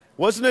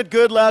Wasn't it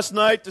good last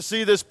night to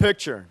see this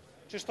picture?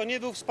 Czyż to nie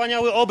był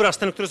wspaniały obraz,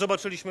 ten, który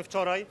zobaczyliśmy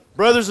wczoraj?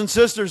 Brothers and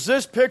sisters,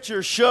 this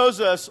picture shows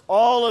us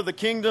all of the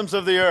kingdoms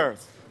of the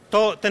earth.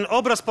 To ten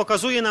obraz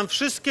pokazuje nam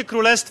wszystkie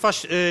królestwa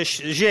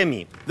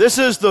ziemi. This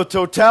is the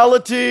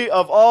totality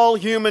of all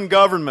human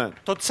government.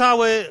 To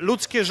całe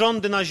ludzkie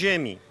rządy na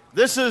ziemi.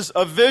 This is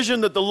a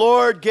vision that the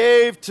Lord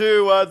gave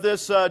to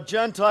this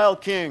Gentile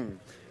king.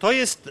 To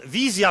jest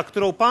wizja,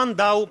 którą Pan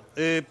dał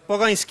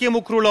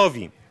pogańskiemu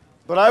królowi.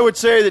 But I would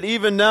say that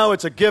even now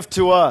it's a gift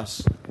to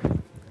us.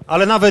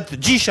 Ale nawet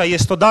dzisiaj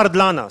jest to dar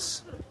dla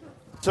nas.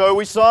 So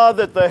we saw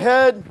that the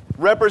head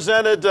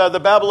represented the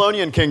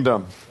Babylonian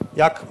kingdom.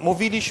 Jak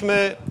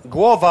mówiliśmy,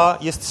 głowa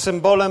jest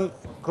symbolem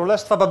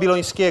Królestwa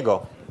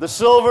Babilońskiego. The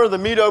silver, the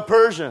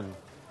Medo-Persian.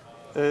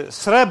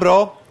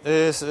 Srebro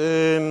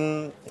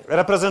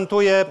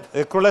reprezentuje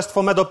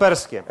Królestwo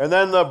Medo-Perskie. And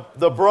then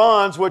the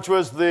bronze, which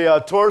was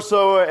the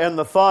torso and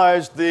the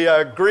thighs,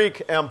 the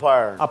Greek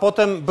Empire. A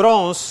potem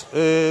brąz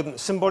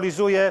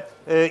symbolizuje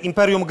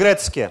Imperium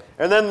Greckie.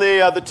 And then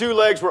the two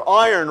legs were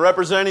iron,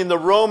 representing the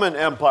Roman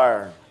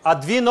Empire. A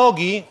dwie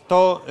nogi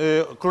to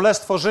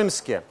Królestwo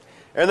Rzymskie.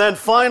 And then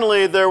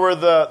finally there were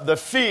the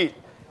feet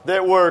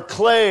that were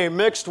clay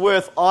mixed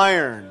with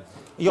iron.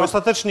 I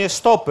ostatecznie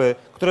stopy,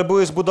 które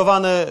były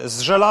zbudowane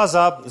z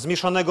żelaza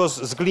zmieszanego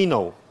z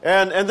gliną.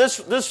 And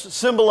this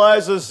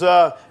symbolizes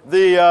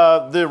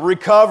the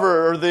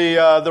recover or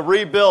the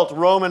rebuilt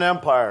Roman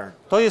Empire.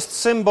 To jest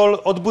symbol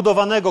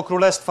odbudowanego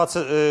Królestwa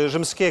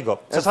Rzymskiego,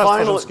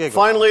 Cesarstwa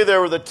Rzymskiego. Finally there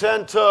were the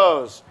 10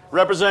 toes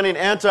representing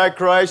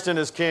Antichrist and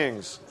his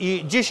kings.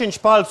 I 10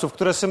 palców,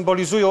 które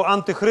symbolizują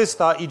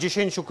Antychrysta i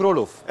 10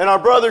 królów. And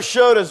our brother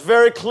showed us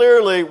very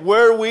clearly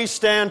where we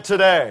stand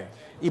today.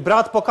 I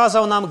brat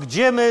pokazał nam,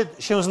 gdzie my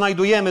się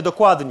znajdujemy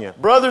dokładnie.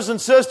 Brothers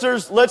and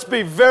sisters, let's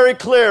be very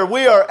clear.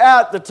 We are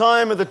at the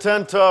time of the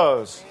 10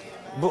 toes.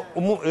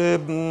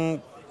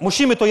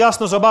 Musimy to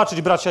jasno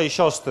zobaczyć, bracia i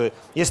siostry.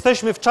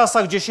 Jesteśmy w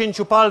czasach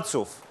 10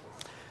 palców.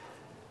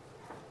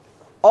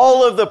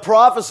 All of the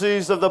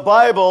prophecies of the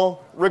Bible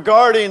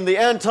regarding the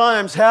end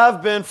times have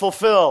been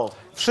fulfilled.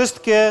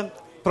 Wszystkie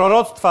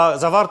proroctwa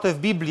zawarte w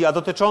Biblii, a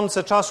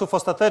dotyczące czasów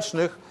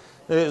ostatecznych,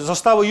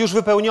 zostały już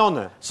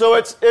wypełnione. So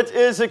it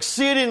is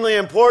exceedingly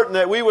important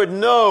that we would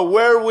know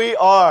where we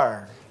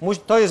are.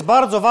 To jest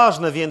bardzo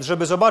ważne więc,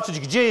 żeby zobaczyć,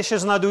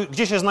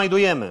 gdzie się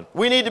znajdujemy.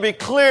 We need to be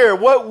clear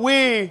what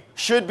we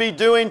should be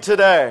doing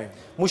today.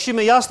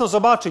 Musimy jasno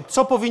zobaczyć,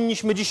 co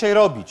powinniśmy dzisiaj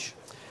robić.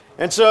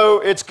 And so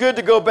it's good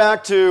to go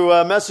back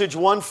to message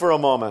 1 for a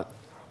moment.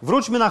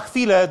 Wróćmy na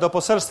chwilę do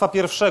poselstwa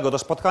pierwszego, do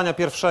spotkania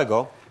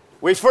pierwszego.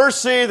 We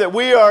first see that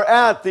we are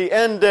at the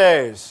end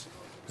days.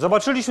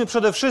 Zobaczyliśmy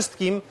przede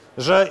wszystkim,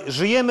 że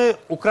żyjemy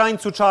u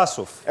krańca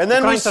czasów.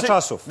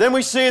 Then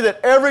we see that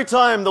every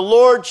time the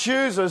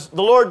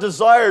Lord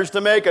desires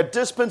to make a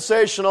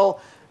dispensational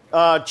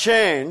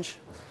change.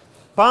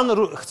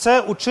 Pan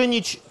chce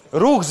uczynić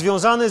ruch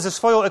związany ze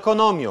swoją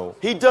ekonomią.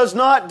 He does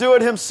not do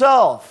it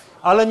himself.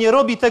 Ale nie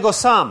robi tego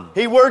sam.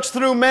 He works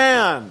through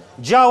man.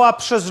 Działa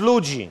przez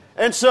ludzi.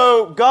 And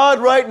so God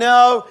right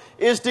now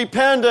is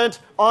dependent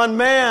on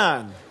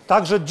man.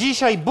 Także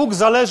dzisiaj Bóg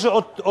zależy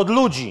od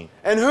ludzi.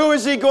 And who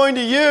is he going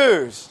to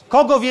use?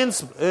 Kogo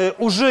więc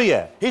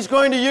użyje? He's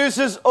going to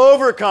use his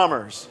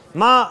overcomers.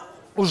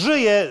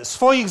 Użyje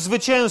swoich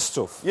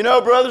zwycięzców. You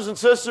know, brothers and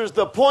sisters,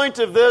 the point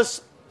of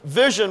this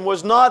vision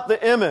was not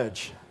the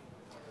image.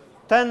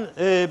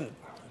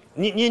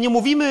 Nie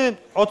mówimy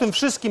o tym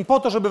wszystkim po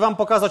to, żeby wam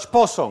pokazać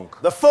posąg.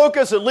 The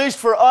focus, at least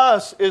for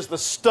us, is the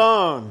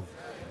stone.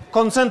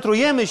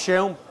 Koncentrujemy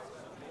się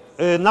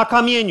na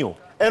kamieniu.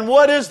 And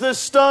what is this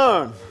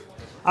stone?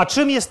 A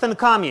czym jest ten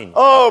kamień?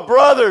 Oh,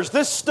 brothers,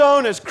 this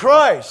stone is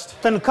Christ.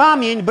 Ten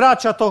kamień,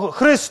 bracia, to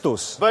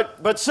Chrystus.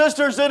 But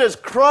sisters, it is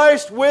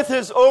Christ with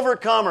his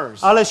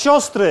overcomers. Ale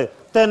siostry,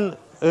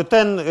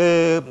 ten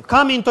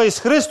kamień to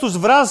jest Chrystus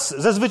wraz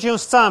ze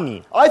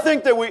zwycięzcami. I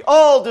think that we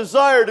all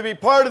desire to be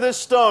part of this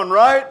stone,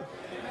 right?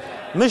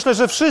 Myślę,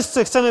 że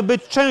wszyscy chcemy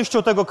być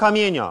częścią tego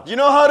kamienia. Do you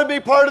know how to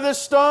be part of this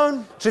stone?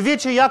 Czy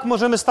wiecie, jak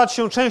możemy stać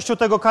się częścią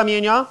tego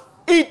kamienia?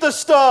 Eat the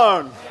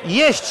stone.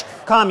 Jeść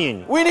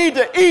kamień. We need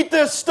to eat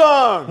this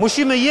stone.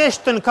 Musimy jeść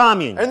ten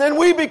kamień. And then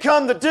we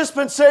become the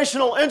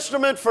dispensational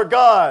instrument for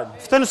God.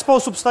 W ten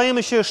sposób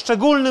stajemy się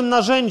szczególnym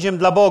narzędziem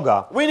dla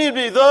Boga. We need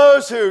to be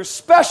those who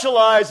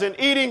specialize in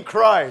eating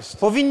Christ.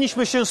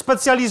 Powinniśmy się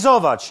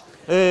specjalizować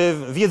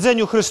w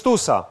jedzeniu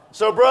Chrystusa.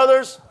 So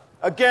brothers,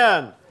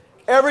 again,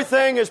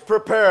 everything is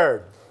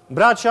prepared.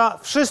 Bracia,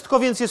 wszystko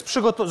więc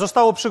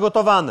zostało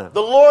przygotowane.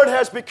 The Lord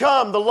has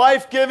become the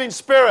life-giving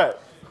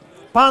Spirit.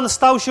 Pan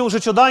stał się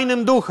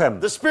życiodajnym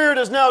duchem. The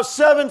Spirit is now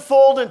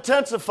sevenfold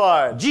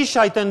intensified.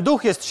 Dzisiaj ten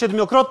duch jest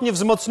 7-krotnie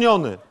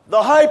wzmocniony.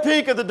 The high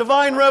peak of the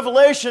divine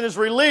revelation is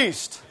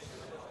released.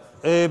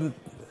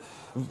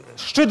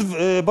 Szczyt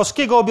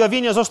boskiego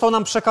objawienia został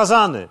nam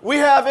przekazany. We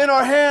have in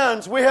our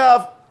hands, we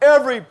have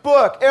every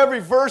book,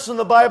 every verse in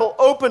the Bible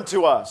open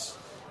to us.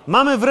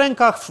 mamy w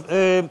rękach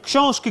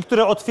książki,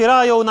 które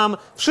otwierają nam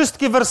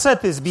wszystkie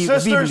wersety z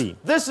Sisters, Biblii.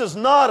 this is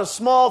not a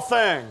small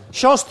thing.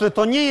 Siostry,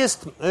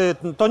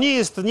 to nie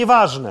jest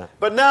nieważne,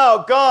 But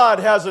now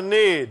God has a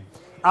need.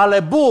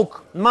 ale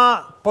Bóg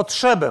ma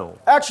potrzebę.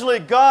 Actually,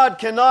 God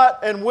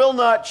cannot and will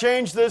not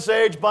change this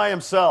age by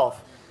himself.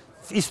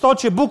 W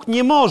istocie Bóg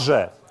nie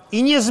może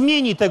i nie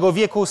zmieni tego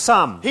wieku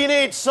sam. He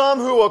needs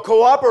some who will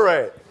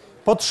cooperate.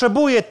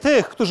 Potrzebuje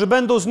tych, którzy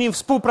będą z Nim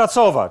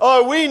współpracować.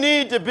 Oh, we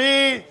need to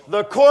be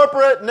the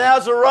corporate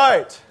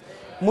Nazarite.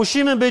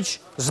 Musimy być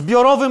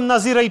zbiorowym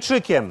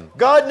Nazirejczykiem.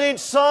 God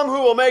needs some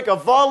who will make a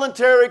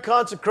voluntary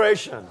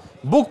consecration.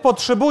 Bóg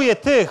potrzebuje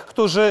tych,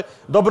 którzy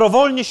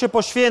dobrowolnie się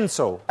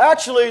poświęcą.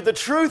 Actually, the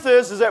truth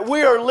is that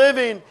we are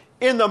living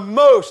in the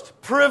most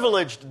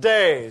privileged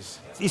days.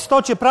 W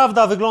istocie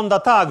prawda wygląda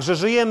tak, że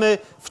żyjemy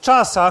w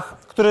czasach,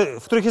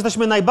 w których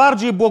jesteśmy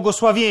najbardziej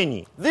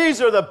błogosławieni.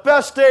 These are the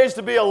best days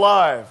to be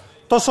alive.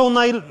 To są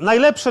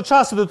najlepsze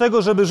czasy do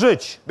tego, żeby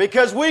żyć.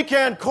 Because we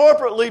can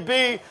corporately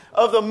be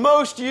of the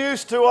most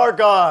use to our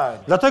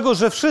God. Dlatego,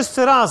 że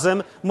wszyscy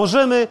razem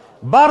możemy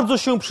bardzo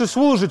się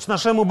przysłużyć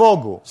naszemu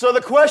Bogu. So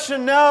the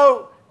question now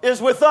is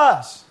with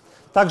us.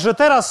 Także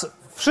teraz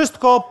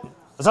wszystko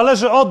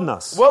zależy od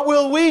nas. What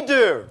will we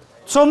do?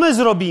 Co my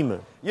zrobimy?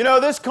 You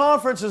know, this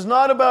conference is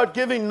not about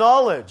giving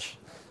knowledge.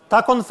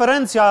 Ta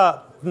konferencja,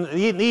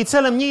 jej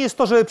celem nie jest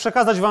to, żeby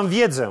przekazać wam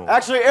wiedzę.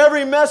 Actually,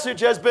 every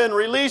message has been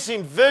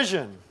releasing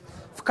vision.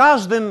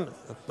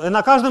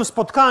 Na każdym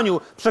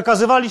spotkaniu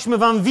przekazywaliśmy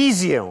wam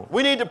wizję.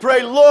 We need to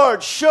pray,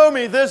 Lord, show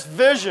me this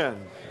vision.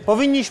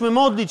 Powinniśmy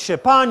modlić się,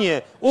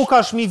 Panie,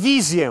 ukaż mi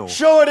wizję.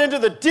 Show it into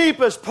the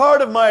deepest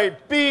part of my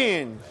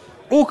being.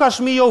 Ukaż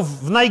mi ją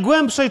w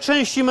najgłębszej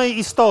części mej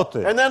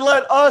istoty. And then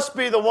let us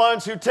be the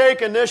ones who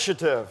take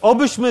initiative.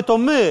 Obyśmy to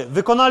my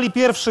wykonali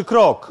pierwszy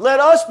krok.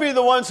 Let us be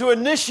the ones who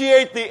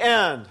initiate the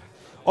end.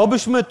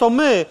 Obyśmy to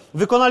my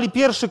wykonali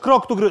pierwszy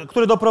krok,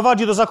 który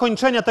doprowadzi do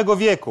zakończenia tego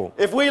wieku.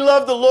 If we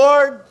love the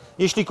Lord,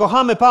 Jeśli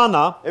kochamy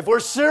Pana, if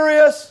we're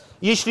serious,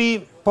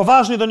 jeśli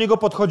poważnie do Niego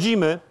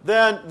podchodzimy,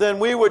 then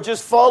we would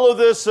just follow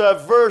this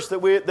verse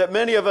that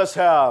many of us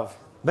have.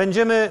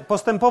 będziemy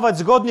postępować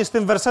zgodnie z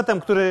tym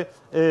wersetem, który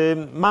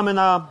mamy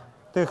na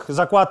tych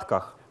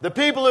zakładkach. The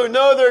people who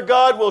know their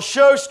God will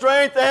show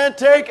strength and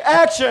take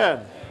action.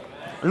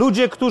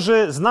 Ludzie,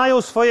 którzy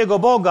znają swojego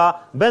Boga,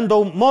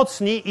 będą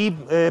mocni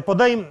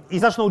i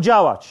zaczną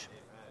działać.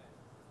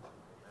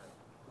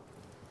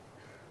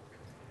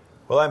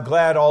 Well, I'm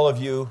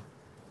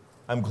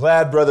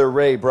glad Brother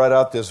Ray brought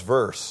out this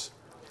verse.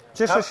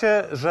 Cieszę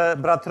się, że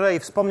brat Ray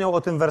wspomniał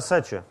o tym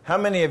wersecie. How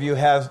many of you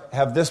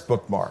have this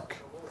bookmark?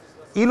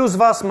 Ilu z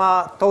was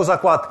ma tą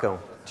zakładkę?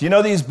 Do you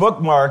know these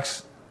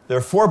bookmarks? There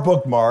are 4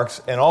 bookmarks,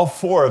 and all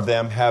 4 of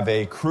them have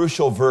a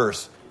crucial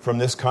verse from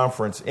this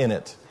conference in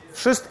it.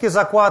 Wszystkie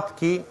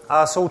zakładki,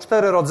 a są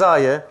 4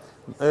 rodzaje,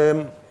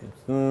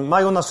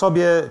 mają na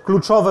sobie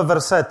kluczowe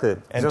wersety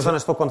związane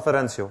z tą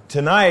konferencją.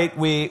 Tonight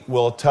we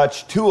will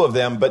touch 2 of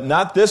them, but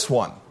not this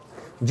one.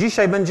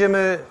 Dzisiaj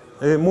będziemy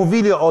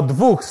mówili o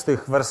 2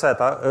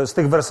 z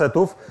tych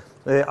wersetów,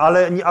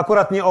 ale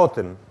akurat nie o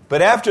tym.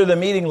 But after the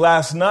meeting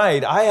last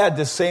night, I had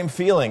the same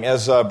feeling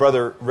as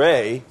Brother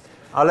Ray.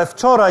 Ale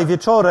wczoraj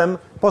wieczorem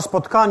po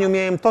spotkaniu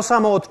miałem to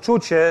samo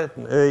odczucie,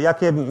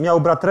 jakie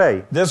miał brat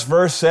Ray. This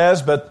verse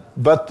says,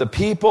 but the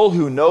people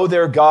who know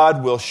their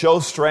God will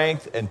show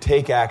strength and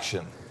take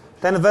action.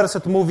 Ten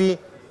werset mówi: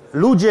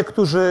 ludzie,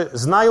 którzy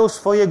znają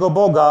swojego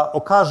Boga,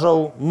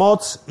 okażą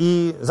moc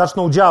i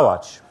zaczną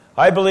działać.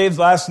 I believe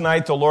last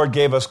night the Lord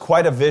gave us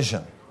quite a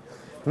vision.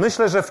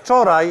 Myślę, że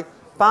wczoraj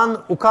Pan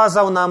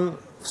ukazał nam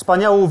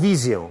wspaniałą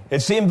wizję.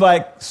 It seemed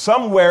like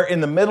somewhere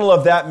in the middle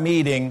of that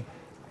meeting,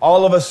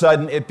 all of a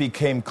sudden it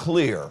became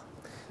clear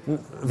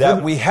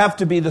that we have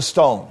to be the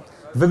stone.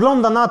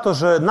 Wygląda na to,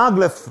 że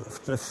nagle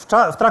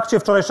w trakcie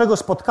wczorajszego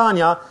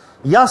spotkania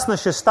jasne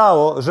się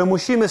stało, że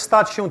musimy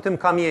stać się tym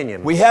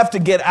kamieniem. We have to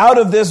get out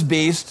of this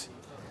beast,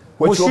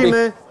 which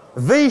Musimy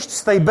wyjść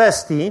z tej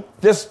bestii,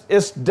 this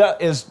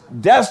is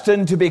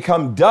destined to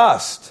become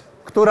dust.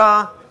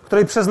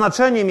 której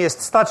przeznaczeniem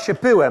jest stać się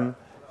pyłem.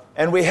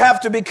 And we have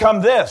to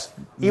become this.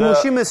 I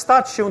musimy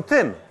stać się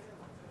tym.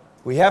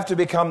 We have to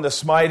become the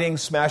smiting,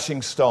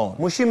 smashing stone.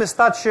 Musimy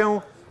stać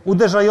się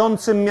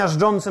uderzającym,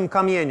 miażdżącym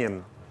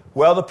kamieniem.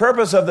 Well, the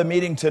purpose of the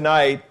meeting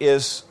tonight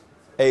is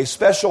a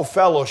special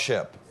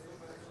fellowship.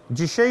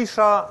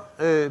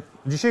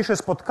 Dzisiejsze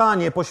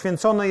spotkanie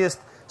poświęcone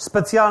jest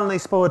specjalnej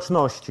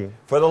społeczności.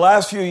 For the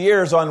last few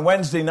years on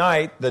Wednesday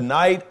night, the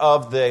night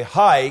of the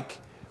hike,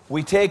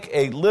 we take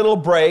a little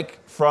break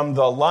from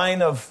the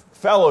line of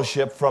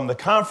fellowship from the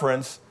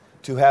conference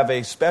to have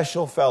a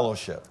special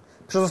fellowship.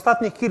 Przez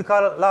ostatnich kilka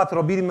lat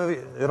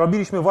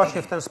robiliśmy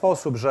właśnie w ten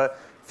sposób, że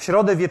w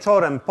środę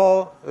wieczorem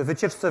po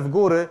wycieczce w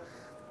góry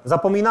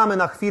zapominamy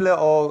na chwilę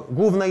o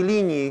głównej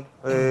linii,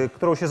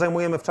 którą się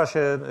zajmujemy w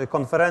czasie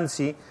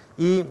konferencji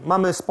i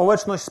mamy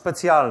społeczność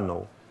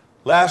specjalną.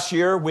 Last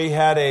year we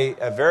had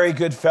a very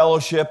good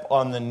fellowship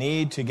on the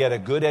need to get a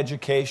good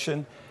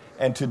education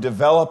and to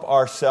develop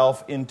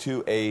ourselves into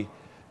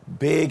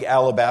big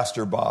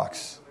alabaster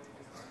box.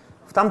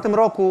 W tamtym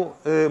roku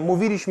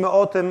mówiliśmy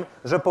o tym,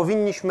 że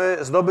powinniśmy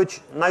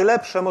zdobyć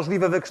najlepsze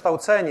możliwe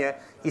wykształcenie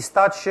i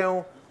stać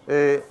się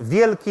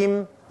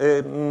wielkim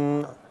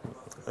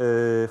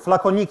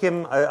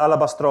flakonikiem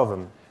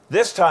alabastrowym.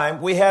 This time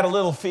we had a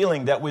little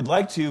feeling that we'd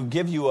like to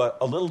give you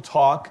a little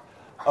talk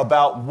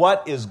about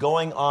what is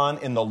going on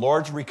in the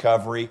Lord's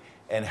recovery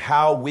and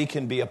how we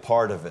can be a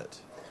part of it.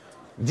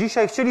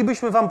 Dzisiaj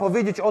chcielibyśmy wam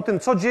powiedzieć o tym,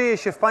 co dzieje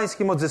się w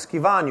pańskim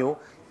odzyskiwaniu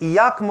i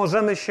jak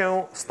możemy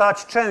się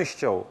stać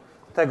częścią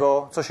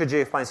tego, co się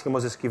dzieje w pańskim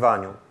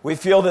odzyskiwaniu. We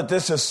feel that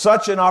this is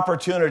such an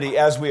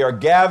opportunity as we are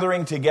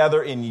gathering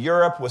together in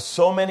Europe with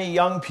so many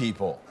young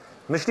people.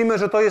 Myślimy,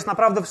 że to jest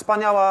naprawdę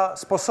wspaniała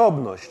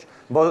sposobność,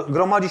 bo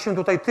gromadzi się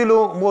tutaj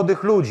tylu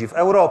młodych ludzi w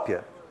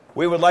Europie.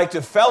 We would like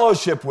to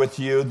fellowship with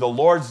you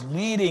the Lord's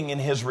leading in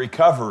His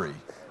recovery.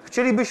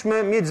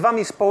 Chcielibyśmy mieć z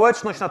wami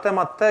społeczność na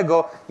temat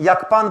tego,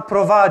 jak Pan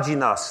prowadzi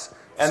nas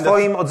w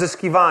swoim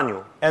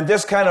odzyskiwaniu. And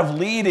this kind of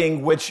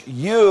leading which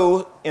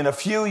you in a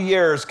few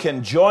years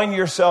can join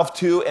yourself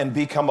to and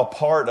become a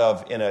part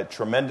of in a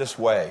tremendous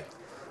way.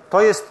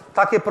 To jest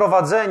takie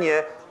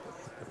prowadzenie,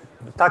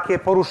 takie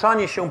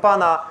poruszanie się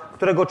Pana,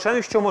 którego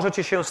częścią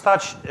możecie się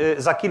stać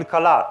za kilka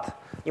lat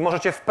i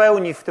możecie w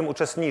pełni w tym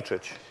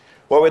uczestniczyć.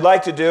 What we'd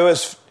like to do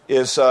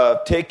is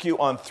take you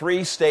on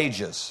 3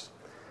 stages.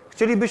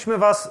 Chcielibyśmy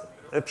was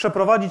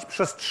przeprowadzić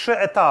przez 3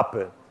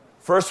 etapy.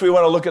 First, we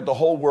want to look at the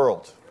whole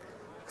world.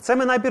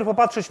 Chcemy najpierw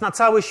popatrzeć na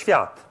cały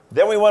świat.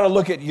 Then we want to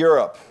look at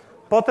Europe.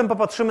 Potem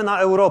popatrzymy na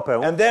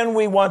Europę. And then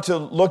we want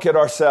to look at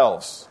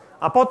ourselves.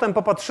 A potem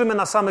popatrzymy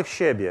na samych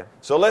siebie.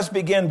 So let's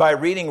begin by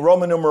reading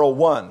Roman numeral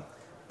 1.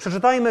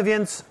 Przeczytajmy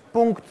więc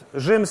punkt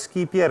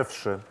rzymski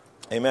 1.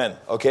 Amen.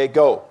 Okay,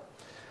 go.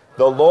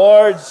 The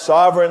Lord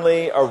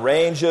sovereignly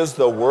arranges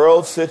the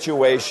world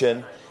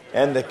situation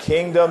and the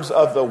kingdoms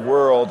of the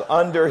world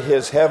under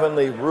His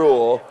heavenly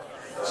rule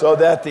so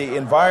that the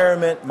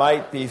environment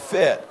might be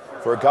fit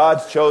for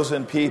God's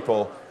chosen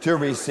people to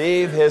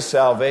receive His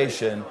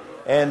salvation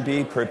and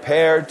be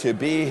prepared to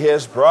be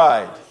His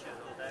bride.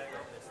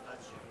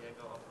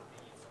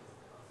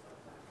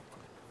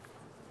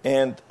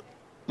 And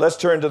let's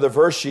turn to the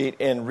verse sheet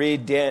and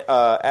read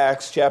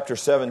Acts chapter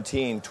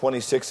 17,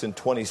 26 and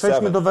 27.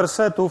 Przejdźmy do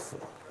wersetów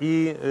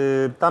i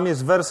tam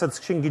jest werset z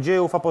Księgi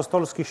Dziejów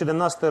Apostolskich,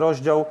 17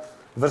 rozdział,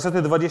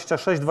 wersety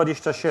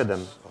 26-27.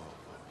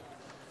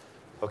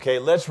 Okay,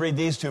 let's read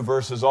these 2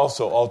 verses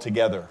also all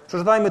together.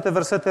 Przeczytajmy te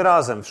wersety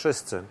razem,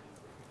 wszyscy.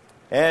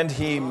 And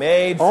he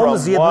made On from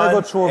z jednego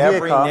one człowieka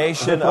every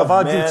nation of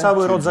wyprowadził men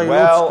cały to rodzaj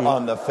dwell ludzki,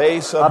 on the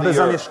face of aby the earth,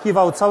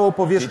 zamieszkiwał całą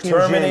powierzchnię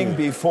determining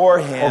ziemi.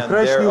 beforehand their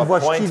Określił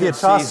właściwie appointed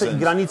czasy i seasons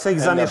granice ich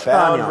and the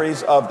zamieszkania,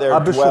 boundaries of their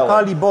aby dwelling,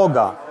 szukali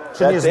Boga,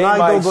 czy nie that they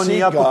znajdą might Go seek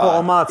niejako po God,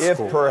 omacku.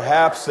 if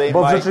perhaps they Bo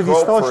w might grope for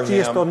rzeczywistości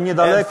jest him On and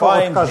niedaleko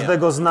od find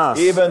każdego z him, nas.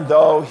 even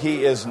though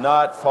he is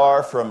not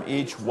far from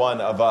each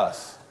one of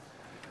us.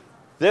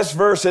 This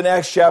verse in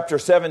Acts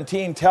chapter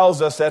 17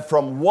 tells us that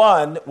from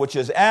one, which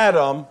is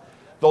Adam,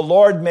 the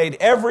Lord made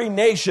every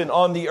nation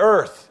on the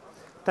earth.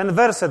 Ten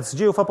werset z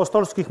Dziejów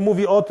Apostolskich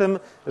mówi o tym,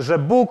 że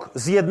Bóg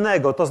z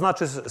jednego, to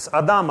znaczy z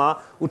Adama,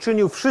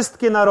 uczynił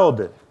wszystkie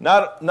narody.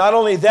 Not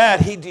only that,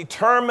 he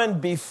determined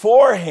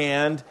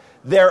beforehand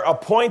their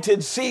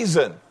appointed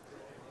season.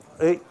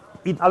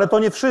 Ale to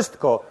nie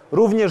wszystko.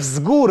 Również z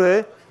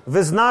góry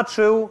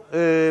wyznaczył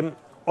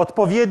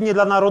odpowiednie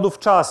dla narodów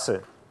czasy.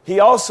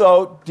 He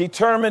also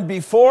determined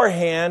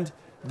beforehand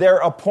their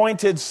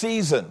appointed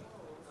season.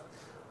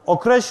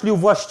 Określił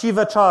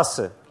właściwe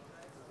czasy.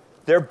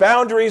 Their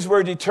boundaries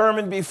were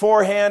determined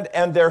beforehand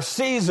and their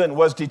season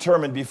was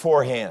determined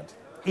beforehand.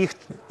 Ich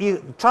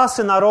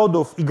czasy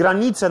narodów i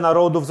granice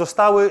narodów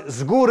zostały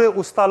z góry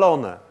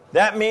ustalone.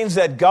 That means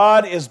that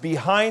God is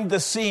behind the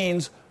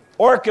scenes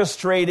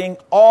orchestrating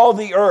all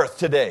the earth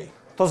today.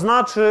 To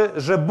znaczy,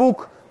 że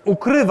Bóg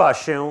ukrywa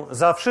się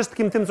za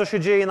wszystkim tym, co się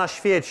dzieje na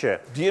świecie.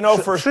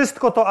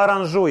 Wszystko to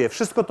aranżuje,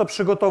 wszystko to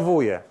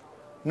przygotowuje.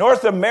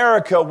 North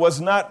America was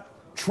not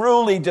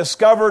truly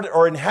discovered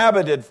or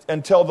inhabited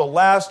until the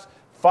last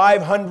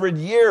 500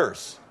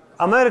 years.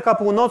 Ameryka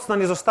Północna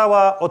nie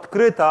została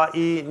odkryta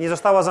i nie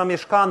została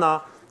zamieszkana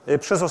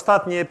przez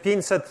ostatnie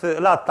 500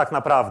 lat tak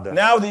naprawdę.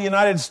 Now the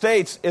United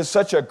States is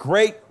such a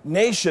great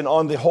nation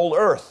on the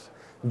whole earth.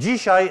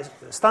 Dzisiaj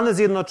Stany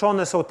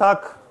Zjednoczone są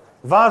tak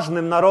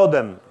ważnym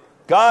narodem.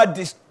 God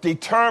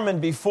determined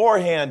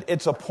beforehand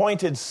its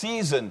appointed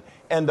season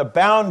and the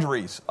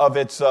boundaries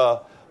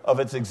of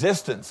its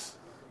existence.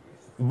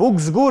 Bóg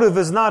z góry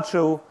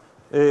wyznaczył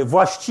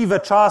właściwe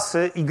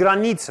czasy i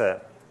granice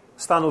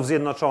Stanów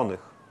Zjednoczonych.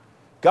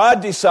 God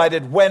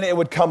decided when it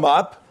would come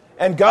up,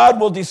 and God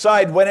will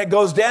decide when it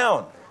goes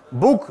down.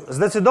 Bóg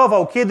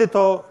zdecydował,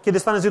 kiedy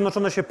Stany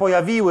Zjednoczone się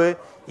pojawiły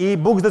i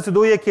Bóg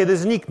zdecyduje, kiedy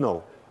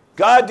znikną.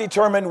 God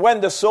determined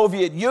when the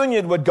Soviet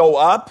Union would go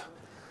up,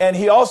 and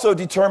He also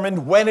determined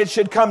when it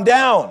should come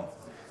down.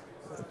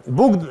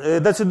 Bóg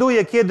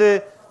decyduje,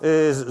 kiedy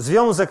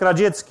Związek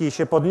Radziecki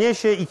się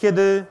podniesie i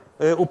kiedy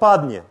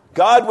upadnie.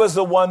 God was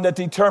the one that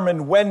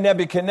determined when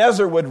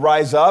Nebuchadnezzar would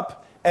rise up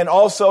and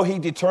also he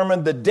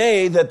determined the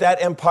day that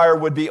that empire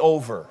would be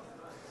over.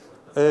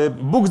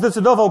 Bóg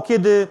zdecydował,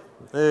 kiedy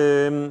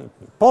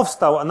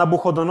powstał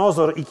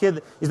Nabuchodonozor i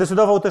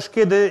zdecydował też,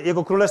 kiedy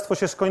jego królestwo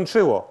się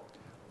skończyło.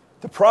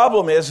 The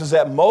problem is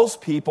that most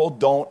people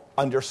don't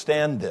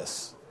understand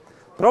this.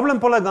 Problem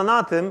polega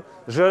na tym,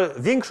 że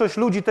większość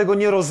ludzi tego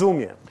nie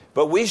rozumie.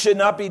 But we should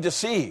not be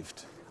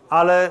deceived.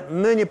 Ale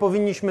my nie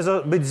powinniśmy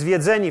być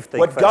zwiedzeni w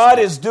tej What kwestii. God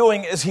is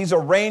doing is he's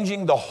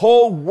arranging the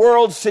whole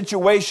world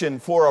situation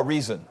for a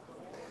reason.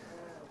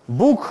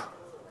 Bóg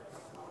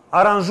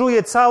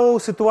aranżuje całą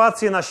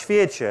sytuację na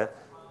świecie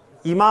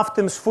i ma w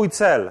tym swój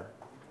cel.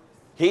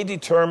 He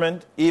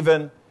determined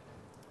even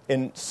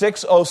in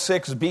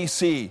 606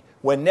 BC,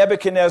 when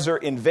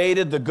Nebuchadnezzar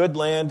invaded the good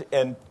land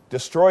and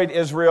destroyed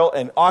Israel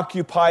and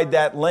occupied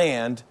that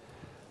land,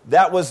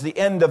 that was the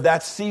end of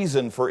that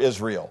season for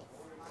Israel.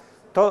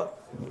 To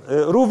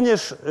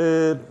również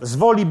z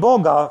woli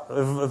Boga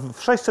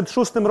w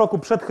 606 roku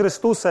przed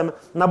Chrystusem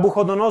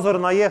Nabuchodonozor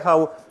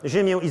najechał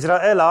ziemię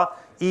Izraela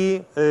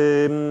i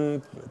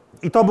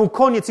to był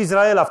koniec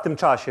Izraela w tym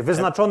czasie,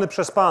 wyznaczony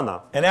przez Pana.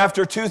 And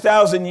after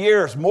 2,000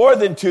 years, more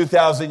than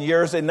 2,000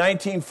 years, in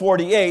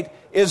 1948,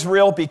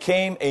 Israel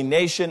became a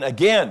nation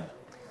again.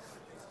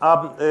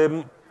 A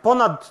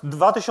ponad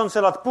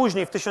 2000 lat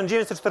później, w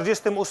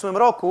 1948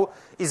 roku,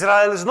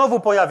 Izrael znowu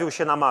pojawił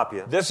się na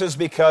mapie. This is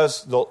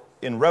because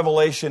in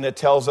Revelation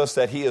it tells us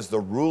that he is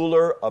the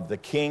ruler of the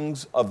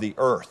kings of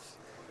the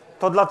earth.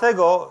 To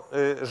dlatego,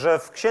 że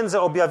w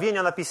Księdze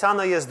Objawienia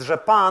napisane jest, że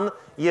Pan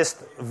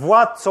jest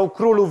władcą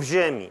królów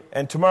ziemi.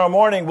 And tomorrow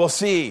morning we'll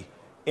see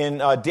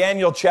in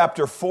Daniel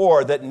chapter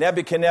 4 that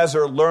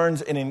Nebuchadnezzar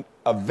learns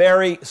a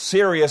very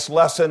serious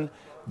lesson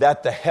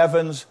that the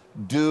heavens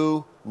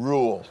do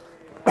rule.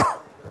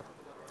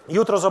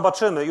 Jutro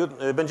zobaczymy,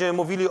 będziemy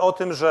mówili o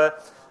tym, że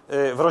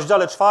w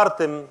rozdziale 4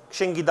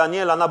 Księgi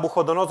Daniela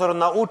Nabuchodonozor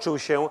nauczył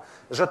się,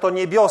 że to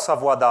niebiosa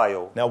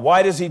władają. Now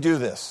why does he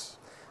do this?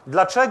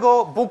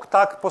 Dlaczego Bóg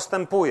tak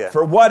postępuje?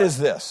 For what is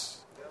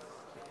this?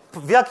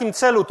 W jakim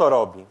celu to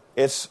robi?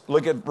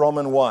 Look at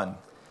Roman 1.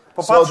 So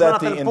Popatrzmy na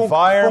that the ten punkt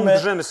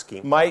environment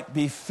rzymski. might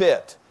be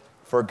fit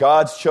for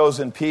God's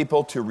chosen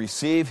people to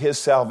receive his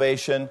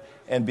salvation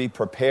and be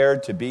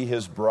prepared to be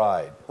his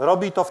bride.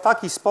 Robi to w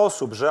taki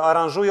sposób, że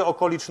aranżuje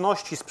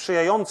okoliczności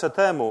sprzyjające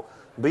temu,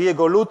 by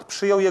jego lud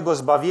przyjął jego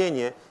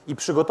zbawienie i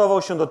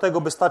przygotował się do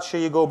tego, by stać się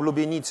jego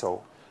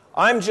oblubienicą.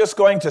 I'm just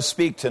going to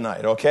speak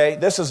tonight, okay?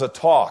 This is a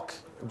talk.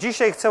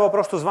 Dzisiaj chcę po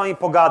prostu z wami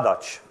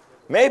pogadać.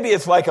 Maybe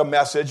it's like a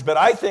message, but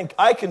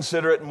I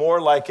consider it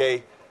more like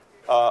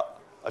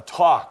a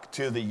talk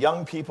to the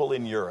young people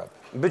in Europe.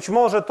 Być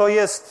może to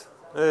jest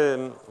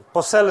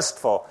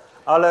poselstwo,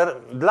 ale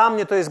dla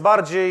mnie to jest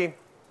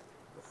bardziej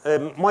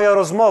moja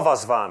rozmowa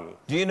z wami.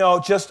 Do you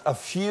know, just a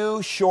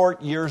few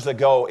short years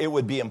ago, it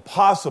would be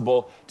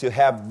impossible to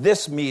have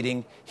this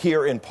meeting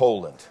here in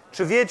Poland.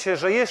 Czy wiecie,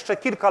 że jeszcze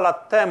kilka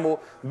lat temu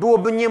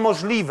byłoby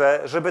niemożliwe,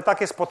 żeby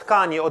takie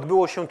spotkanie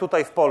odbyło się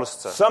tutaj w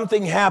Polsce?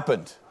 Something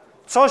happened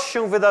Coś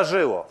się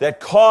wydarzyło. that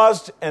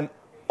caused and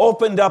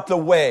opened up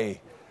the way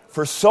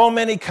for so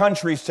many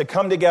countries to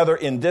come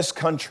together in this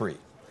country.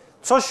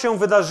 Coś się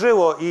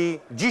wydarzyło i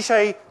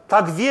dzisiaj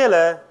tak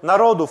wiele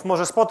narodów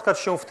może spotkać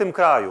się w tym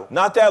kraju.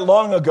 Not that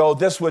long ago,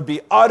 this would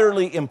be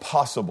utterly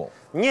impossible.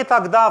 Nie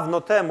tak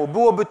dawno temu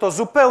byłoby to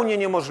zupełnie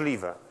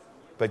niemożliwe.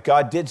 But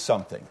God did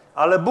something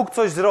Ale Bóg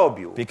coś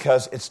zrobił.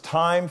 because it's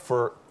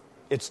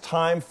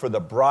time for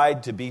the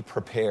bride to be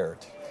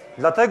prepared.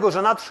 Dlatego,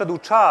 że nadszedł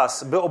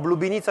czas, by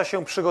oblubienica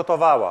się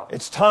przygotowała.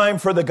 It's time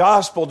for the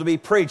gospel to be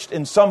preached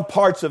in some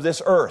parts of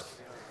this earth.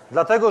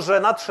 Dlatego, że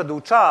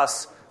nadszedł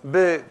czas,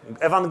 by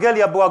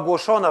Ewangelia była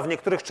głoszona w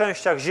niektórych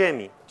częściach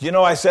ziemi. Do you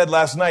know, I said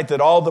last night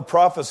that all the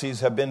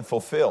prophecies have been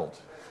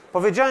fulfilled.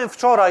 Powiedziałem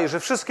wczoraj, że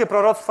wszystkie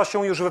proroctwa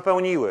się już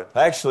wypełniły.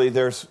 Actually,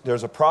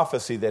 there's a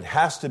prophecy that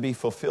has to be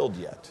fulfilled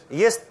yet.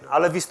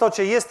 Ale w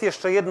istocie jest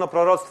jeszcze jedno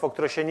proroctwo,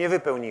 które się nie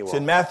wypełniło. It's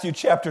in Matthew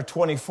chapter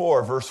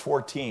 24, verse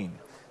 14.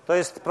 To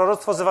jest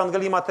proroctwo z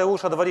Ewangelii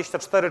Mateusza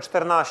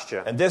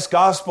 24:14. And this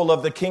gospel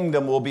of the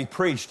kingdom will be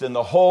preached in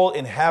the whole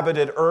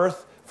inhabited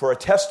earth for a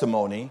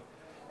testimony,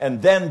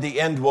 and then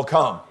the end will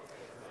come.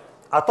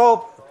 A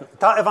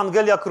ta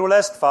Ewangelia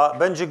Królestwa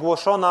będzie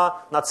głoszona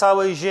na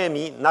całej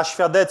ziemi, na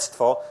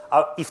świadectwo,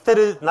 i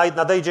wtedy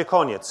nadejdzie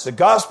koniec. The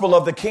gospel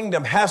of the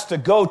kingdom has to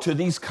go to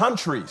these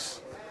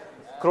countries.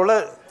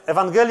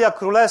 Ewangelia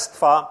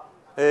Królestwa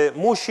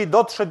musi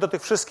dotrzeć do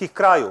tych wszystkich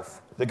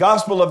krajów. The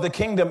gospel of the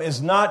kingdom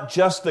is not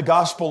just the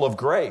gospel of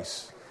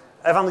grace.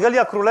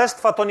 Ewangelia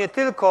Królestwa to nie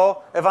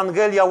tylko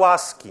Ewangelia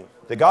łaski.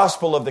 The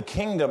gospel of the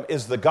kingdom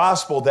is the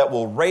gospel that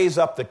will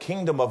raise up the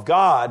kingdom of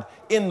God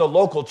in the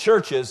local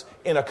churches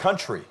in a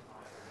country.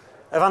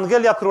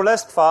 Ewangelia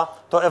Królestwa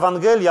to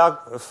Ewangelia,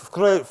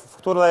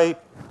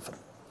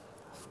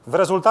 w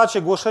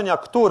rezultacie głoszenia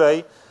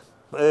której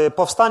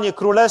powstanie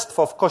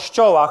królestwo w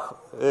kościołach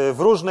w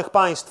różnych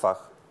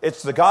państwach.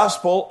 It's the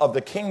gospel of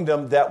the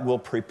kingdom that will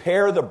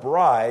prepare the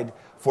bride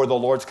for the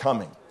Lord's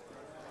coming.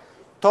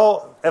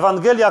 to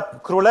Ewangelia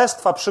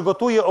Królestwa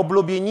przygotuje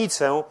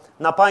oblubienicę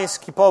na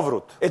pański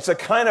powrót. It's a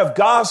kind of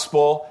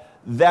gospel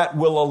that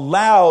will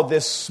allow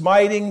this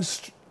smiting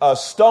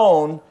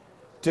stone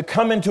to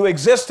come into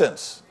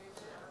existence.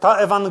 Ta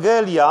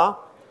Ewangelia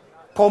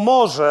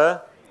pomoże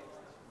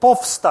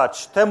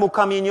powstać temu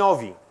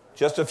kamieniowi.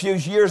 Just a few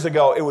years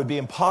ago, it would be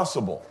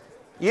impossible to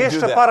do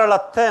Jeszcze that. parę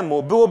lat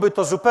temu byłoby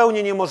to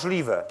zupełnie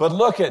niemożliwe. But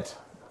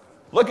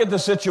look at the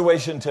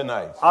situation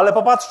tonight. Ale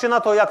popatrzcie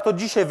na to, jak to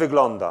dzisiaj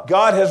wygląda.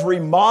 God has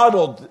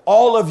remodeled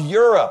all of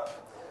Europe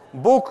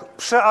Bóg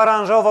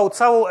przearanżował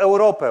całą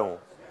Europę.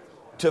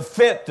 to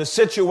fit the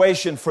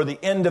situation for the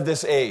end of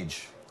this age.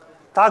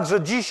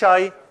 Także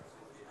dzisiaj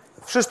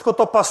wszystko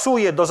to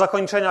pasuje do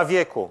zakończenia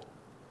wieku.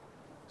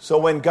 So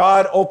when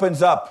God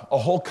opens up a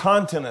whole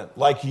continent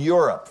like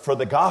Europe for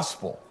the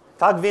gospel,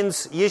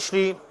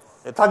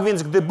 Tak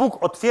więc gdy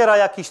Bóg otwiera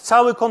jakiś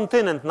cały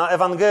kontynent na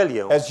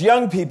Ewangelię, as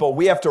young people,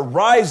 we have to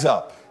rise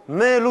up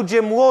my,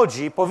 ludzie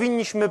młodzi,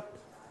 powinniśmy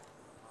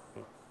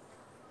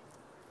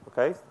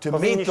to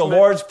meet the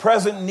Lord's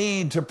present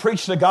need to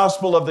preach the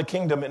gospel of the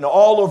kingdom in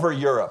all over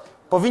Europe.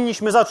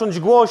 powinniśmy zacząć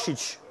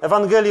głosić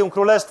Ewangelię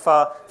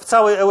Królestwa w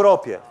całej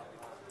Europie.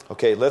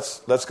 Okay,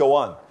 let's go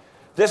on.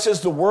 This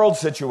is the world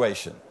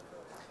situation.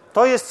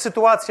 To jest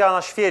sytuacja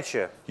na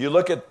świecie. You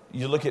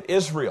look at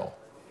Israel.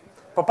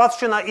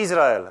 Popatrzcie na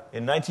Izrael.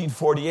 In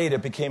 1948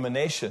 it became a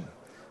nation.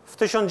 W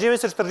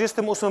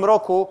 1948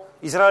 roku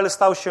Izrael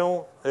stał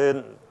się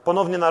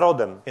ponownie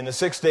narodem. In the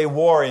Six-Day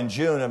War in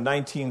June of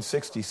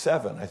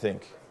 1967, I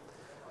think.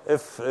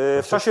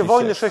 W czasie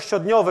wojny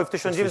sześciodniowej w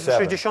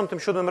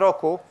 1967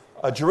 roku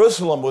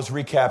Jerusalem was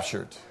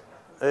recaptured.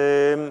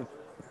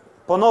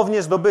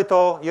 ponownie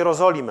zdobyto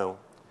Jerozolimę.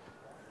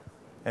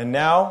 And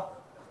now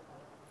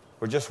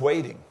we're just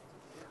waiting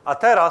A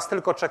teraz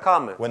tylko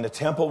czekamy, when the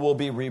temple will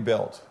be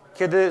rebuilt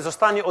kiedy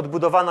zostanie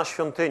odbudowana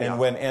świątynia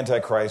and when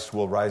Antichrist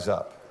will rise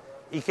up.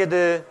 i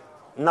kiedy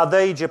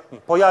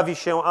pojawi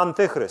się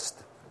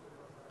Antychryst.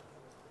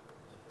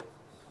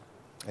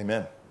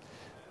 Amen.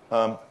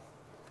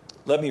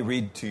 Let me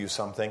read to you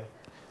something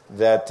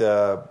that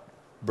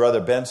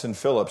Brother Benson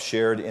Phillips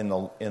shared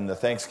in the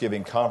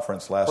Thanksgiving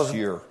conference last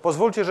year.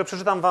 Pozwólcie, że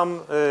przeczytam wam,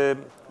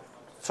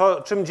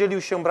 czym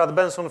dzielił się brat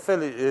Benson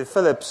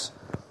Phillips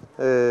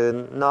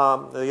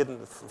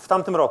w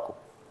tamtym roku.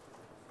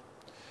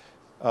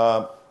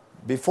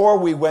 Before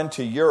we went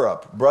to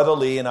Europe, Brother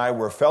Lee and I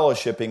were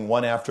fellowshipping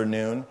one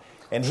afternoon,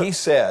 and he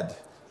said,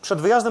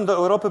 Przed wyjazdem do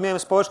Europy miałem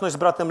społeczność z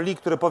bratem Lee,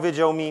 który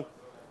powiedział mi: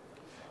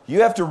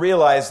 you have to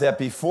realize that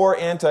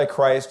before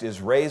Antichrist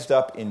is raised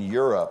up in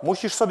Europe,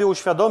 musisz sobie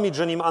uświadomić,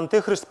 że nim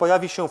Antychryst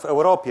pojawi się w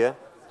Europie,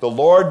 the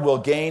Lord will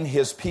gain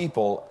his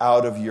people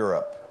out of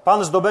Europe.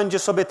 Pan zdobędzie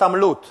sobie tam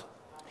lud.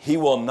 He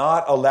will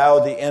not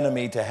allow the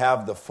enemy to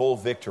have the full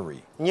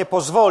victory. Nie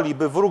pozwoli,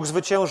 by wróg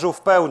zwyciężył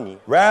w pełni.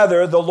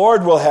 Rather, the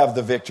Lord will have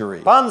the victory.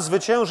 Pan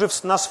zwycięży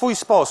na swój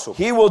sposób.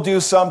 He will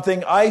do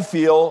something I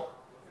feel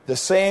the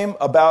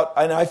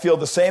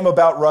same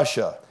about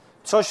Russia.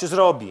 Coś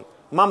zrobi.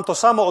 Mam to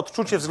samo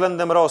odczucie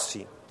względem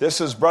Rosji.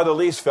 This is Brother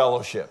Lee's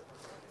fellowship.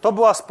 To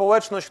była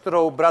społeczność,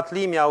 którą brat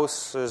Lee miał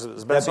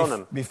z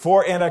Bensonem.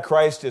 Before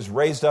Antichrist is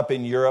raised up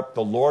in Europe,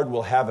 the Lord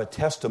will have a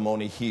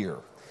testimony here.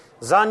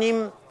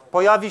 Zanim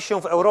pojawi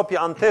się w Europie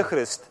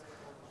Antychryst,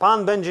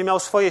 Pan będzie miał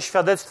swoje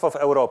świadectwo w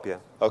Europie.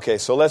 Okay,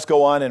 so let's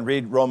go on and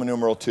read Roman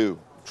numeral 2.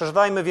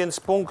 Przeczytajmy więc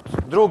punkt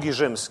 2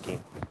 rzymski.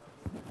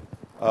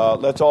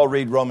 Let's all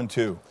read Roman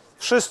 2.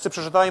 Wszyscy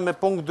przeczytajmy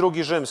punkt 2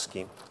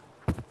 rzymski.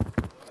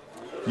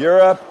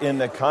 Europe in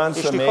the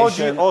Jeśli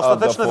chodzi consummation o of the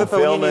ostateczne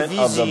wypełnienie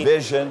fulfillment of the wizji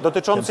vision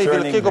dotyczącej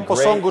concerning wielkiego the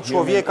posągu great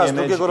człowieka z human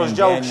drugiego image in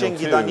rozdziału Daniel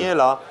Księgi 2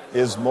 Daniela,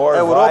 is more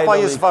Europa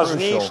vitally jest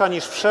ważniejsza crucial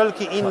niż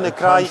wszelki inny to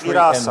kraj i country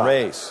rasa. and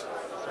race.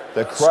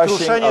 The crushing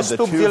Skruszenie of the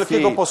stóp 2 wielkiego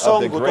feet of the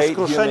posągu to great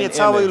skruszenie human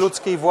całej image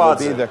ludzkiej will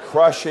władzy. be the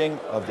crushing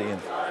of the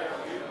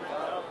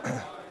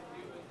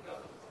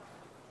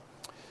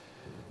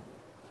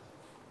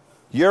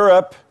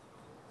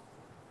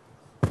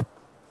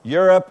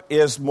Europe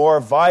is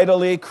more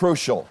vitally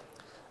crucial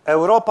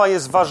Europa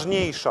jest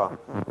ważniejsza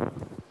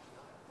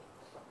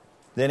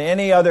than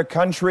any other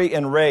country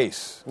and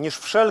race. niż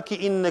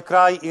wszelki inny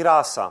kraj i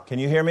rasa. Can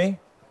you hear me?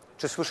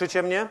 Czy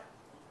słyszycie mnie?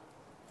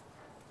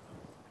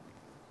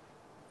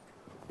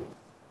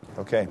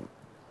 Okay.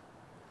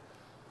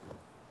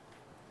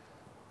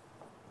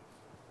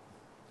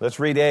 Let's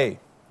read A.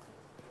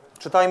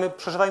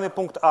 Przeczytajmy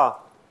punkt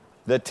A.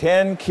 The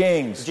 10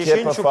 kings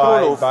 10 typified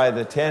królów by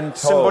the 10 toes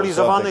of the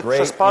symbolizowanych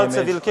great przez palce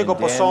image wielkiego in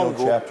Daniel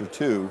posągu chapter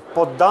 2.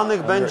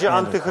 poddanych będzie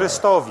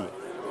Antichrist. Antychrystowi,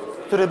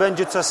 który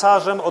będzie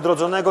cesarzem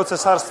odrodzonego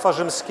cesarstwa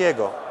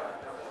rzymskiego.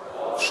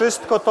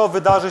 Wszystko to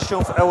wydarzy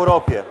się w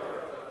Europie.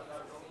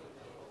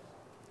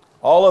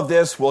 All of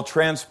this will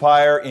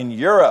transpire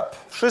in Europe.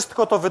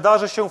 Wszystko to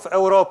wydarzy się w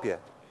Europie.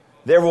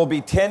 There will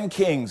be 10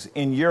 kings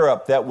in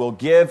Europe that will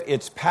give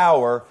its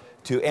power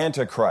to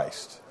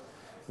Antichrist.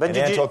 And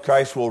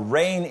Antichrist will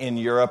reign in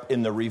Europe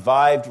in the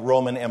revived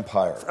Roman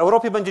Empire. W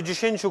Europie będzie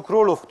 10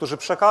 królów, którzy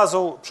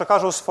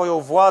przekażą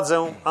swoją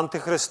władzę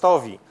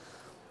Antychrystowi.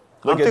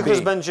 Look at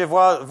Antychryst B. będzie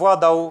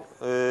władał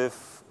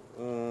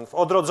w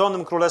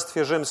odrodzonym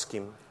królestwie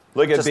rzymskim.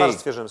 Look at B.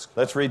 Cesarstwie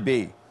rzymskim. Let's read B.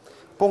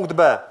 Punkt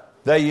B.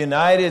 The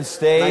United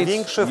States,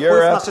 Największy wpływ na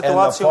Europe, and the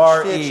sytuację w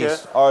Far świecie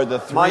East are the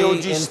three mają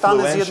dziś Stany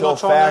influential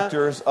Zjednoczone,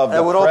 factors of the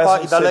Europa i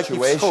present Daleki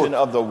situation Wschód.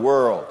 of the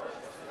world.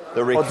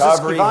 The recovery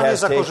Odzyskiwanie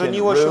has taken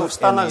zakorzeniło się w root in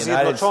Stanach the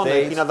United Zjednoczonych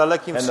States i na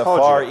Dalekim and the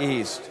Wschodzie. Far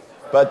East,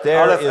 but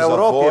there Ale w is a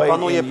Europie void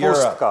panuje in Europe.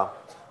 pustka.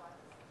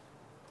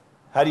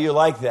 How do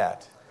you like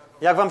that?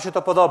 Jak wam się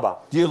to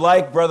podoba? Do you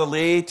like, Brother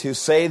Lee, to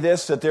say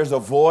this, that there's a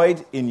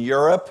void in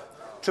Europe?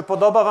 Czy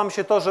podoba wam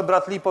się to, że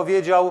brat Lee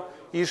powiedział,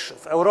 iż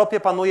w Europie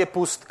panuje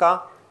pustka?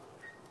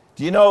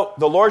 Do you know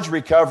the Lord's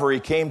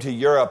recovery came to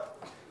Europe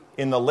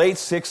in the late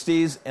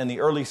 60s and the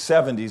early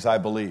 70s, I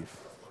believe.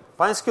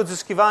 Pańskie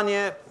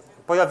odzyskiwanie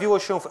pojawiło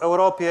się w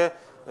Europie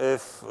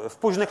w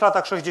późnych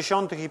latach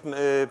 60. i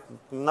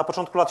na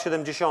początku lat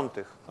 70.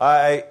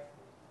 I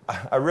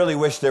really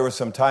wish there was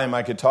some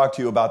time I could talk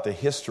to you about the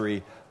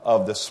history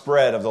of the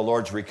spread of the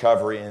Lord's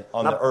recovery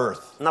on the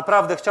earth.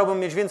 Naprawdę chciałbym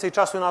mieć więcej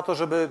czasu na to,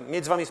 żeby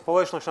mieć z wami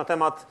społeczność na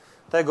temat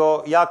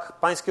tego, jak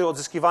pańskie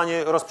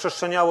odzyskiwanie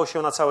rozprzestrzeniało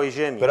się na całej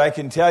ziemi. But I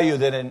can tell you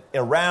that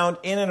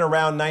in and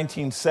around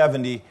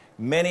 1970,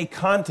 many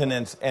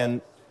continents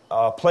and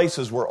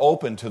places were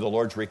open to the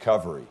Lord's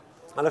recovery.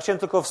 Ale chciałem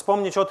tylko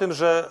wspomnieć o tym,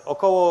 że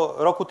około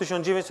roku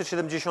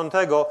 1970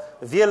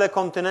 wiele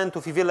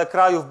kontynentów i wiele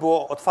krajów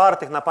było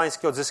otwartych na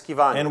pańskie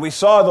odzyskiwanie. And we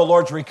saw the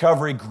Lord's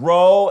recovery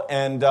grow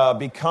and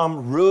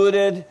become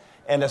rooted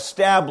and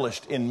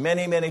established in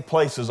many, many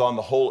places on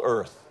the whole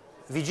earth.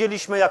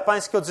 Widzieliśmy, jak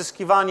pańskie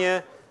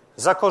odzyskiwanie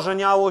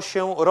zakorzeniało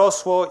się,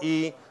 rosło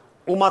i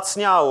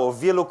umacniało w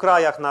wielu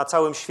krajach na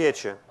całym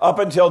świecie.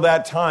 Up until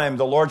that time,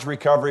 the Lord's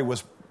recovery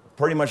was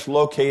pretty much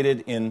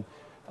located in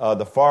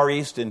the Far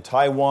East, in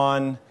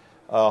Taiwan,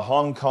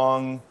 Hong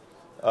Kong,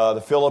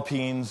 the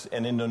Philippines,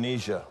 and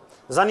Indonesia.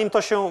 Zanim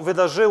to się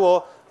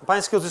wydarzyło,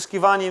 pańskie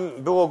odzyskiwanie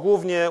było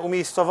głównie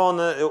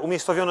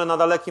umiejscowione na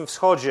Dalekim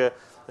Wschodzie,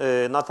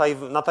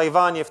 na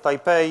Tajwanie, w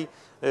Tajpej,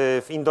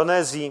 w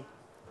Indonezji.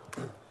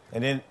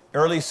 And in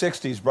early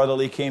 60s, Brother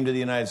Lee came to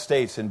the United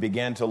States and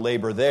began to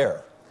labor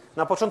there.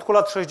 Na początku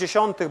lat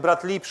 60.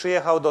 brat Lee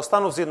przyjechał do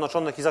Stanów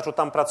Zjednoczonych i zaczął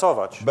tam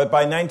pracować. But by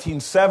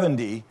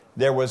 1970,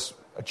 there was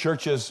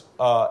churches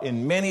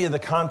in many of the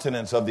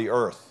continents of the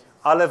earth.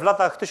 Ale w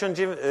latach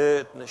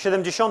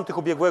 70.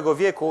 ubiegłego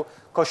wieku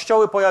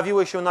kościoły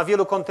pojawiły się na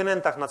wielu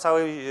kontynentach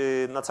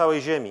na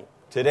całej ziemi.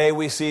 Today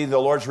we see the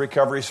Lord's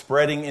recovery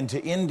spreading into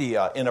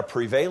India in a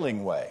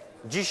prevailing way.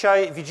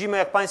 Dzisiaj widzimy,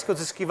 jak pańskie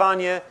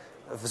odzyskiwanie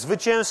w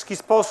zwycięski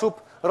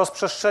sposób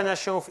rozprzestrzenia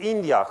się w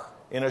Indiach.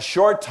 In a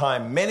short time,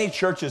 many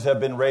churches have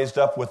been raised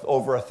up with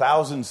over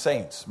 1,000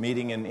 saints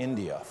meeting in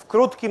India. W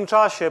krótkim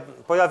czasie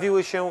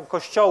pojawiły się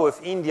kościoły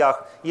w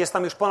Indiach i jest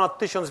tam już ponad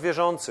 1000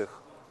 wierzących.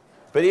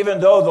 But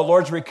even though the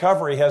Lord's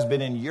recovery has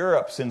been in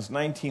Europe since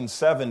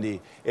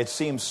 1970, it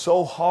seems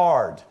so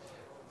hard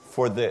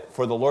for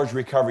the Lord's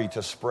recovery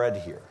to spread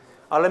here.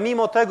 Ale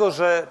mimo tego,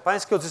 że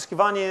pańskie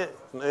odzyskiwanie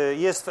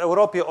jest w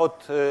Europie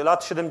od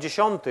lat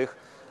 70.,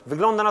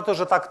 wygląda na to,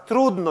 że tak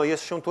trudno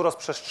jest się tu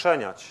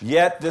rozprzestrzeniać.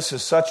 Yet this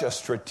is such a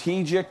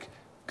strategic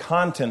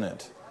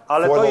continent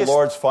Ale for to the jest-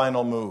 Lord's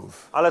final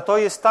move. Ale to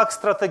jest tak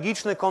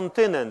strategiczny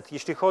kontynent,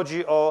 jeśli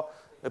chodzi o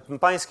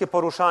pańskie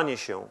poruszanie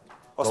się,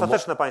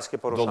 ostateczne pańskie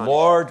The poruszanie.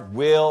 Lord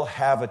will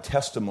have a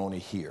testimony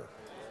here.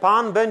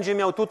 Pan będzie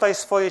miał tutaj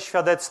swoje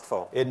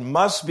świadectwo. It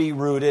must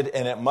be rooted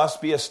and it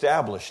must be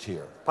established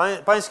here.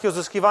 Pańskie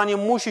odzyskiwanie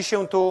musi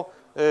się tu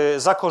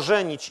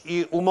zakorzenić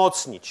i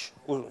umocnić.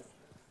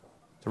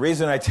 The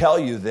reason I tell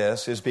you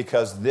this is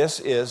because this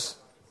is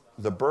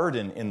the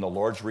burden in the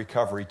Lord's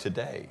recovery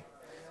today.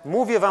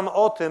 Mówię wam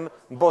o tym,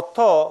 bo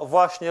to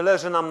właśnie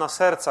leży nam na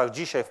sercach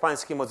dzisiaj w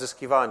pańskim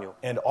odzyskiwaniu.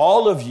 And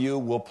all of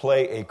you will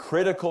play a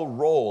critical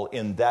role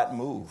in that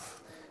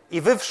move.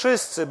 I wy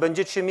wszyscy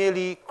będziecie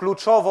mieli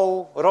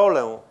kluczową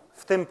rolę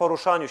w tym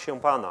poruszaniu się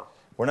Pana.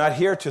 We're not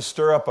here to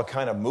stir up a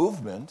kind of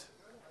movement.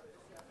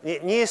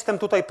 Nie jestem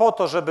tutaj po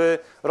to, żeby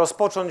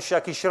rozpocząć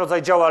jakiś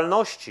rodzaj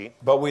działalności,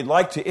 But we'd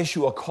like to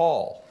issue a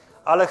call.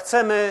 ale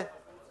chcemy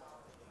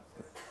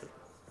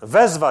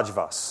wezwać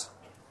was.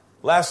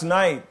 Last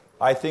night,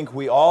 I think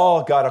we all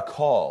got a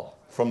call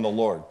from the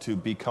Lord to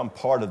become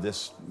part of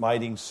this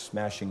mighty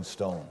smashing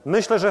stone.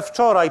 Myślę, że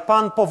wczoraj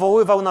Pan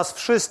powoływał nas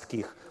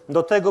wszystkich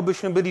do tego,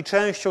 byśmy byli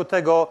częścią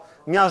tego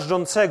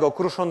miażdżącego,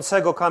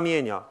 kruszącego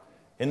kamienia.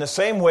 In the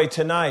same way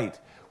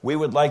tonight, we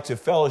would like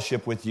to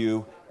fellowship with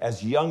you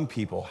as young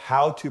people,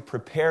 how to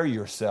prepare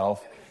yourself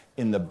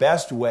in the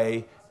best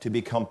way to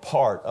become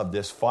part of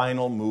this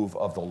final move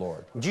of the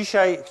Lord.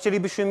 Dzisiaj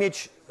chcielibyśmy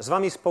mieć z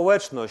wami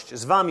społeczność,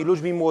 z wami,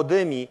 ludźmi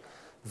młodymi,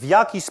 w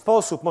jaki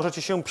sposób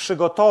możecie się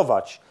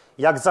przygotować,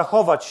 jak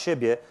zachować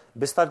siebie,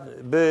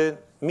 by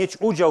mieć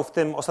udział w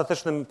tym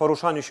ostatecznym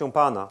poruszaniu się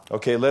Pana.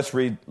 Okay, let's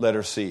read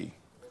letter C.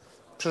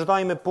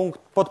 Przeczytajmy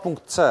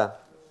podpunkt C.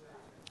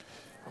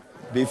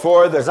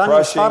 Before the Zanim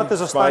crushing, czwarty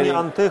zostanie smiting,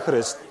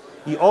 antychryst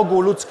i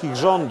ogół ludzkich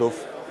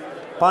rządów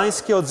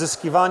Pańskie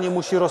odzyskiwanie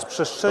musi The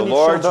rozprzestrzenić się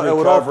Lord's do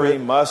recovery Europy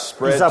must i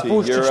spread to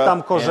zapuścić Europe tam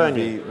and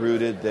korzenie. be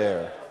rooted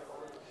there.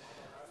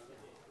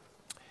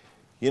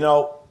 You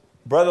know,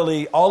 Brother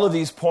Lee, all of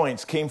these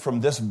points came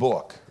from this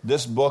book.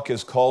 This book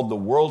is called The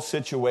World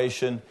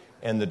Situation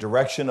and the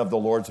Direction of the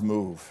Lord's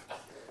Move.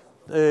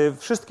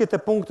 Wszystkie te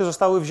punkty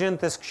zostały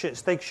wzięte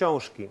z tej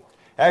książki.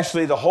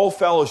 Actually, the whole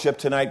fellowship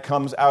tonight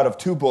comes out of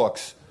two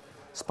books.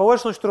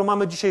 Społeczność, którą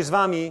mamy dzisiaj z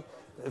wami,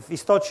 w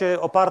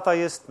istocie oparta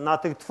jest na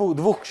tych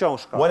dwóch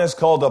książkach. One is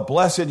called A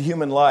Blessed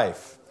Human Life,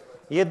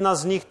 Jedna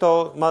z nich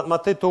to ma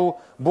tytuł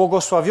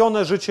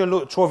Błogosławione życie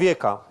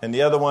człowieka, and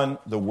the other one,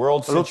 The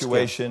World Ludzkie.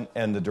 Situation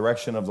and the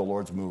Direction of the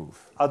Lord's Move.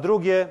 a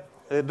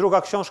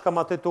druga książka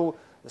ma tytuł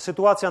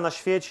Sytuacja na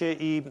świecie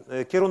i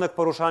kierunek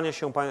poruszania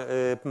się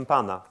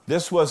Pana.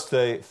 This was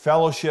the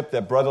fellowship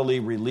that Brother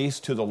Lee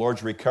released to the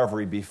Lord's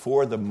recovery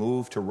before the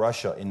move to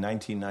Russia in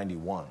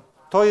 1991.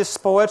 To jest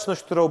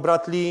społeczność, którą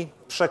brat Lee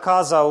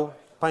przekazał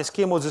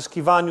pańskiemu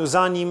odzyskiwaniu,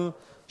 zanim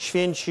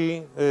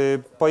święci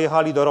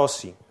pojechali do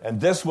Rosji.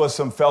 And this was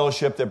some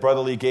fellowship that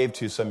Brother Lee gave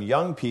to some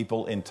young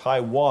people in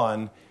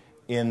Taiwan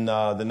in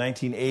the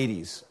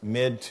 1980s,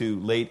 mid to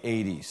late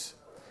 80s.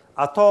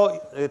 A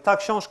ta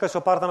książka jest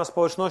oparta na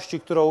społeczności,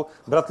 którą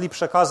brat Lee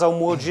przekazał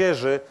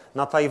młodzieży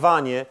na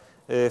Tajwanie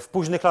w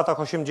późnych latach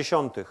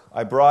 80.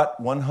 I brought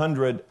 100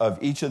 of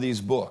each of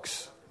these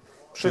books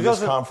to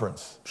this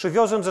conference.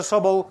 Przywiozłem ze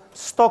sobą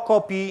 100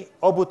 kopii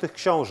obu tych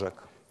książek.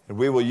 And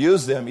we will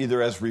use them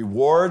either as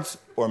rewards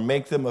or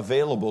make them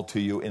available to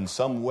you in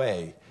some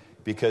way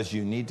because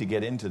you need to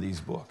get into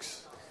these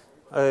books.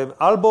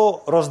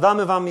 Albo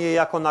rozdamy wam je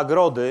jako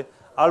nagrody,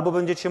 albo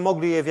będziecie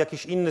mogli je w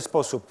jakiś inny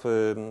sposób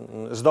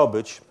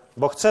zdobyć,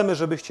 bo chcemy,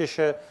 żebyście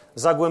się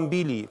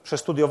zagłębili,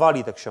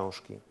 przestudiowali te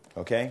książki.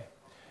 Okay?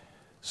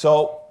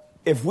 So,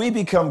 if we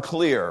become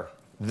clear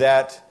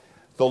that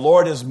the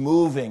Lord is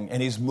moving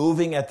and He's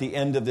moving at the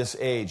end of this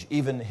age,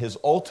 even His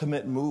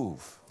ultimate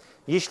move,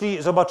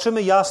 Jeśli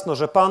zobaczymy jasno,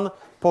 że Pan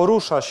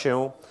porusza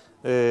się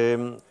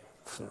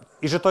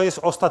i że to jest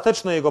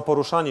ostateczne Jego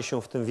poruszanie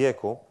się w tym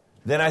wieku,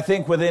 then I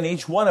think within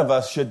each one of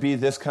us should be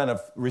this kind of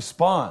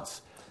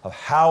response of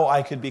how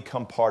I could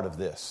become part of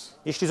this.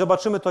 jeśli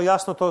zobaczymy to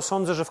jasno, to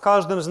sądzę, że w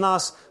każdym z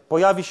nas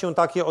pojawi się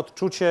takie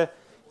odczucie,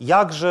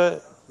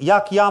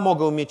 jak ja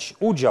mogę mieć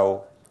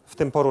udział w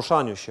tym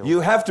poruszaniu się.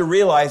 You have to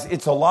realize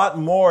it's a lot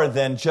more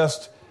than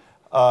just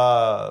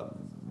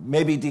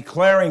maybe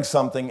declaring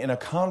something in a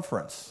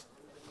conference.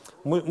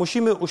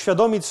 Musimy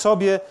uświadomić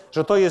sobie,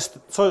 że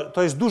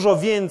to jest dużo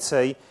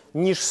więcej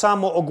niż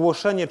samo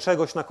ogłoszenie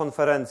czegoś na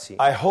konferencji.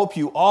 I hope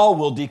you all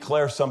will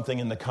declare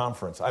something in the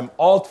conference. I'm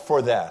all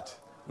for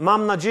that.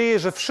 Mam nadzieję,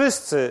 że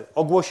wszyscy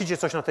ogłosicie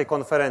coś na tej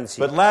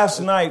konferencji. But last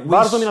night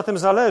Bardzo mi na tym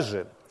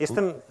zależy.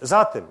 Jestem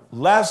za tym.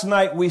 Last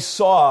night we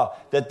saw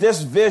that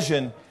this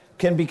vision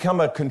can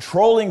become a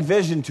controlling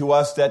vision to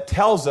us that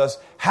tells us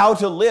how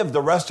to live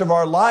the rest of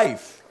our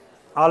life.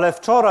 Ale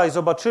wczoraj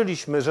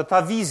zobaczyliśmy, że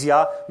ta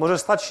wizja może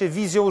stać się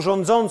wizją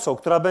rządzącą,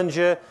 która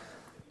będzie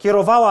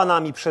kierowała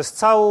nami przez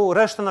całą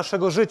resztę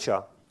naszego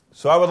życia.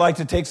 So I would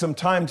like to take some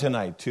time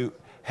tonight to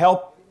help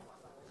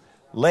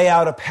lay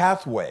out a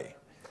pathway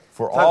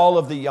for all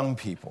of the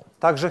young people.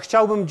 Także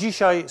chciałbym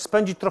dzisiaj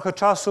spędzić trochę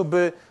czasu,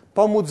 by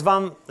pomóc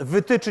wam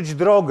wytyczyć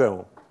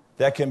drogę,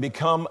 that can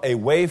become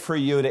a way for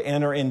you to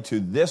enter into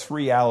this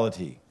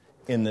reality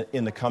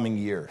in the coming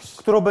years.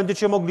 którą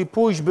będziecie mogli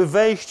pójść, by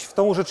wejść w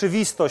tą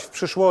rzeczywistość w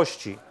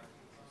przyszłości.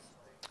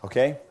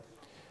 Okay?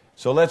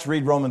 So let's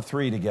read Romans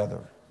 3 together.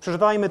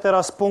 Przeczytajmy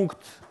teraz punkt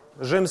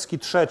rzymski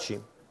 3.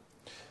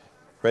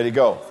 Ready,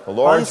 go. The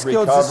Lord's Pańskie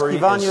recovery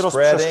odzyskiwanie is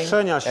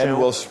rozprzestrzenia spreading się and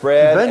will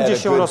spread i będzie at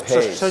a się good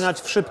rozprzestrzeniać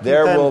pace. w szybkim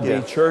There will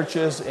tempie. be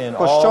churches in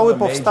all Kościoły the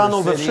powstaną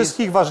major we cities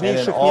wszystkich and in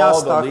ważniejszych all the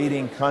miastach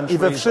leading i we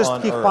countries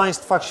wszystkich on earth.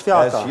 państwach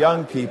świata. As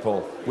young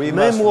people, we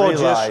My, must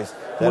młodzież, realize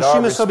that our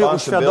musimy sobie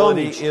responsibility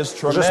uświadomić, is że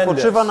tremendous.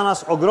 spoczywa na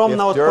nas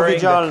ogromna If during the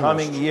odpowiedzialność.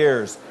 coming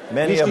years,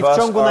 many Jeśli of w us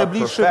ciągu are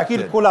najbliższych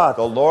perfected, kilku lat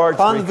the Lord's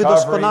Pan recovery,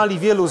 wydoskonali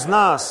wielu z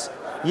nas,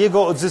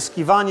 Jego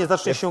odzyskiwanie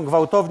zacznie się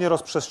gwałtownie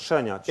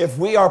rozprzestrzeniać. if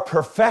we are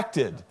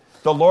perfected,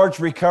 the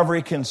Lord's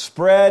recovery can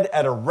spread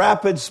at a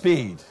rapid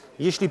speed.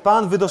 Jeśli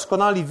Pan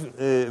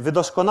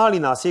wydoskonali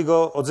nas,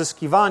 Jego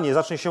odzyskiwanie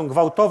zacznie się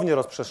gwałtownie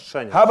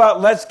rozprzestrzeniać. How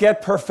about let's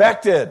get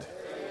perfected?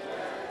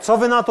 Co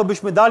wy na to,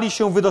 byśmy dali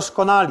się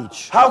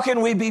wydoskonalić? How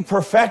can we be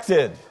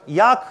perfected?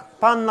 Jak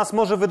Pan nas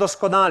może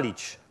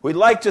wydoskonalić?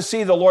 We'd like to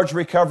see the Lord's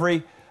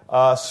recovery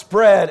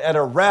spread at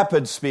a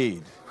rapid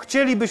speed.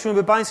 Chcielibyśmy,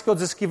 by Pańskie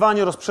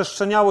odzyskiwanie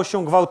rozprzestrzeniało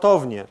się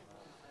gwałtownie.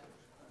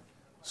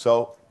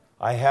 So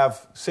I have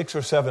 6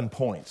 or 7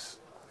 points.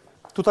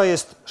 Tutaj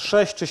jest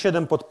 6 czy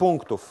 7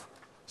 podpunktów.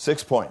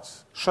 6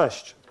 points.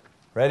 6.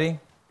 Ready? Let's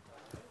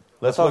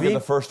look Gotowi?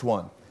 at the first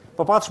one.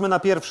 Popatrzmy na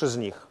pierwszy z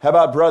nich. How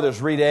about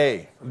brothers? Read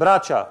A.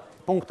 Bracia,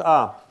 punkt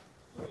A.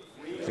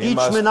 We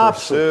Idźmy must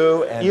naprzód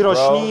pursue and i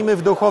rośnijmy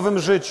w duchowym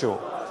życiu.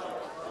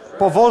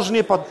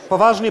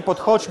 Poważnie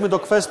podchodźmy do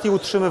kwestii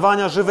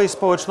utrzymywania żywej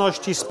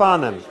społeczności z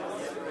Panem.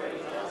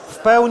 W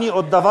pełni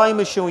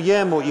oddawajmy się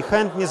Jemu i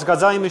chętnie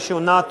zgadzajmy się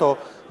na to,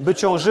 by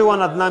ciążyła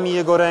nad nami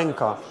Jego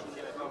ręka.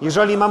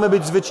 Jeżeli mamy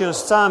być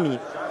zwycięzcami,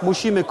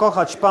 musimy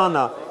kochać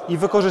Pana i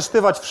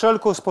wykorzystywać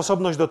wszelką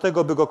sposobność do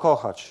tego, by Go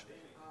kochać.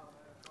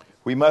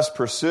 We must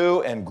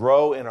pursue and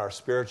grow in our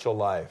spiritual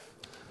life.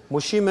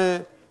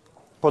 Musimy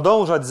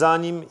podążać za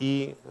Nim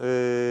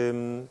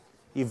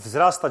i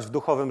wzrastać w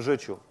duchowym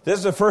życiu. This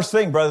is the first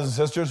thing, brothers and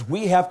sisters.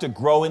 We have to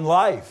grow in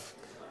life.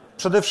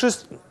 Przede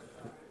wszystkim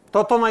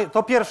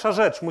to pierwsza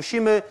rzecz.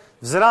 Musimy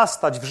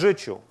wzrastać w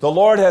życiu. The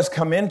Lord has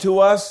come into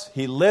us.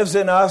 He lives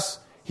in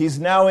us. He's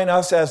now in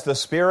us as the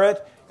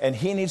Spirit, and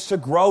He needs to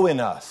grow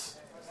in us.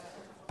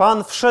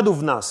 Pan wszedł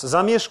w nas,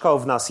 zamieszkał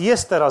w nas,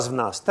 jest teraz w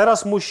nas.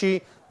 Teraz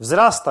musi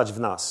wzrastać w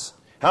nas.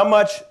 How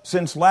much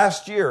since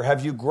last year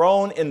have you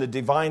grown in the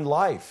divine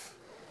life?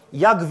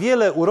 Jak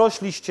wiele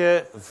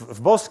urośliście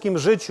w boskim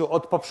życiu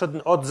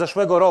od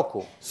zeszłego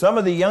roku. Some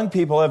of the young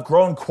people have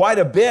grown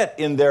quite a bit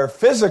in their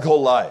physical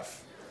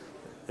life.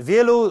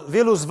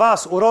 Wielu z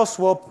was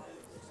urosło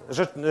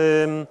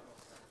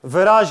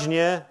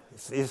wyraźnie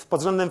pod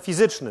względem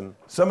fizycznym.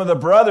 Some of the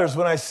brothers,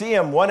 when I see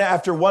them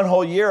after one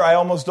whole year, I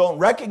almost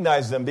don't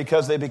recognize them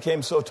because they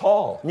became so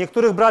tall.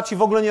 Niektórych braci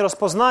w ogóle nie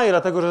rozpoznaję,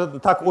 dlatego że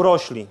tak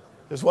urośli.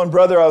 There's one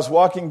brother I was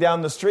walking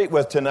down the street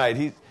with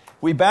tonight.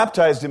 We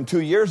baptized him 2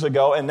 years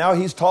ago, and now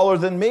he's taller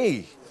than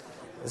me.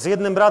 Z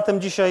jednym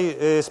bratem dzisiaj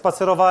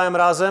spacerowałem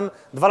razem.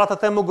 2 lata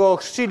temu go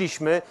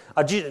ochrzciliśmy,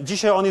 a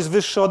dzisiaj on jest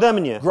wyższy ode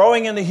mnie.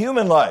 Growing in the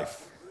human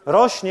life.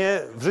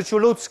 Rośnie w życiu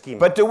ludzkim.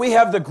 But do we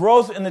have the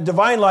growth in the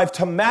divine life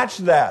to match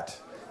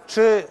that?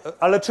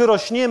 Ale czy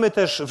rośniemy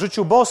też w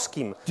życiu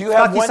boskim w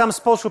taki sam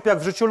sposób jak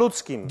w życiu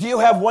ludzkim? Do you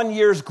have 1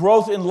 year's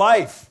growth in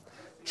life?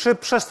 Czy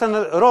przez ten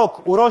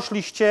rok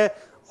urośliście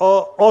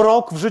o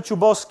rok w życiu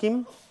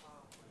boskim?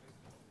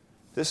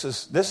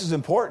 This is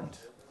important.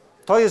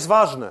 To jest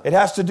ważne. It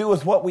has to do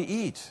with what we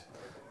eat.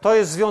 To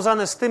jest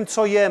związane z tym,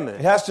 co jemy.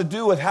 It has to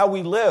do with how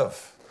we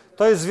live.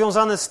 To jest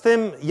związane z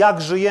tym,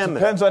 jak żyjemy.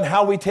 Depends on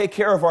how we take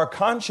care of our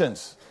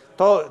conscience.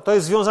 To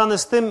jest związane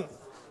z tym,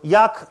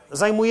 jak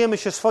zajmujemy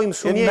się swoim It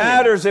sumieniem.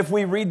 matters if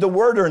we read the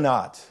word or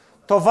not.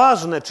 To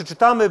ważne, czy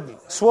czytamy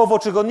słowo,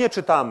 czy go nie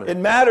czytamy. It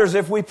matters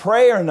if we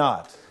pray or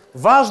not.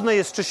 Ważne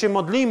jest, czy się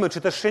modlimy,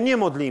 czy też się nie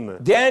modlimy.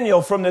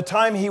 Daniel, from the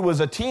time he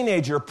was a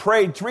teenager,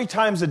 prayed 3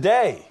 times a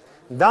day.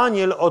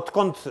 Daniel,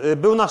 odkąd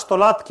był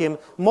nastolatkiem,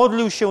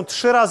 modlił się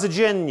 3 razy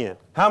dziennie.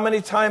 How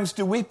many times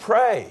do we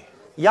pray?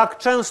 Jak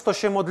często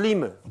się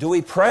modlimy? Do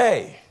we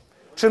pray?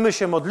 Czy my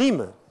się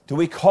modlimy? Do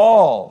we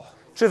call?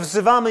 Czy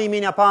wzywamy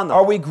imienia Pana?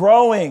 Are we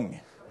growing?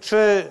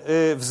 Czy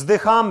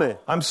wzdychamy?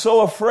 I'm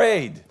so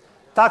afraid.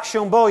 Tak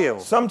się boję.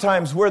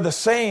 Sometimes we're the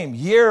same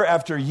year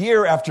after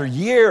year after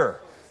year.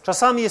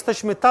 Czasami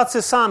jesteśmy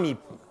tacy sami,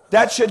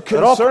 That should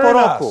rok po concern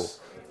roku.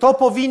 us. To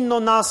powinno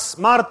nas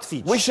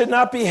martwić. We should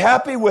not be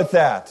happy with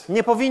that.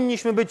 Nie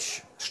powinniśmy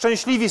być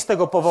szczęśliwi z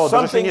tego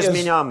powodu, że się nie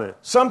zmieniamy.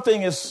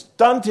 Something is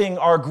stunting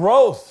our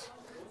growth.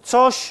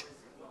 Coś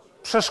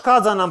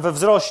przeszkadza nam we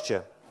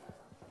wzroście.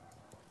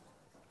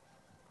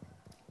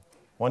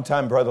 One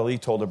time Brother Lee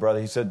told a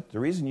brother, he said, the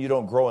reason you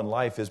don't grow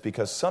in life is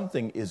because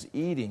something is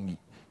eating.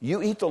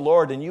 You eat the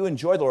Lord and you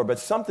enjoy the Lord, but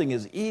something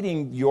is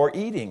eating your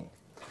eating.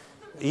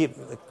 I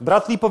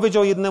brat Lee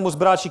powiedział jednemu z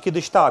braci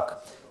kiedyś tak.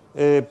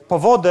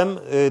 Powodem,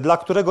 dla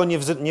którego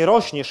nie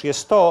rośniesz,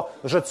 jest to,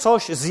 że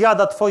coś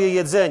zjada twoje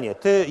jedzenie.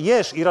 Ty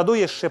jesz i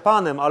radujesz się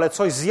Panem, ale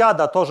coś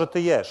zjada to, że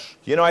ty jesz.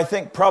 You know, I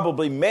think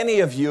probably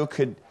many of you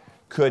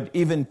could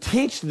even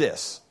teach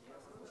this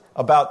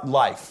about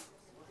life,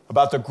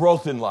 about the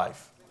growth in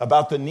life,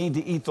 about the need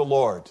to eat the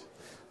Lord.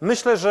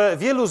 Myślę, że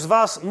wielu z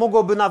was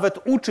mogłoby nawet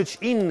uczyć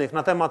innych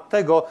na temat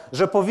tego,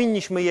 że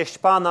powinniśmy jeść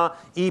Pana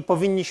i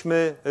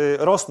powinniśmy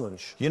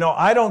rosnąć. You know,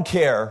 I don't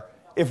care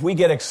if we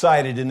get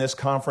excited in this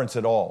conference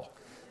at all.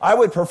 I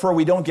would prefer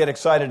we don't get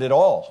excited at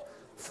all.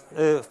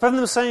 W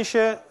pewnym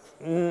sensie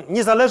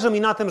nie zależy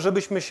mi na tym,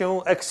 żebyśmy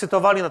się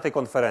ekscytowali na tej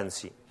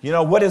konferencji. You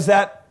know,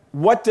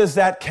 what does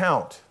that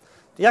count?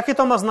 Jakie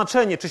to ma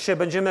znaczenie, czy się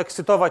będziemy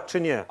ekscytować,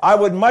 czy nie? I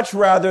would much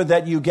rather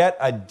that you get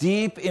a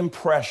deep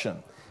impression.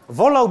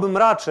 Wolałbym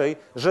raczej,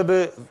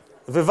 żeby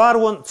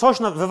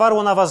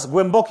wywarło na was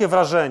głębokie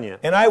wrażenie.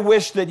 And I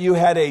wish that you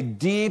had a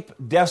deep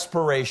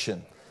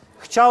desperation.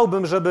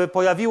 Chciałbym, żeby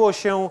pojawiło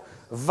się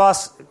w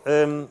was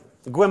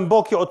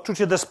głębokie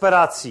odczucie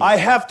desperacji. I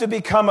have to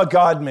become a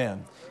God-man.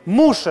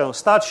 Muszę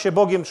stać się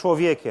Bogiem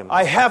człowiekiem.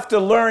 I have to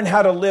learn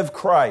how to live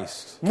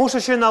Christ.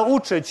 Muszę się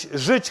nauczyć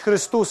żyć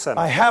Chrystusem.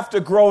 I have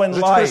to grow in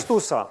Żyć life.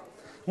 Chrystusa.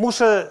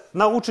 Muszę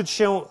nauczyć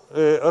się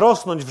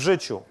rosnąć w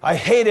życiu. I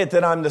hate it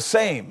that I'm the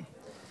same.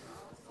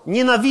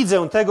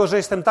 Nienawidzę tego, że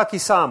jestem taki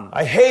sam.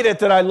 I hate it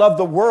that I love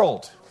the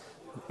world.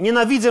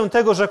 Nienawidzę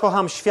tego, że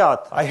kocham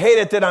świat. I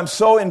hate it that I'm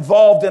so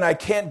involved and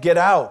I can't get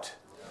out.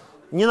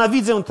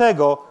 Nienawidzę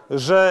tego,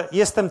 że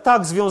jestem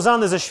tak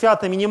związany ze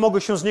światem i nie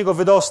mogę się z niego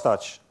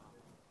wydostać.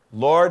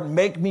 Lord,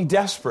 make me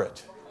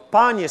desperate.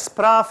 Panie,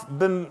 spraw,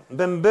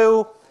 bym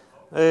był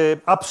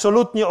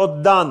absolutnie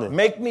oddany,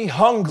 Make me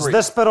hungry.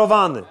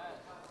 zdesperowany.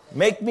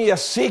 Make me a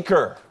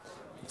seeker.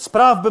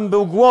 Spraw, bym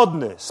był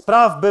głodny.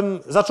 Spraw, bym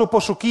zaczął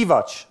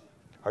poszukiwać.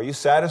 Are you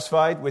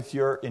satisfied with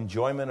your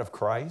enjoyment of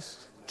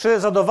Christ? Czy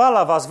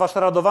zadowala was wasze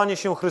radowanie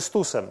się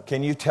Chrystusem?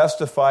 Can you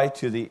testify to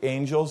the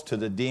angels, to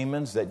the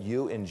demons that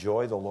you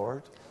enjoy the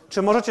Lord?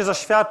 Czy możecie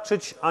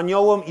zaświadczyć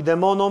aniołom i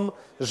demonom,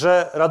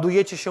 że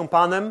radujecie się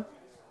Panem?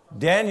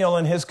 Daniel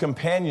and his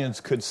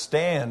companions could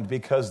stand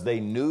because they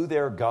knew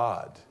their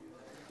God.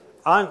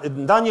 A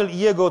Daniel i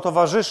jego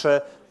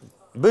towarzysze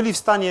byli w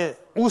stanie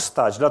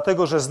ustać,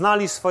 dlatego że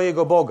znali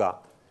swojego Boga.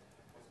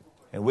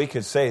 And we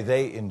could say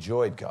they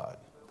enjoyed God.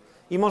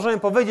 I możemy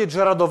powiedzieć,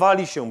 że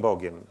radowali się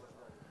Bogiem.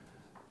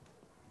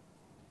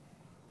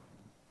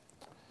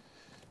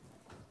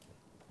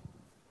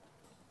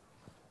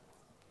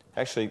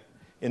 Actually,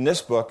 in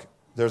this book,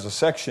 there's a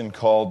section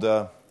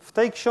called W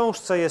tej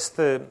książce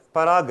jest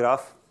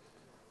paragraf,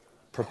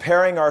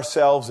 Preparing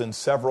Ourselves in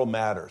Several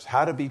Matters.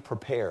 How to be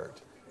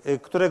prepared.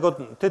 Którego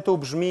tytuł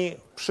brzmi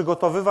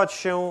Przygotowywać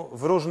się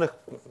w różnych...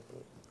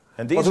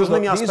 And pod these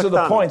różnymi are the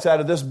aspektami. points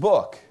out of this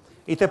book.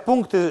 I te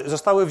punkty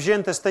zostały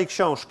wzięte z tej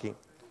książki.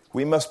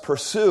 We must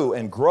pursue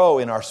and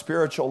grow in our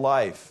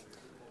spiritual life.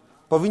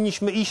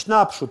 Powinniśmy iść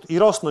naprzód i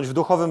rosnąć w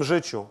duchowym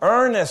życiu.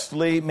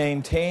 Earnestly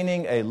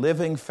maintaining a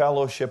living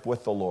fellowship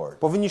with the Lord.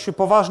 Powinniśmy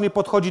poważnie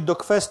podchodzić do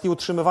kwestii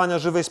utrzymywania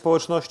żywej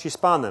społeczności z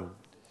Panem.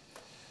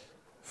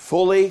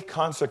 Fully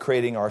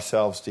consecrating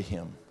ourselves to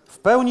Him. W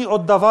pełni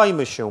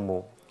oddawajmy się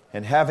Mu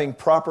And having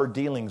proper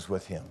dealings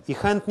with Him. i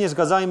chętnie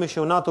zgadzajmy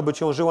się na to, by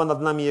ciążyła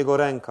nad nami Jego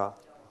ręka.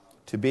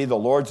 To be the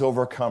Lord's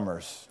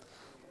overcomers.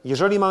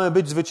 Jeżeli mamy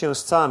być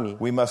zwycięzcami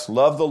We must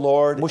love the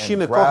Lord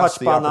Musimy and grasp kochać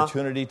the Pana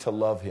opportunity to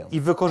love Him. i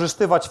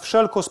wykorzystywać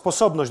wszelką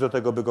sposobność do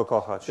tego, by Go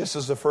kochać. This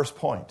is the first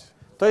point.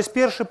 To jest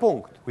pierwszy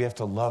punkt. We have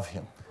to love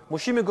Him.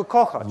 Musimy Go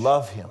kochać.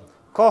 Love Him.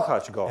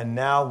 Kochać Go. And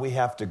now we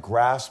have to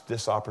grasp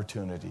this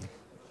opportunity.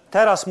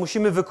 Teraz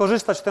musimy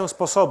wykorzystać tę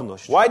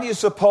sposobność. Why do you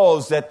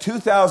suppose that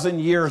 2,000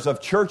 years of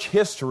church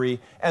history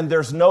and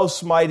there's no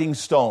smiting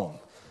stone?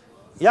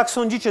 Jak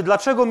sądzicie,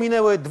 dlaczego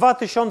minęły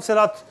 2000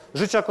 lat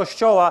życia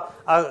Kościoła,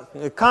 a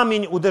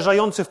kamień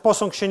uderzający w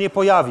posąg się nie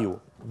pojawił?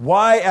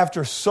 Why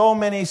after so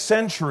many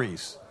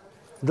centuries there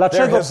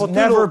Dlaczego has po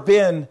never tylu,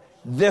 been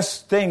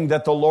this thing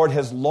that the Lord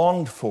has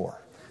longed for?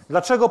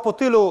 dlaczego po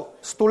tylu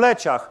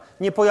stuleciach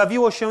nie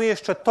pojawiło się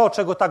jeszcze to,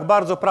 czego tak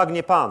bardzo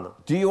pragnie Pan?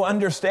 Do you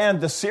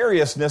understand the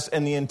seriousness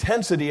and the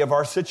intensity of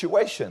our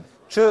situation?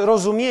 Czy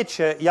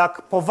rozumiecie,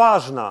 jak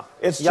poważna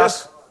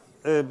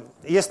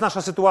jest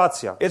nasza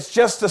sytuacja?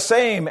 It's just the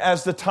same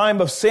as the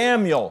time of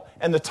Samuel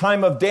and the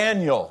time of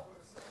Daniel.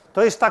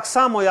 To jest tak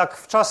samo jak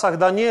w czasach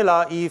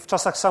Daniela i w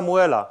czasach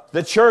Samuela.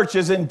 The church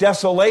is in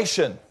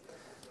desolation.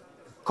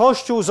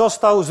 Kościół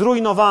został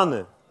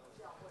zrujnowany.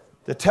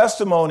 The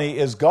testimony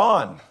is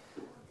gone.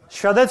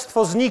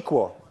 Świadectwo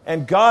znikło.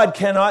 And God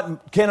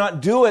cannot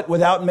do it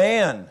without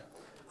man.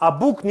 A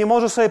Bóg nie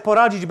może sobie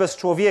poradzić bez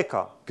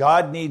człowieka.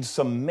 God needs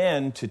some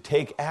men to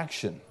take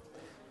action.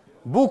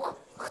 Bóg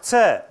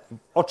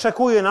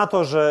oczekuje na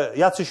to, że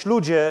jacyś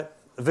ludzie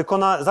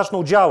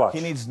zaczną działać.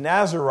 He needs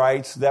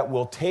Nazarites that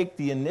will take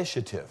the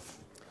initiative.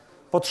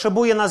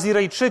 Potrzebuje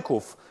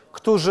Nazirejczyków,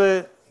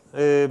 którzy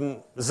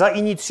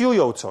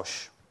zainicjują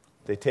coś.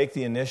 They take the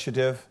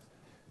initiative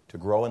to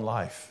grow in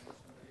life.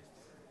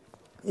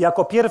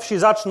 Jako pierwsi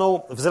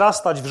zaczną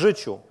wzrastać w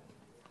życiu.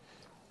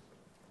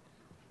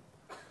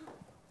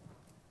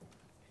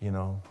 You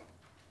know,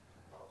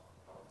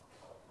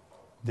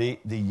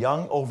 the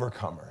young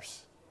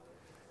overcomers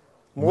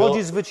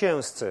Młodzi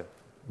zwycięzcy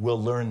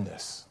will learn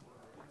this.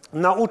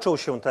 nauczą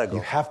się tego.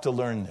 You have to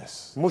learn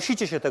this.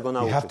 Musicie się tego You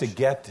have to nauczyć.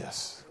 get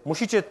this.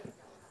 Musicie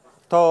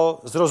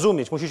to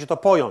zrozumieć, musicie to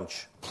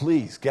pojąć.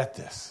 Please get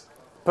this.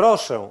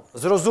 Proszę,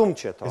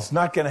 zrozumcie to. It's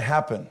not going to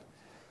happen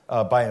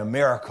by a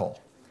miracle.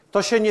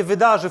 To się nie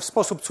wydarzy w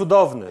sposób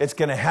cudowny. It's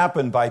going to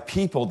happen by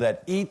people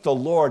that eat the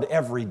Lord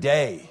every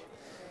day.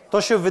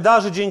 To się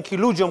wydarzy dzięki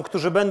ludziom,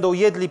 którzy będą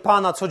jedli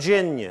Pana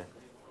codziennie.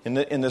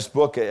 In this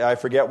book, I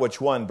forget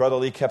which one, Brother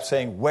Lee kept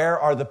saying, where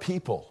are the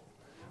people?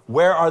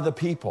 Where are the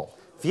people?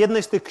 W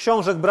jednej z tych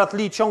książek brat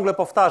Lee ciągle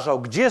powtarzał,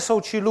 gdzie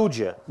są ci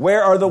ludzie?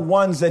 Where are the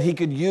ones that he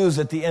could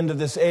use at the end of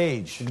this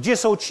age? Gdzie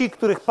są ci,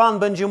 których Pan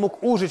będzie mógł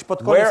użyć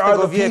pod koniec Where are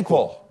tego the wieku?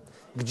 people?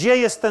 Gdzie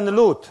jest ten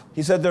lud?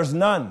 He said there's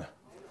none.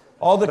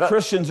 All the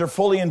Christians are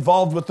fully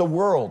involved with the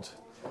world.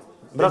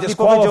 They Brat Lee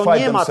powiedział,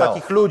 disqualified nie ma themselves.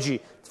 takich ludzi.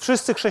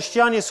 Wszyscy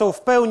chrześcijanie są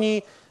w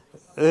pełni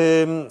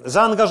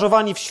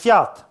zaangażowani w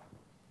świat.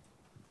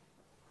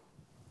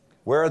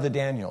 Where are the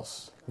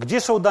Daniels?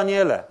 Gdzie są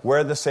Daniele? Where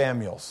are the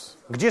Samuels?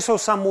 Gdzie są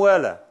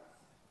Samuele?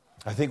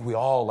 I think we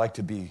all like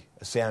to be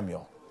a Samuel.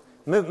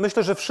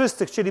 Myślę, że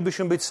wszyscy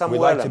chcielibyśmy być We like to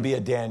Samuelem. be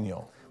a Daniel.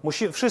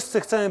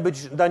 Wszyscy chcemy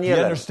być You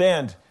Danielem.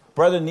 understand?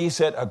 Brother Nee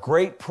said a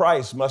great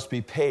price must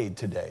be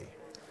paid today.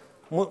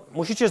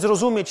 Musicie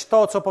zrozumieć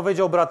to, co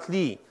powiedział brat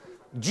Lee.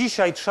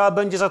 Dzisiaj trzeba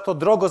będzie za to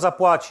drogo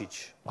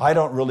zapłacić. I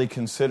don't really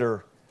consider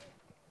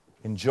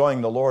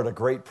enjoying the Lord a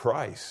great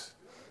price.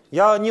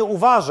 Ja nie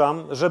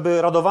uważam,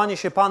 żeby radowanie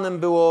się Panem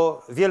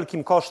było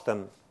wielkim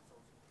kosztem.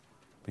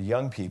 But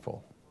young people,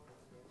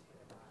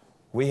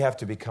 we have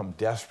to become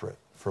desperate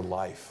for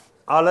life.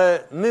 Ale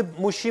my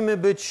musimy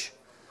być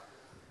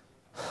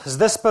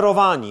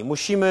zdesperowani,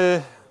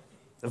 musimy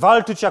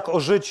walczyć jak o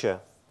życie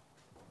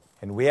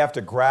And we have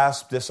to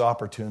grasp this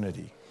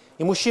opportunity.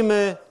 i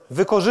musimy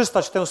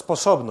wykorzystać tę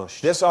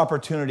sposobność. This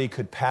opportunity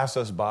could pass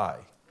us by.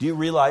 Do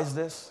you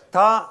realize this?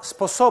 Ta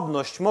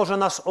sposobność może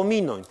nas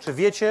ominąć. Czy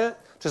wiecie,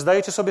 czy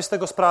zdajecie sobie z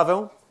tego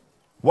sprawę?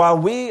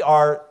 While we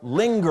are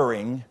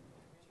lingering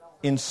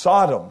in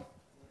Sodom,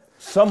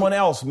 someone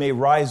else may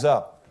rise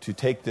up to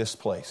take this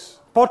place.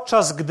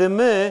 Podczas gdy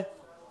my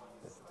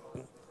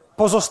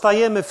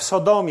pozostajemy w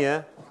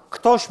Sodomie,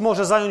 ktoś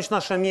może zająć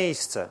nasze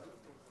miejsce.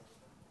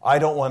 I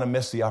don't want to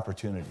miss the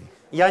opportunity.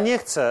 Ja nie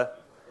chcę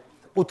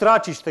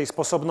utracić tej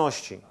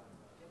sposobności.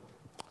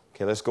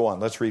 Okay, let's go on.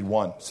 Let's read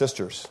 1.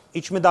 Sisters.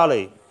 Idźmy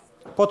dalej.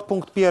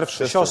 Podpunkt pierwszy,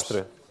 Sisters.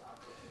 siostry.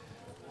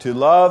 To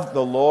love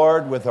the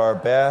Lord with our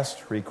best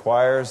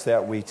requires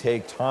that we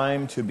take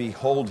time to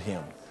behold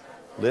Him,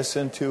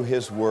 listen to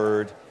His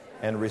word,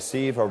 and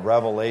receive a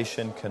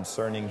revelation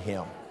concerning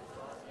Him.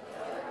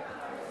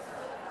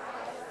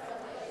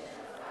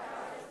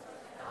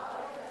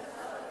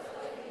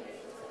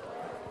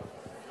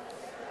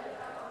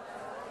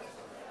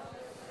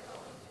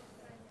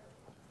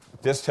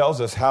 This tells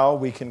us how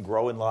we can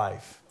grow in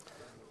life.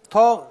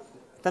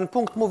 Ten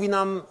punkt mówi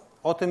nam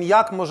o tym,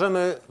 jak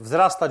możemy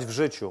wzrastać w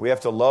życiu. We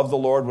have to love the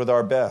Lord with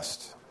our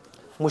best.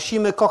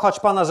 Musimy kochać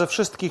Pana ze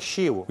wszystkich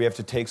sił. We have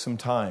to take some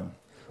time.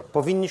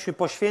 Powinniśmy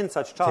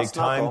poświęcać Take czas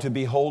na time to, to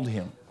behold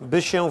Him.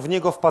 by się w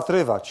Niego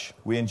wpatrywać.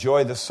 We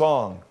enjoy the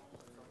song.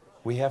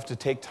 We have to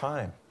take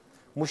time.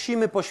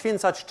 Musimy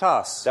poświęcać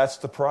czas. That's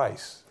the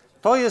price.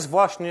 To jest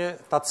właśnie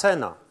ta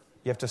cena.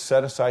 You have to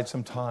set aside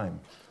some time.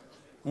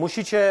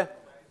 Musicie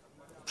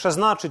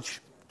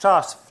przeznaczyć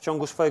czas w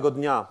ciągu swojego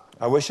dnia.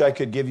 I wish I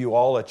could give you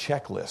all a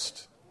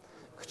checklist.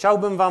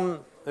 Chciałbym wam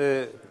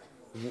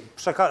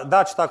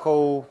dać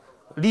taką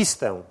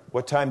listę,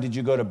 What time did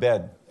you go to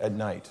bed at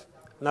night?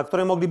 na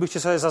której moglibyście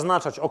sobie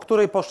zaznaczać, o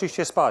której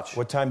poszliście spać,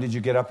 What time did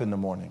you get up in the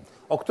morning?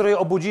 o której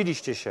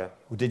obudziliście się.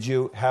 Did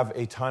you have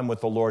a time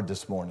with the Lord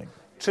this morning?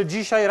 Czy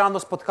dzisiaj rano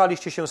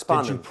spotkaliście się z Did you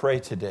Panem?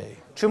 pray today?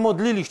 Czy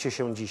modliliście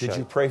się Did dzisiaj?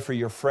 you pray for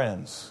your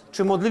friends?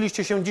 Czy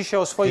modliliście się dzisiaj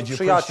o swoich Did you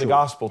preach the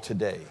przyjaciół? gospel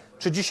today?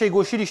 Czy dzisiaj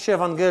głosiliście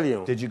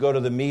Ewangelię? Did you go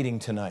to the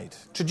meeting tonight?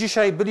 Czy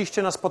dzisiaj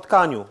byliście na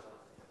spotkaniu?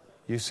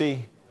 You see,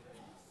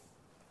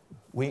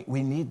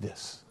 we need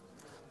this.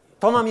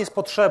 To nam jest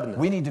potrzebne.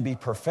 We need to be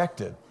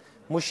perfected.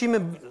 Musimy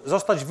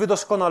zostać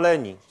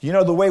wydoskonaleni. You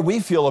know, the way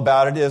we feel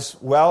about it is,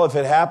 well,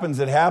 if it happens,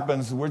 it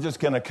happens. We're just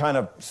going to kind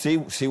of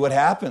see what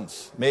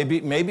happens.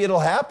 Maybe it'll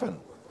happen.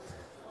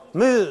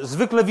 My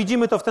zwykle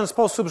widzimy to w ten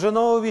sposób, że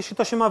no, jeśli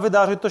to się ma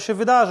wydarzyć, to się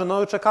wydarzy.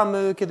 No,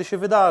 czekamy, kiedy się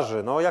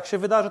wydarzy. No, jak się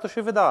wydarzy, to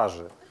się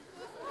wydarzy.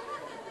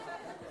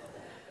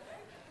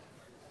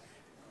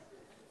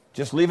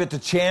 Just leave it to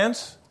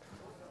chance?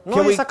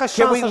 No, jest jakaś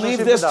Can we szansa, że się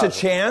leave this to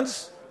wydarzy.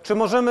 chance? Czy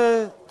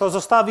możemy to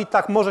zostawić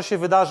tak, może się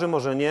wydarzy,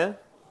 może nie?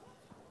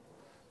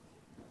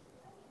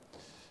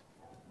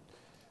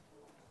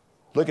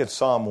 Look at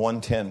Psalm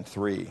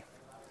 110:3.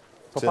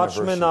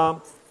 Popatrzmy na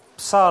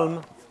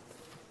Psalm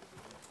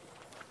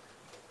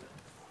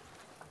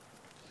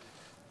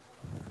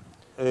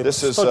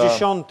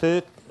 110,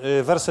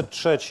 werset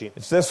 3.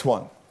 It's this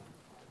one.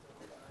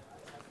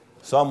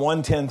 Psalm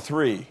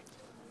 110:3.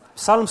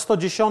 Psalm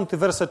 110,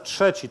 werset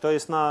 3, to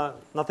jest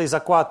na tej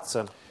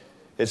zakładce.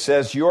 It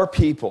says, "Your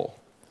people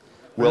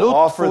will Lud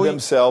offer Twój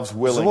themselves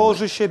willingly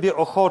złoży siebie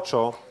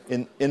ochoczo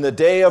in the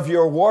day of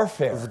your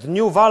warfare, w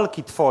dniu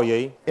walki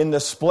Twojej, in the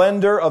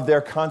splendor of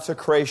their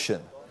consecration.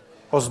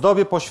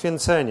 ozdobie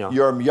poświęcenia.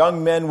 Your young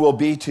men will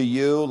be to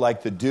you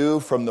like the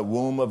dew from the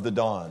womb of the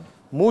dawn."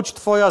 Łódź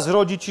Twoja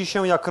zrodzi Ci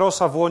się jak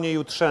rosa w łonie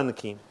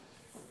jutrzenki.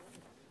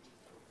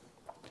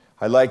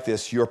 I like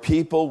this. Your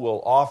people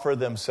will offer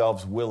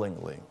themselves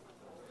willingly.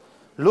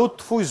 Lud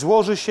Twój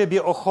złoży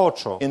siebie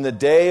ochoczo In the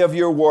day of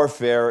your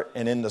warfare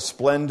and in the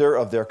splendor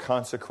of their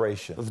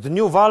consecration. w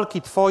dniu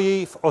walki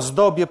Twojej w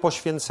ozdobie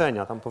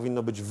poświęcenia. Tam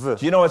powinno być w.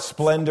 Do you know what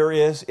splendor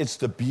is? It's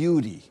the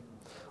beauty.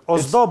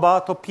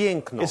 Ozdoba to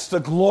piękno, It's the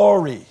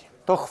glory.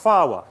 to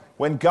chwała.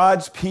 When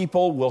God's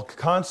people will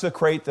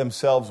consecrate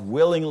themselves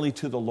willingly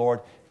to the Lord,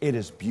 it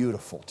is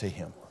beautiful to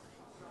Him.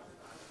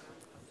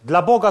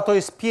 Dla Boga to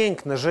jest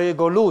piękne, że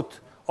Jego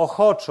lud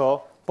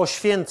ochoczo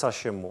poświęca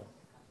się Mu.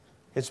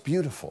 It's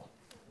beautiful.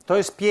 To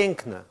jest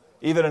piękne.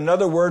 Even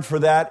another word for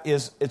that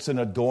is it's an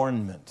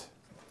adornment.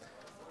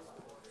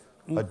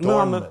 My mamy,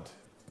 Adornment.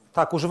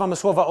 tak, używamy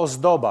słowa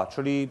ozdoba,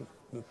 czyli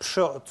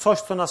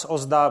coś,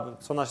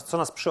 co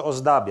nas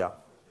przyozdabia.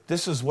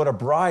 This is what a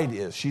bride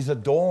is. She's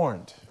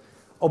adorned.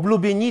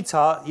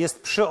 Oblubienica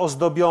jest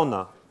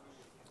przyozdobiona.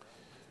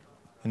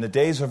 In the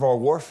days of our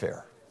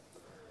warfare.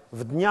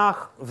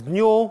 W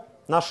dniu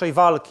naszej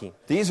walki.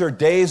 These are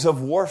days of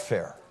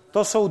warfare.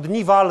 To są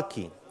dni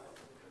walki.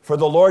 For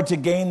the Lord to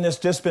gain this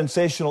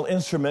dispensational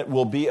instrument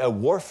will be a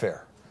warfare.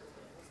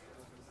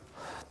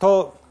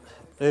 To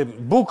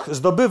Bóg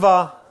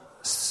zdobywa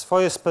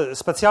swoje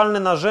specjalne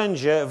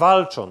narzędzie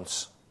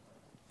walcząc.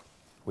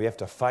 We have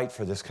to fight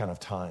for this kind of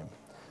time.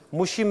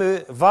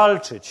 Musimy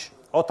walczyć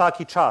o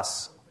taki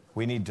czas.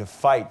 We need to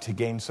fight to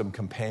gain some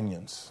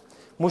companions.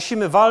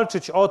 Musimy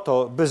walczyć o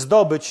to, by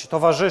zdobyć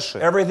towarzyszy.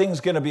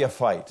 Everything's going to be a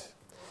fight.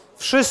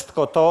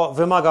 Wszystko to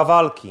wymaga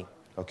walki.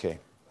 Okay.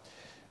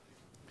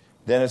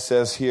 Then it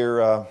says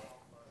here,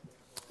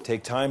 take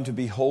time to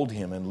behold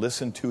him and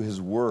listen to his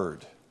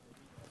word.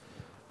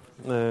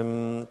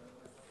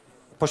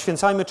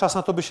 Poświęcajmy czas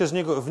na to, by się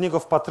w niego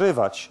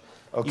wpatrywać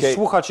Okay. i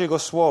słuchać jego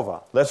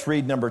słowa. Let's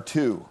read number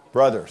 2.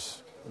 Brothers.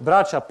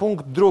 Bracia,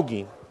 punkt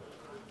drugi.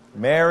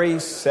 Mary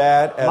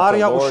sat at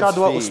Maria the Lord's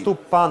usiadła u feet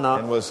stóp Pana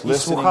and was i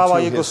listening słuchała to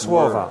Jego his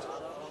słowa. word.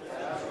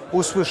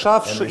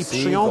 Usłyszawszy i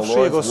przyjąwszy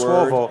Jego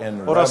słowo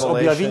oraz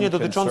objawienie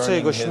dotyczące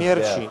Jego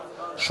śmierci,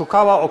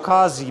 szukała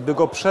okazji, by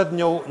Go przed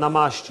nią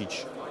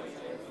namaścić.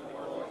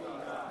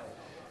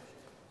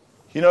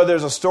 You know,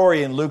 there's a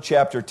story in Luke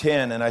chapter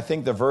 10, and I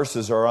think the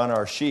verses are on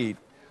our sheet,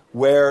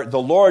 where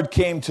the Lord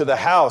came to the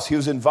house. He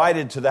was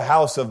invited to the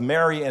house of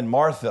Mary and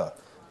Martha.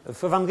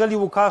 W Ewangelii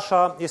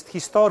Łukasza jest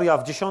historia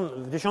w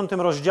 10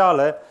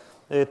 rozdziale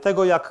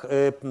tego, jak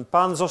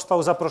Pan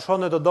został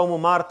zaproszony do domu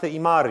Marty i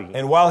Marii.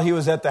 And while he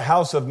was at the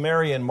house of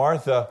Mary and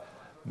Martha,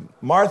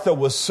 Martha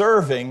was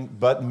serving,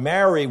 but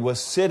Mary was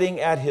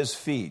sitting at his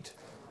feet.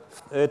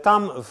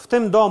 Tam w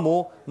tym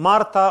domu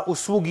Marta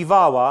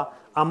usługiwała,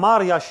 a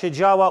Maria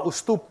siedziała u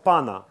stóp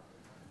Pana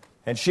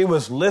And she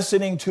was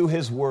listening to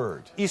his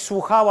word. i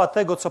słuchała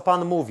tego, co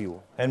Pan mówił.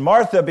 And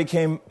Martha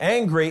became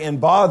angry and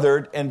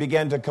bothered and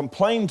began to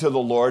complain to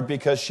the Lord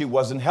because she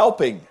wasn't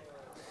helping.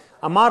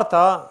 A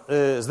Marta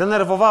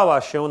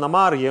zdenerwowała się na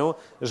Marię,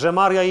 że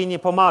Maria jej nie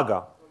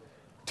pomaga.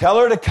 Tell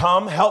her to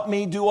come, help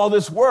me do all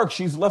this work.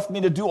 She's left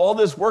me to do all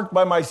this work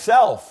by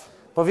myself.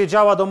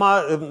 Powiedziała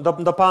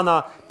do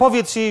Pana,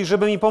 powiedz jej,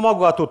 żeby mi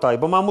pomogła tutaj,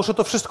 bo muszę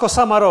to wszystko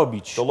sama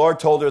robić. The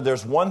Lord told her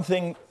there's one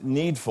thing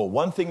needful,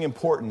 one thing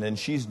important, and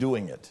she's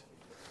doing it.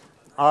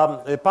 A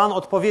Pan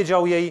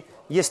odpowiedział jej,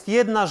 jest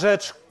jedna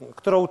rzecz,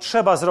 którą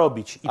trzeba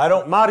zrobić. I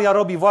Maria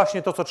robi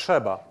właśnie to, co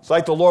trzeba. It's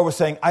like the Lord was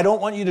saying, I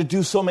don't want you to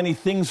do so many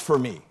things for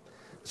me.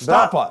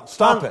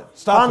 Stop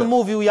it. Pan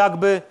mówił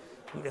jakby,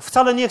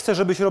 wcale nie chcę,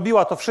 żebyś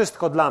robiła to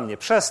wszystko dla mnie.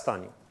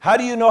 Przestań. How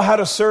do you know how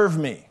to serve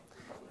me?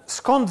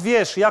 Skąd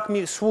wiesz, jak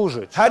mi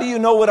służyć? How do you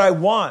know what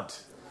I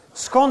want?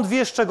 Skąd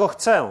wiesz, czego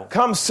chcę?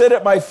 Come sit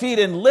at my feet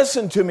and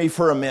listen to me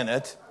for a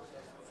minute.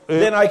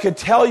 Then I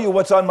could tell you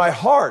what's on my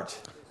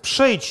heart.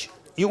 Przyjdź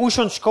i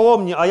usiądź koło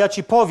mnie, a ja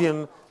ci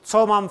powiem,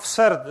 co mam w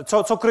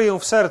co kryję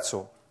w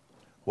sercu.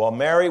 While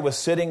Mary was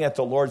sitting at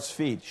the Lord's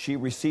feet, she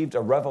received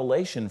a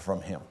revelation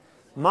from him.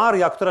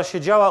 Maria, która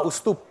siedziała u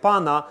stóp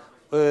Pana,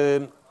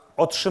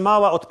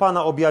 otrzymała od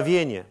Pana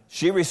objawienie.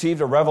 She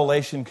received a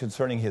revelation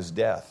concerning his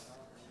death.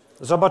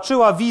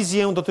 Zobaczyła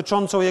wizję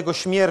dotyczącą jego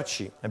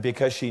śmierci. And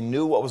because she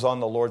knew what was on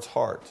the Lord's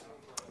heart.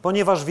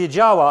 Ponieważ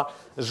wiedziała,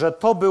 że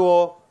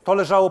to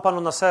leżało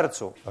Panu na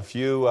sercu. A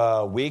few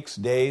weeks,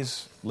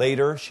 days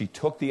later, she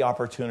took the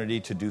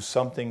opportunity to do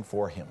something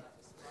for him.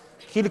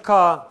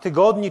 Kilka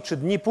tygodni czy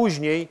dni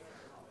później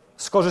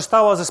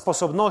skorzystała ze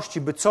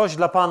sposobności, by coś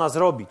dla Pana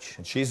zrobić.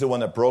 And she's the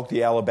one that broke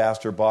the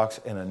alabaster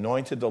box and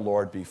anointed the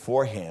Lord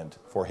beforehand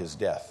for his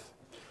death.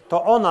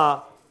 To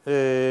ona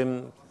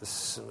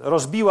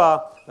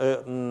rozbiła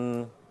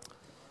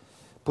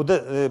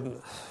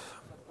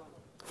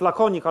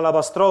flakonik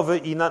alabastrowy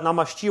i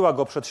namaściła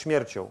go przed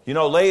śmiercią. You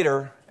know,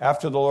 later,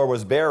 after the Lord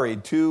was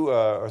buried, 2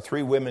 or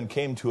 3 women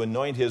came to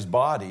anoint his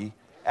body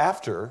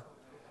after,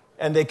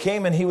 and they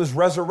came and he was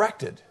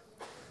resurrected.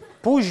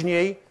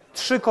 Później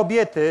 3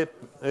 kobiety,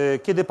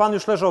 kiedy Pan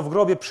już leżał w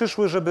grobie,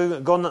 przyszły,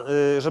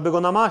 żeby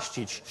go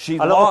namaścić.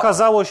 Ale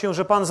okazało się,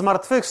 że Pan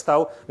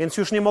zmartwychwstał, więc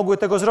już nie mogły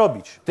tego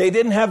zrobić. They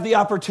didn't have the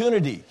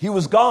opportunity. He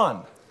was gone.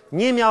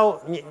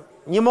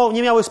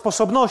 Nie miały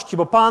sposobności,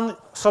 bo Pan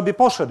sobie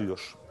poszedł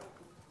już.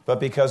 But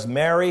because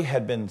Mary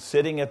had been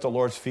sitting at the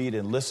Lord's feet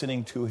and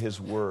listening to his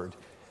word,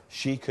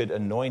 she could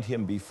anoint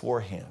him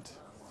beforehand.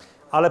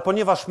 Ale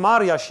ponieważ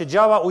Maria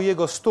siedziała u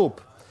jego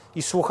stóp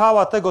i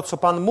słuchała tego, co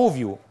Pan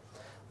mówił,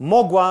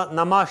 mogła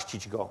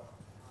namaścić go.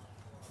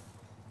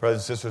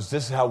 Brothers and sisters,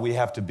 this is how we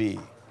have to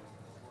be.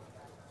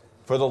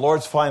 For the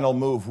Lord's final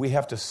move, we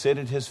have to sit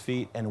at his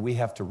feet and we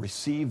have to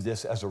receive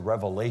this as a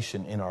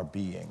revelation in our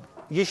being.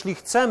 Jeśli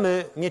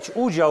chcemy mieć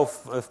udział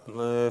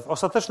w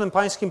ostatecznym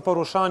pańskim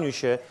poruszaniu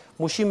się,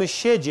 musimy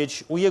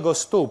siedzieć u jego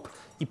stóp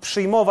i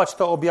przyjmować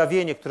to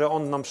objawienie, które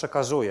on nam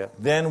przekazuje.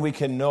 Then we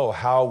can know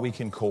how we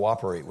can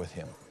cooperate with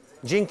him.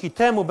 Dzięki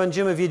temu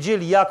będziemy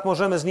wiedzieli, jak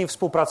możemy z nim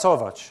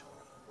współpracować.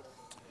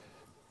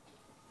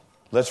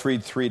 Let's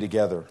read 3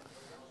 together.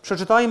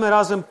 Przeczytajmy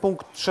razem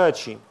punkt 3.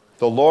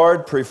 The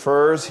Lord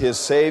prefers his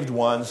saved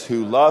ones who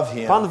love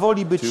him Pan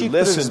woli, by to ci,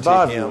 których listen to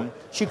zbawił, him,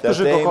 ci, that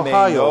którzy they go may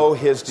kochają, know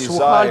his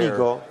słuchali desire,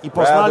 go i rather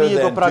poznali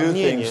jego than do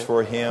pragnienie, things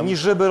for him niż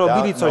żeby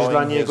robili without coś dla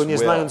knowing niego, his nie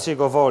will. znając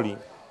jego woli.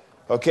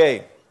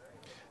 Okay.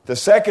 The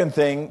second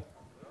thing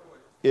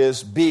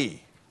is B.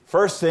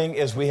 First thing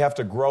is we have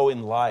to grow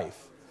in life.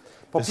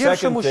 Po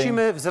pierwsze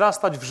musimy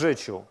wzrastać w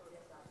życiu.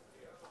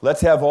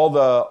 Let's have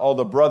all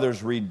the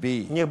brothers read B.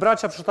 Niech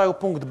bracia przeczytają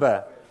punkt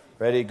B.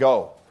 Ready,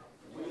 go.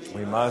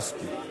 We must.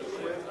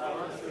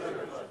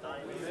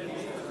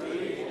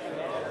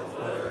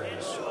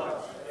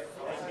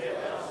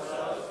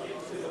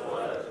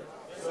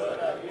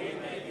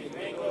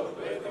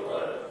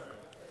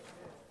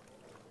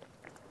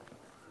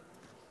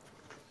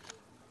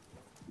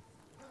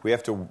 We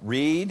have to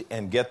read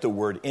and get the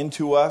word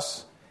into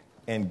us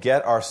and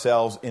get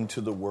ourselves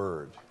into the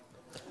word.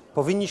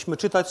 Powinniśmy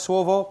czytać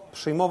Słowo,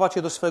 przyjmować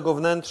je do swojego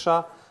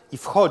wnętrza i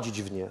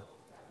wchodzić w nie.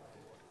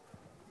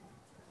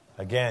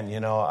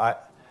 Again,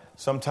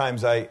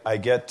 sometimes I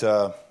get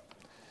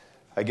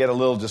a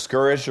little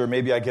discouraged, or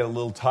maybe I get a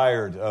little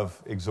tired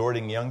of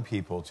exhorting young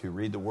people to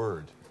read the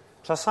word.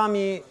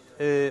 Czasami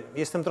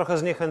jestem trochę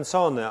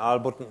zniechęcony,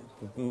 albo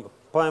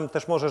powiem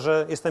też może,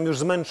 że jestem już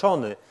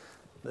zmęczony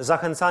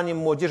zachęcaniem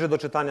młodzieży do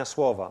czytania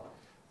Słowa.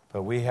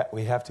 But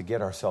we have to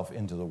get ourselves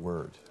into the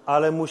word.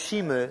 Ale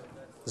musimy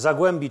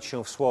zagłębić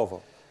się w Słowo.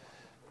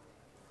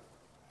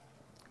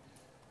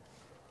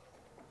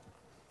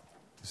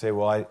 You say,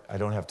 well, I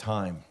don't have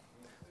time.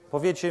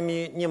 Powiecie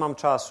mi, nie mam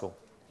czasu.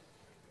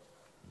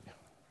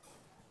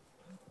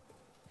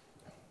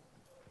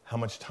 How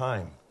much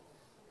time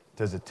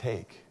does it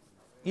take?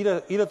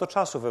 Ile to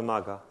czasu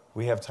wymaga?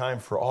 We have time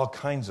for all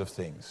kinds of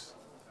things.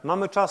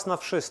 Mamy czas na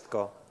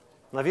wszystko,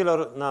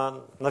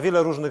 na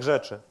wiele różnych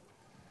rzeczy.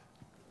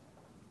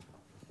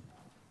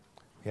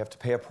 We have to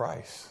pay a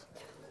price.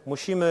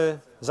 Musimy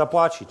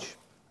zapłacić.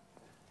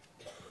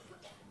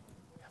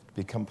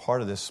 Become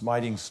part of this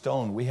smiting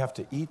stone. We have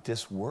to eat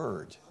this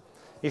word.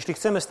 Jeśli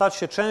chcemy stać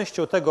się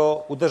częścią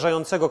tego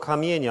uderzającego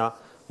kamienia,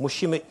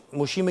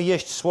 musimy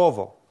jeść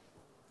Słowo.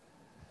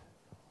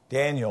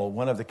 Daniel,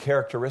 one of the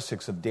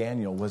characteristics of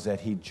Daniel was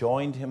that he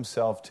joined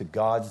himself to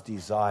God's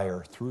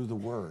desire through the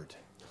word.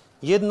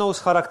 Jedną z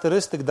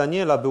charakterystyk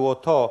Daniela było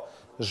to,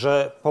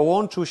 że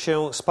połączył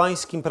się z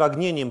pańskim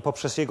pragnieniem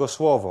poprzez jego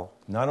Słowo.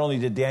 Not only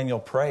did Daniel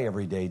pray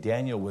every day,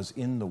 Daniel was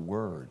in the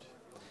word.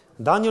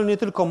 Daniel nie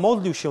tylko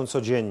modlił się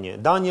codziennie,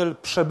 Daniel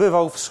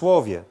przebywał w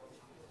Słowie.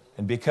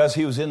 And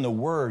because he was in the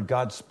word,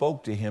 God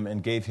spoke to him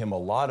and gave him a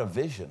lot of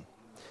vision.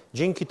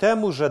 Dzięki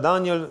temu, że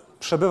Daniel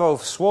przebywał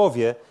w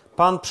Słowie,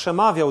 Pan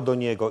przemawiał do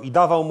niego i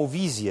dawał mu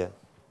wizję.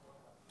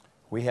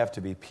 We have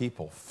to be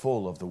people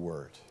full of the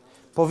word.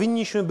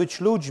 Powinniśmy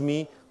być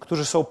ludźmi,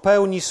 którzy są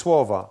pełni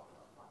Słowa.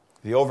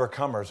 The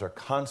overcomers are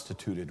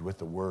constituted with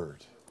the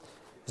word.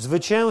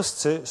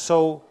 Zwycięzcy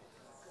są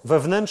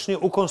wewnętrznie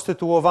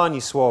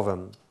ukonstytuowani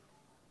Słowem.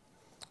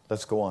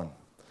 Let's go on.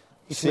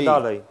 Idźmy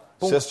dalej.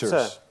 Punkt C.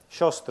 Sisters,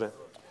 Siostry.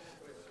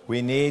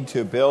 we need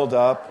to build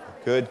up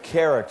good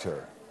character.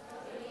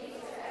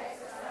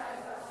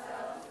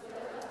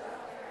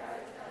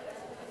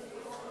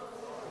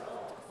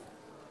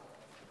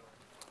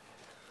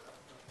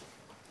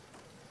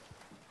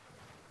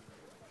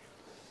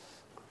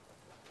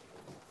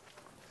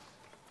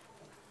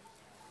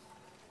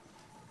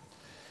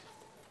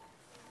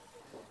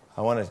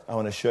 I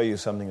want to show you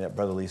something that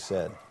Brother Lee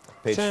said.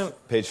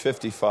 Page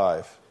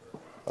 55.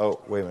 Oh,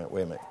 wait a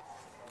minute.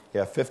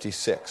 Yeah,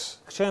 56.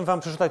 Chciałem wam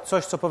przeczytać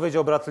coś, co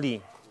powiedział brat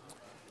Lee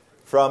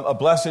From A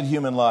Blessed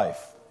Human Life.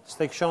 z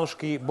tej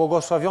książki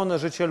Błogosławione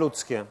życie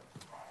ludzkie.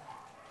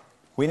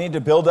 We need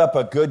to build up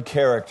a good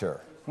character.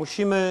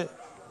 Musimy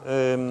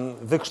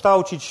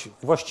wykształcić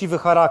właściwy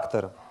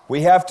charakter.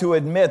 We have to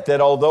admit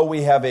that although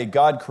we have a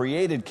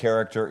God-created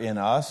character in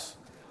us,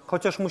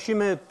 Chociaż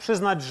musimy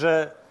przyznać,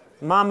 że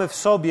mamy w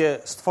sobie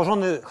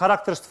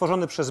charakter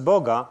stworzony przez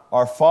Boga,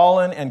 our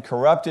fallen and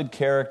corrupted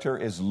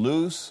character is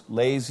loose,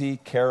 lazy,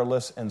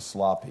 careless, and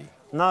sloppy.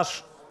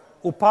 nasz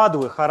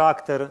upadły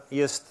charakter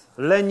jest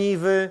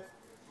leniwy,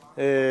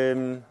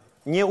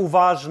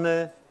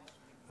 nieuważny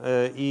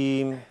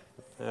i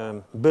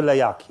byle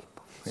jaki.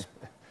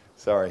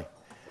 Sorry.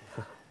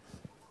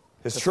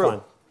 It's That's true.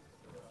 fine.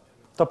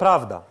 To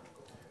prawda.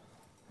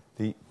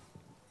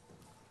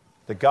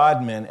 The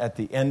God-men at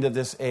the end of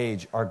this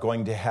age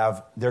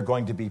they're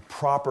going to be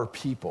proper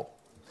people.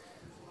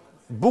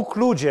 Bóg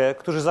ludzie,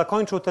 którzy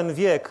zakończą ten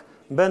wiek,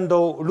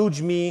 będą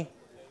ludźmi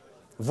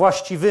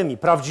właściwymi,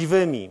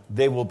 prawdziwymi.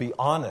 They will be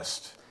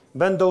honest.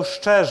 Będą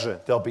szczerzy.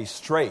 They'll be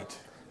straight.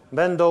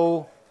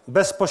 Będą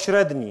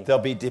bezpośredni.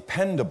 They'll be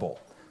dependable.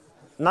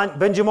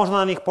 Będzie można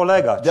na nich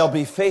polegać. They'll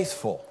be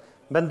faithful.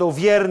 Będą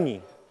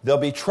wierni. They'll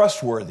be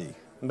trustworthy.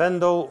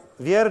 Będą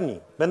wierni.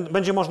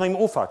 Będzie można im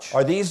ufać.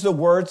 Are these the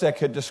words that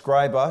could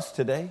describe us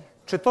today?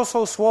 Czy to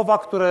są słowa,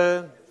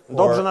 które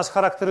dobrze nas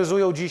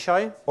charakteryzują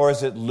dzisiaj? Or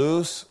is it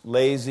loose,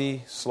 lazy,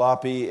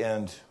 sloppy,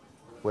 and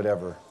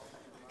whatever?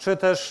 Czy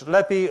też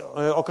lepiej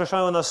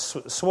określają nas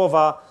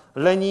słowa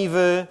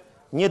leniwy,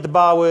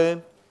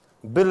 niedbały,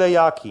 byle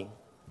jaki?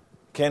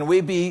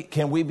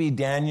 Can we be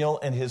Daniel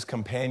and his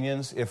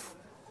companions if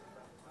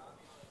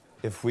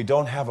we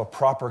don't have a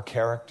proper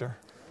character?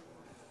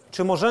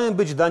 Czy możemy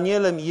być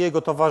Danielem i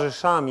jego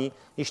towarzyszami,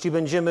 jeśli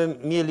będziemy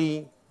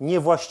mieli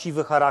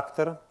niewłaściwy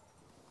charakter?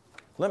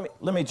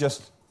 Let me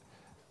just,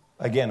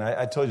 again,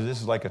 I told you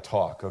this is like a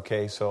talk,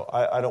 okay? So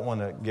I don't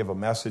want to give a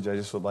message, I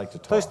just would like to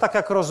talk. To jest tak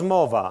jak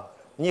rozmowa.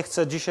 Nie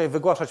chcę dzisiaj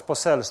wygłaszać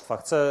poselstwa,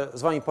 chcę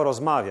z wami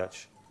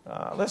porozmawiać.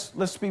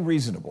 Let's be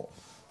reasonable.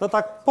 No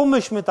tak,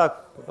 pomyślmy tak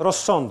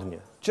rozsądnie.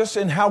 Just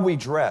in how we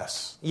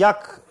dress.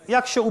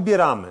 Jak się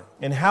ubieramy?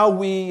 In how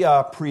we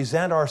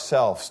present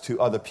ourselves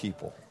to other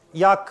people.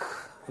 Jak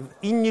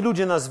inni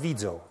ludzie nas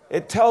widzą.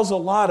 It tells a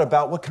lot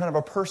about what kind of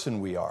a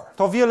person we are.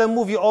 To wiele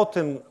mówi o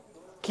tym,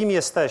 kim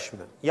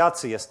jesteśmy,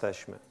 jacy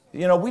jesteśmy.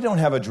 You know, we don't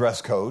have a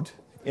dress code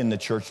in the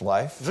church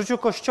life. W życiu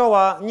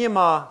Kościoła nie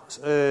ma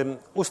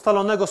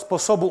ustalonego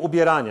sposobu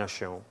ubierania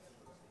się.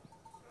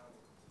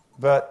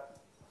 But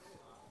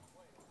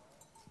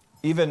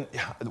even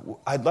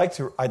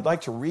I'd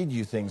like to read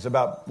you things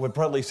about what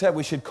Bradley said.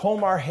 We should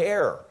comb our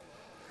hair.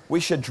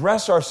 We should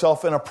dress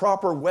ourselves in a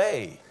proper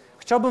way.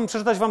 Chciałbym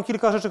przeczytać wam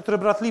kilka rzeczy, które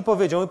brat Lee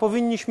powiedział. My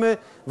powinniśmy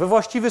we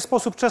właściwy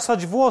sposób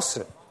czesać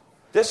włosy.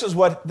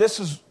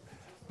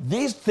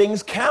 These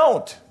things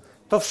count.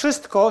 To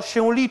wszystko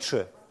się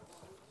liczy.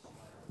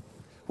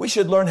 We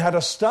should learn how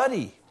to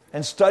study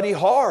and study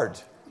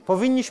hard.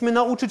 Powinniśmy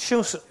nauczyć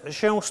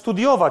się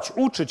studiować,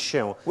 uczyć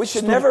się. We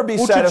should never be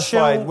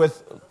satisfied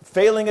with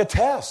failing a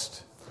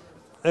test.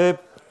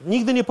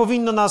 Nigdy nie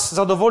powinno nas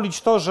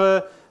zadowolić to,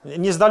 że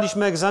nie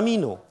zdaliśmy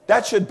egzaminu.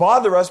 That should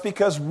bother us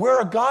because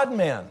we're a God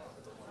man.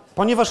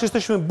 Ponieważ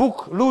jesteśmy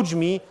Bóg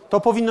ludźmi,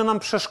 to powinno nam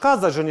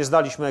przeszkadzać, że nie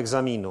zdaliśmy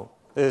egzaminu,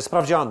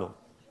 sprawdzianu.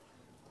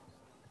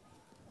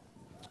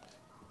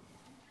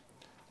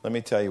 Let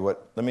me tell you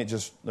let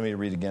me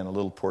read again a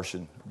little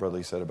portion Brother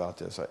Lee said about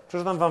this.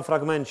 Przeczytam wam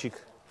fragmencik.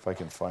 If I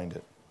can find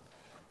it.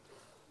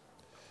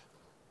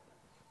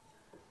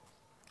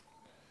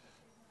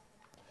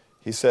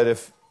 He said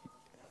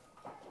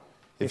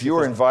if you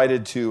were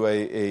invited to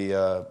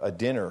a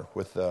dinner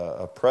with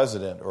a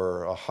president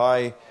or a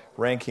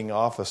high-ranking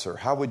officer,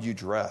 how would you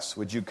dress?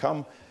 Would you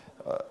come,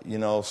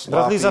 sloppy?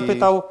 Bradley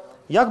zapytał,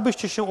 jak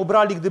byście się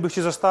ubrali,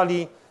 gdybyście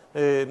zostali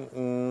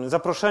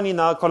zaproszeni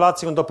na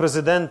kolację do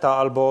prezydenta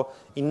albo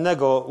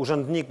innego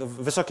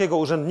wysokiego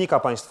urzędnika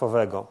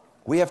państwowego.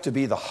 We have to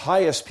be the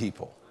highest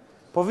people.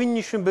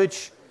 Powinniśmy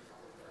być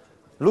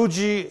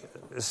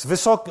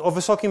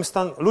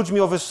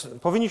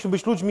powinniśmy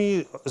być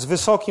ludźmi z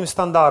wysokim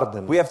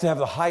standardem. We have to have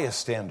the highest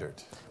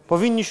standard.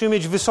 Powinniśmy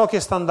mieć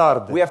wysokie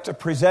standardy. We have to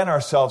present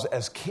ourselves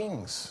as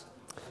kings.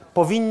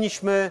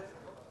 Powinniśmy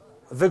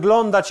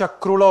wyglądać jak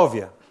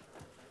królowie.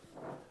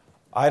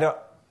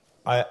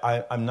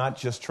 I'm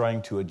not just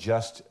trying to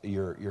adjust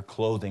your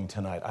clothing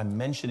tonight. I'm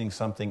mentioning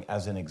something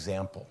as an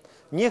example.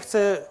 Nie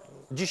chcę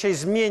dzisiaj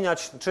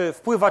zmieniać, czy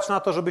wpływać na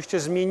to, żebyście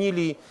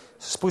zmienili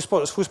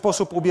swój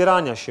sposób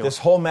ubierania się.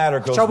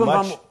 Chciałbym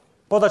wam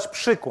podać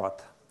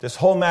przykład. This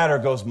whole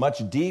matter goes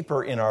much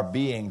deeper in our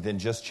being than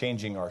just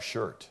changing our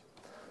shirt.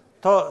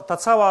 Ta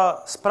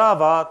cała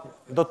sprawa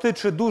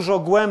dotyczy dużo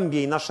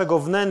głębiej naszego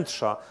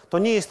wnętrza. To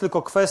nie jest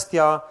tylko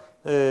kwestia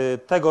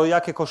tego,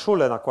 jakie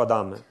koszule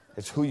nakładamy.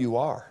 It's who you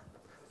are.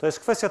 To jest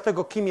kwestia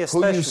tego, kim Who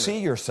jesteśmy. you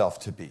see yourself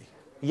to be.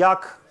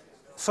 Jak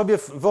sobie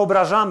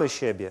wyobrażamy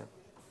siebie.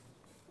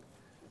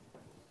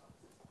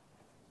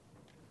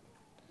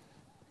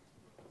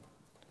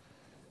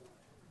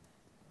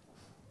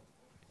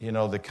 You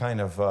know, the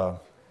kind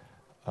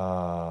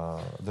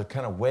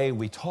of way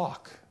we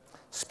talk.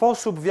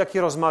 Sposób, w jaki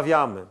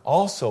rozmawiamy,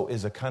 also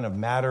is a kind of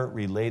matter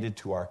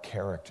related to our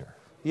character.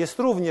 jest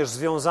również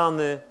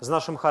związany z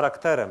naszym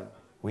charakterem.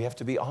 We have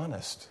to be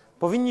honest.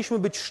 Powinniśmy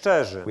być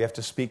szczerzy. We have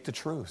to speak the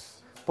truth.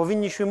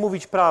 Powinniśmy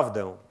mówić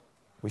prawdę.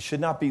 We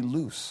should not be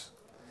loose.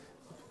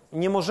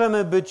 Nie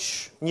możemy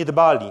być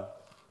niedbali.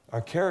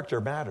 Our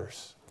character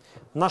matters.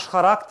 Nasz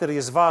charakter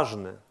jest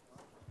ważny.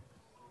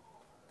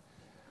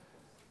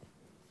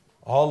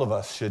 All of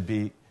us should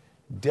be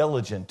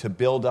diligent to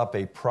build up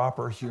a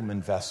proper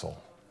human vessel.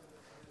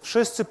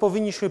 Wszyscy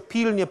powinniśmy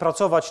pilnie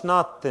pracować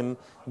nad tym,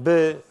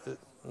 by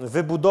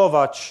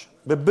wybudować,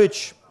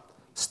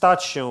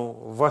 stać się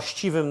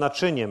właściwym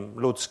naczyniem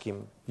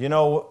ludzkim. You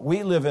know,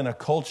 we live in a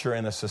culture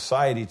and a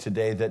society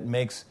today that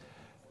makes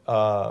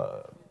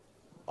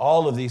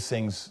all of these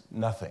things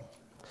nothing.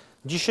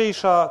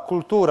 Dzisiejsza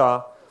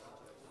kultura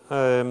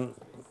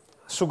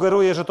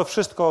sugeruje, że to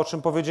wszystko, o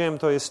czym powiedziałem,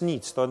 to jest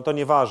nic, to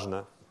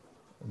nieważne.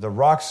 The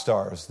rock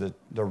stars,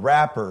 the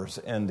rappers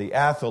and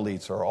the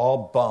athletes are all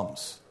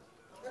bums.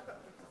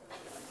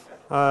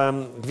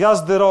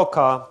 Gwiazdy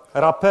rocka,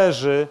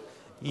 raperzy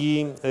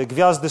i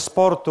gwiazdy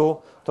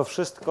sportu to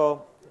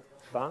wszystko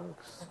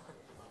banks?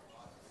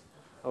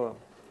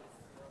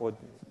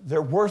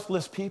 They're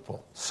worthless people.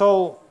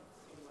 Są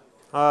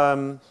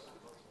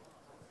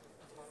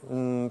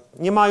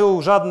nie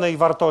mają żadnej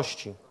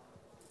wartości.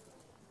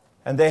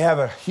 And they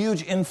have a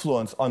huge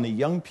influence on the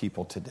young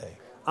people today.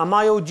 A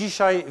mają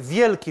dzisiaj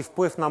wielki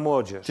wpływ na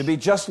młodzież. To be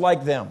just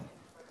like them.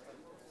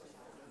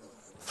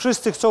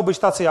 Wszyscy chcą być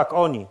tacy jak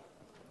oni.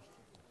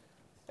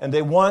 And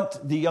they want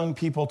the young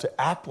people to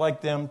act like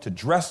them, to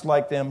dress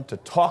like them, to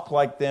talk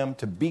like them,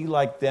 to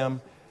be like them.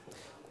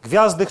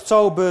 Gwiazdy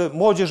chcą, by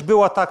młodzież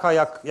była taka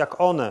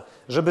jak one,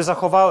 żeby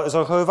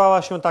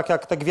zachowywała się tak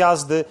jak te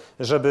gwiazdy,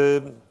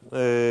 żeby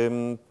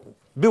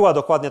była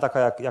dokładnie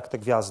taka jak te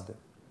gwiazdy.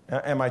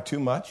 Am I too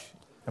much?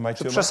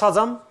 Czy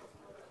przesadzam?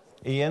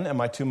 Ian,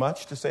 am I too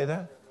much to say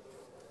that?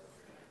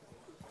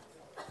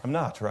 I'm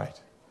not,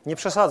 right? Nie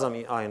przesadzam,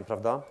 Ian,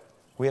 prawda?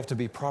 We have to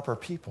be proper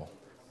people.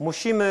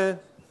 Musimy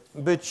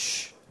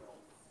być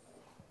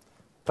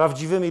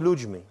prawdziwymi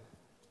ludźmi.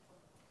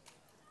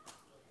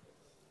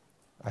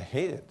 I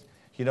hate it.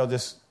 You know,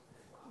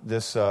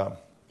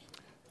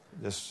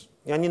 this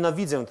Ja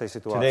nienawidzę tej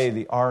sytuacji.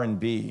 Today, the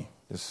R&B,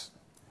 this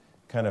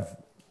kind of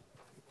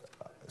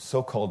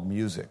so-called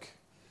music,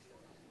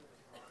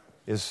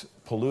 is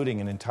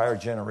polluting an entire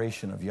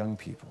generation of young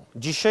people.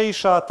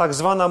 Dzisiejsza tak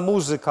zwana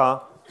muzyka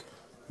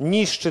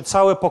niszczy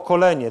całe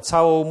pokolenie,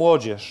 całą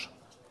młodzież.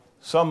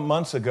 Some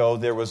months ago,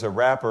 there was a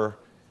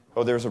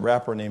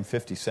rapper named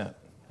 50 Cent,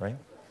 right?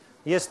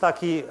 Jest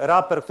taki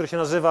raper, który się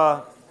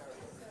nazywa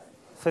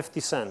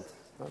 50 Cent.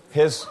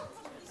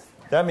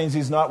 That means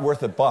he's not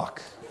worth a buck.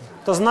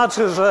 To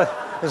znaczy,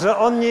 że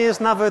on nie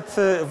jest nawet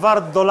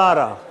wart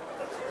 $1.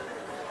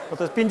 Bo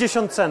to jest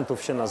 50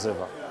 centów się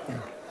nazywa.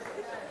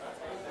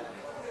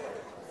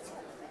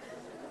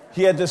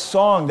 He had this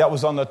song that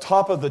was on the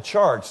top of the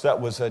charts.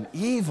 That was an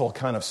evil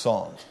kind of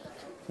song.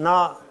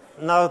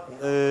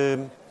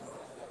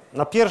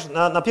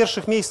 Na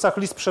pierwszych miejscach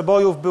list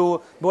przebojów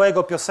była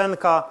jego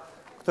piosenka,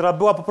 która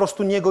była po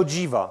prostu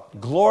niegodziwa.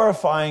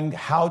 Glorifying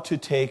how to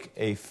take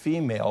a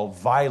female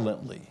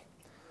violently.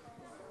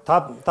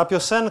 Ta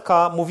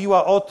piosenka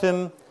mówiła o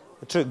tym,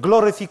 czy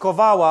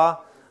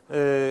gloryfikowała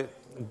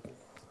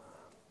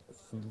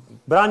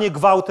branie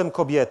gwałtem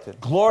kobiety.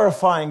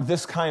 Glorifying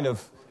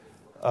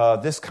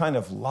this kind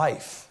of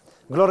life.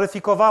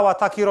 Gloryfikowała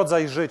taki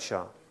rodzaj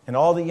życia. And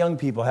all the young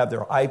people have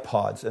their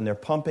iPods and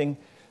they're pumping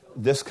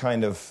this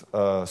kind of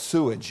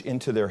sewage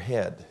into their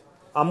head.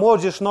 A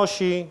młodzież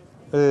nosi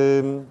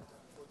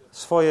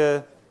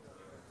swoje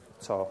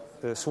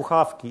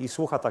słuchawki i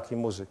słucha takiej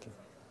muzyki.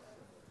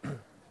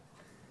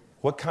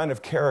 What kind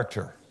of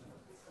character,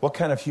 what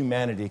kind of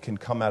humanity can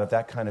come out of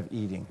that kind of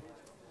eating?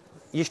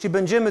 Jeśli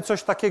będziemy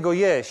coś takiego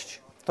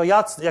jeść, to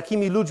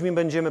jakimi ludźmi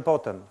będziemy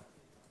potem?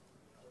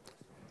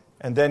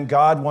 And then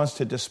God wants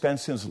to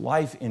dispense His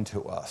life into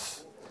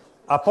us.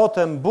 A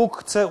potem Bóg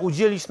chce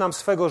udzielić nam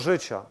swego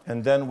życia.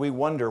 And then we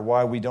wonder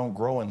why we don't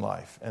grow in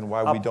life and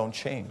why we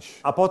don't change.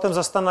 A potem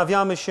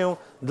zastanawiamy się,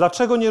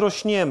 dlaczego nie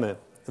rośniemy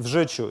w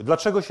życiu,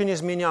 dlaczego się nie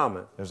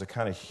zmieniamy. There's a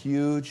kind of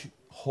huge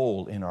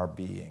hole in our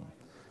being.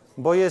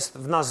 Bo jest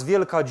w nas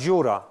wielka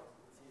dziura.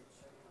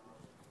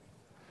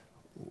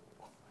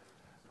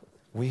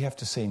 We have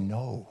to say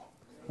no.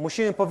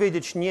 Musimy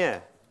powiedzieć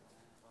nie.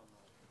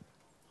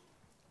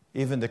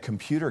 Even the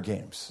computer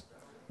games.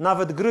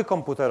 Nawet gry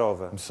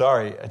komputerowe. I'm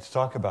sorry to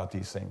talk about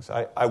these things.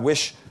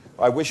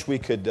 I wish we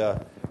could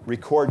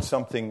record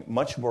something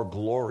much more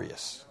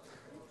glorious.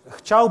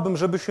 Chciałbym,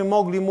 żebyśmy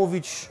mogli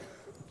mówić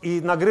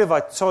i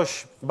nagrywać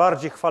coś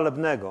bardziej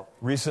chwalebnego.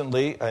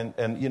 Recently,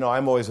 and you know,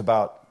 I'm always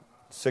about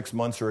 6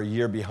 months or a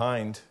year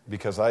behind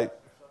because I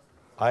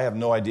have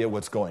no idea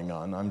what's going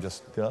on. I'm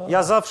just.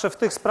 Ja zawsze w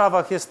tych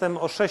sprawach jestem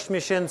o 6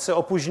 miesięcy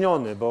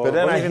opóźniony, bo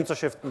nie wiem, co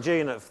się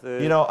dzieje.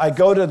 You know, I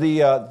go to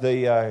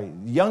the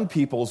young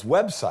people's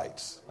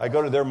websites. I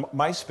go to their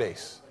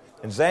MySpace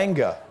and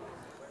Zanga.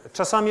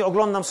 Czasami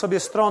oglądam sobie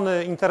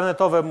strony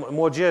internetowe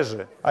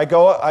młodzieży.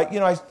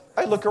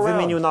 I look around.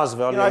 Wymienił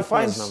nazwę, ale ja I ich nie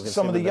find znam, więc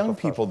some nie of the będę young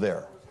powtarzał. people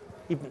there.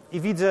 I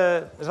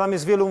widzę, że tam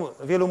jest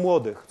wielu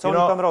młodych. Co oni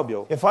tam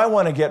robią? If I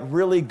want to get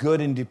really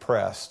good and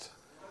depressed,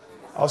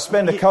 I'll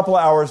spend a couple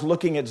of hours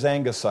looking at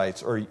Zanga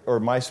sites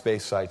or MySpace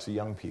sites of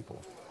young people.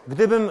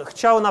 Gdybym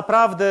chciał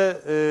naprawdę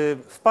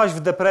wpaść w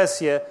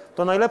depresję,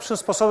 to najlepszym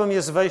sposobem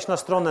jest wejść na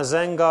stronę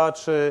Zenga,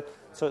 czy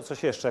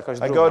coś jeszcze, jakaś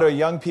druga. I go to a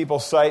young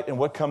people's site and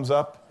what comes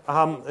up?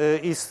 Aha,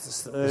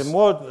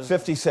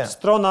 50 Cent.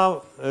 Strona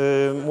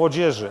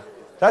młodzieży.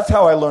 That's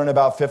how I learned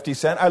about 50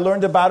 Cent. I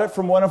learned about it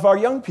from one of our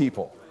young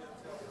people.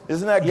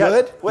 Isn't that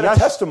good? What a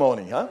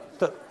testimony, huh?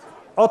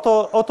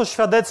 Oto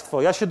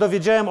świadectwo. Ja się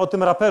dowiedziałem o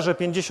tym raperze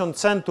 50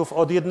 centów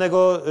od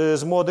jednego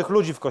z młodych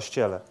ludzi w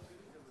kościele.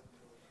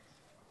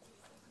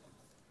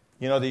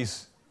 You know,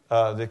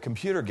 the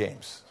computer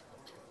games.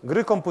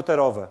 Gry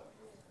komputerowe.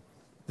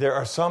 There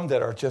are some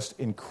that are just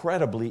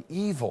incredibly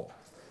evil.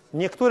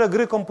 Niektóre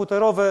gry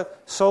komputerowe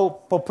są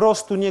po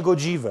prostu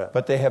niegodziwe.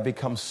 But they have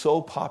become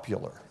so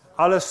popular.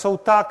 Ale są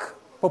tak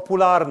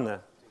popularne.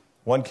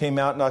 One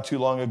came out not too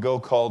long ago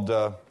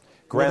called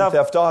Grand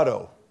Theft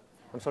Auto.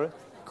 I'm sorry?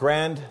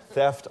 Grand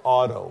Theft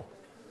Auto.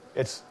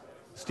 It's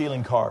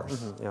stealing cars.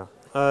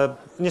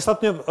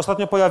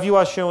 Ostatnio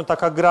pojawiła się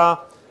taka gra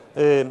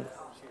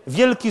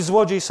Wielki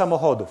Złodziej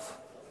Samochodów.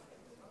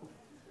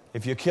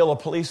 If you kill a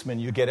policeman,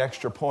 you get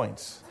extra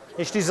points.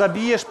 Jeśli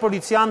zabijesz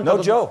policjanta,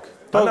 No joke.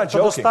 to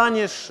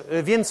dostaniesz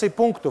więcej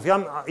punktów.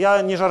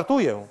 Ja nie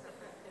żartuję.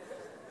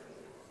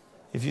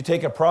 If you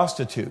take a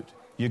prostitute,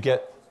 you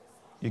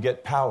get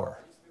power.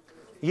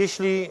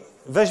 Jeśli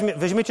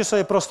weźmiecie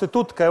sobie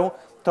prostytutkę,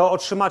 to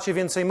otrzymacie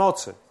więcej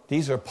mocy.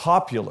 These are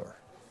popular.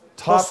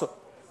 Top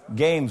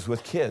games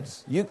with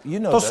kids. You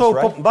know to this, są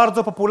right?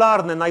 bardzo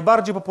popularne,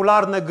 najbardziej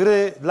popularne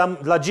gry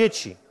dla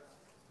dzieci.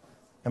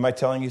 Am I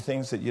telling you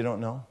things that you don't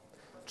know?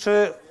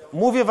 Czy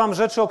mówię wam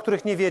rzeczy, o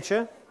których nie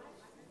wiecie?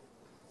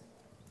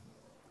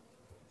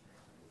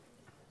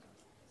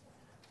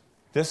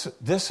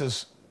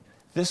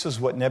 This is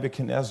what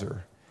Nebuchadnezzar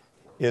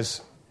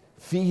is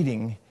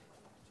feeding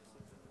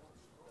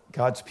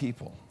God's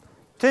people.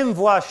 Tym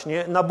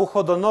właśnie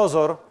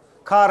Nabuchodonozor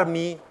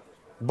karmi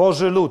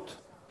Boży lud.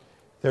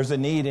 There's a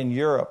need in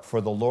Europe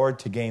for the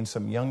Lord to gain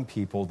some young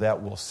people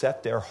that will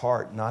set their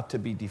heart not to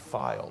be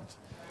defiled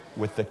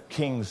with the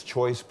king's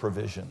choice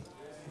provision.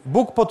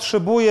 Bóg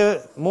potrzebuje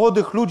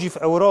młodych ludzi w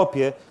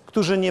Europie,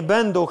 którzy nie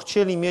będą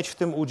chcieli mieć w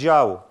tym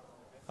udziału.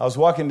 I was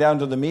walking down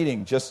to the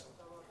meeting just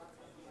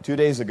 2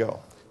 days ago.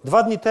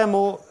 2 dni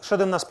temu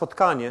szedłem na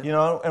spotkanie. You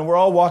know, and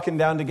we're all walking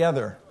down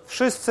together.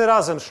 Wszyscy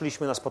razem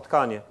szliśmy na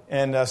spotkanie.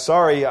 And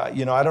sorry,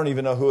 you know, I don't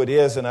even know who it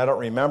is, and I don't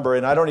remember,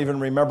 and I don't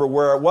even remember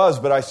where it was,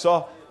 but I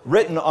saw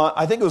written on,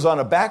 I think it was on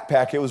a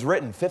backpack, it was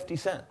written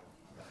 50 cent.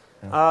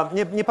 A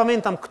nie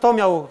pamiętam, kto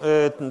miał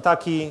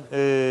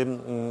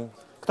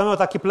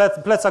taki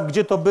plecak,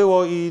 gdzie to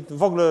było i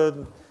w ogóle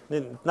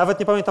nawet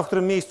nie pamiętam, w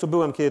którym miejscu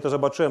byłem, kiedy to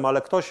zobaczyłem,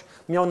 ale ktoś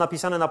miał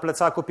napisane na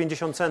plecaku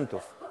 50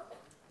 centów.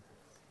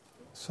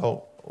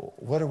 So,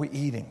 what are we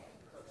eating?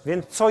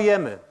 Więc co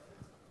jemy?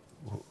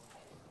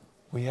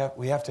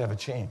 We have to have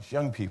a change,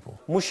 young people.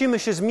 Musimy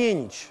się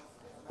zmienić.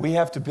 We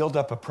have to build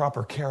up a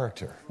proper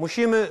character.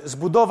 Musimy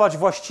zbudować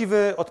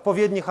właściwy,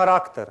 odpowiedni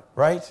charakter.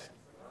 Right?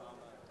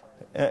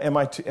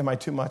 Am I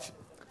too much?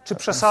 Czy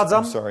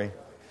przesadzam? I'm sorry.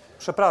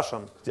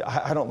 Przepraszam.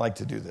 I don't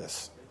like to do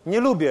this. Nie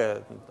lubię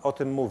o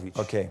tym mówić.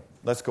 Okay,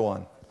 let's go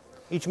on.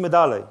 Idźmy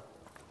dalej.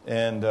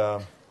 And,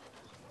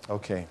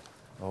 okay.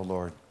 Oh,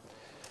 Lord.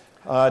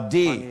 D.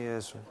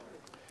 Jezu.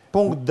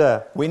 Punkt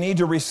D. We need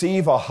to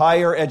receive a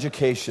higher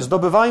education.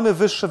 Zdobywajmy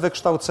wyższe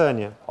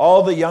wykształcenie.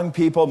 All the young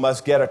people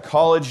must get a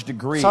college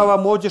degree. Cała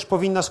młodzież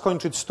powinna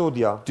skończyć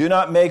studia. Do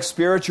not make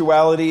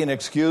spirituality an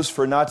excuse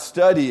for not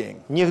studying.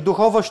 Niech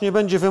duchowość nie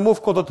będzie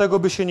wymówką do tego,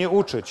 by się nie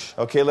uczyć.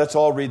 Okay,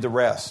 let's all read the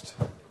rest.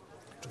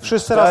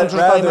 Wszyscy razem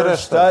przeczytajmy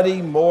resztę.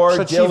 Study more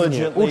Przeciwnie,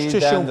 diligently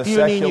uczcie się than the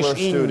pilniej niż secular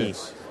inni.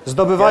 students.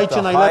 Zdobywajcie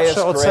Get the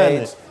najlepsze highest oceny.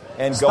 grades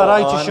and go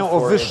Starajcie on się o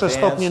for wyższe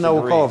advanced stopnie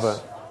naukowe.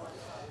 degrees.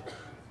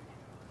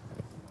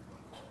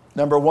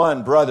 Number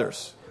 1,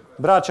 brothers.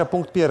 Bracia,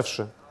 punkt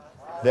pierwszy.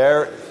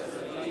 There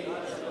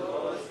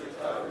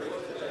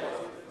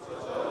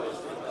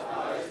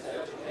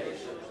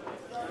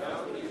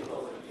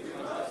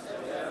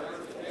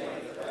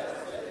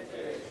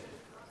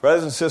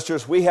Brothers and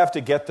sisters, we have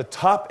to get the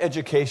top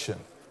education.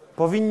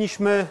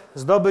 Powinniśmy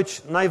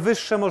zdobyć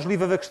najwyższe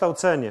możliwe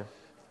wykształcenie.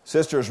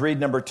 Sisters, read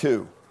number 2.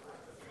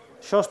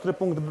 Siostry,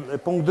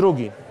 punkt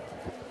drugi.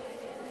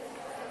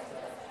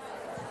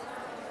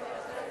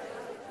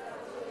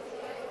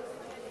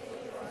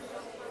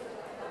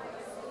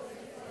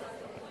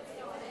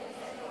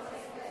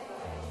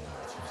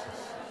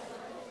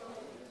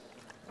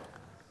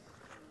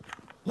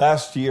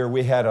 Last year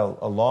we had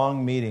a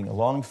long meeting, a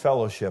long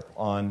fellowship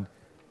on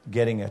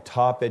getting a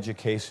top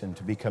education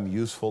to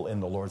become useful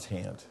in the Lord's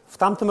hand. W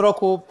tamtym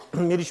roku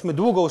mieliśmy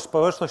długą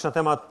społeczność na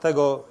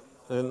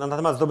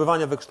temat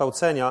zdobywania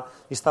wykształcenia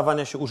i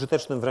stawania się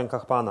użytecznym w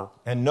rękach Pana.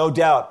 And no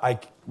doubt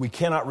we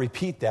cannot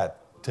repeat that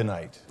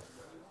tonight.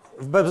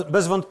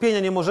 Bez wątpienia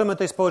nie możemy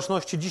tej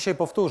społeczności dzisiaj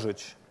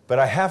powtórzyć. But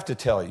I have to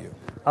tell you,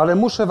 Ale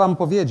muszę wam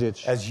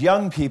powiedzieć, as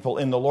young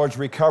people in the Lord's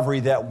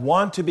recovery that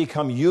want to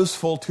become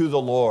useful to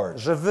the Lord,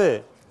 że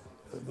wy,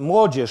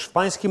 młodzież w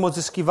pańskim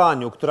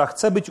odzyskiwaniu, która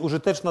chce być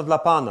użyteczna dla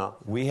Pana,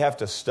 we have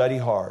to study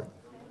hard.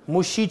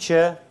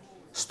 musicie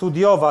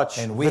studiować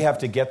And we have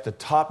to get the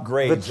top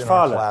grades in our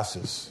wytrwale.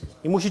 classes.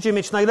 I musicie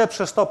mieć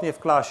najlepsze stopnie w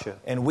klasie.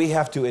 And we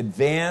have to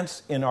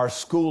advance in our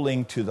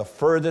schooling to the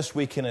furthest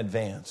we can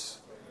advance.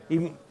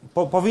 I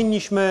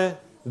powinniśmy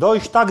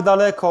dojść tak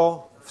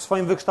daleko w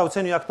swoim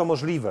wykształceniu, jak to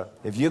możliwe.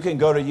 If you can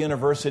go to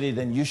university,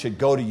 then you should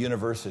go to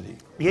university.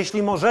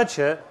 Jeśli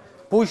możecie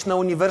pójść na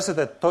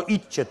uniwersytet, to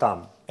idźcie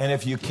tam. And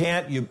if you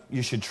can't,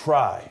 you should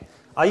try.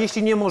 A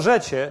jeśli nie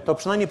możecie, to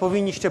przynajmniej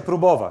powinniście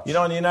próbować. You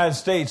know, in the United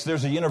States,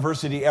 there's a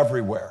university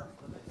everywhere.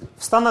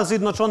 W Stanach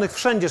Zjednoczonych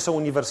wszędzie są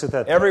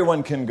uniwersytety.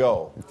 Everyone can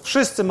go.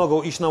 Wszyscy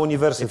mogą iść na If you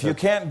uniwersytet.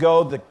 can't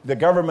go, the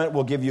government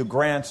will give you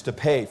grants to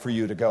pay for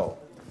you to go.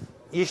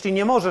 Jeśli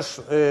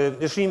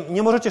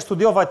nie możecie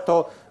studiować,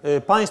 to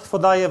państwo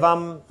daje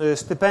wam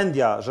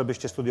stypendia,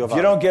 żebyście If you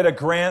studiowali. don't get a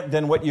grant,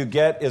 then what you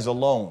get is a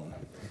loan.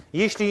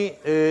 Jeśli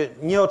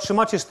nie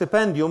otrzymacie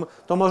stypendium,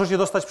 to możecie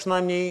dostać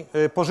przynajmniej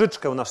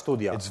pożyczkę na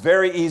studia. It's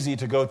very easy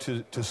to go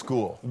to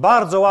school.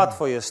 Bardzo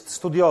łatwo jest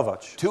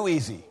studiować. Too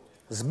easy.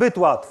 Zbyt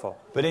łatwo.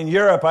 But in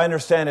Europe, I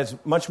understand it's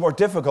much more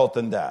difficult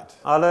than that.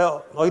 Ale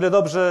o ile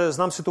dobrze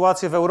znam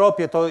sytuację w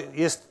Europie, to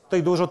jest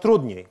tutaj dużo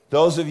trudniej.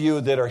 Those of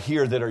you that are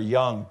here that are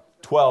young,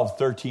 12,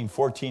 13,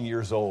 14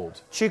 years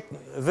old,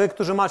 Wy,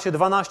 którzy macie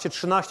 12,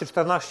 13,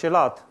 14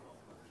 lat,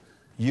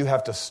 you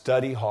have to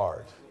study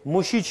hard.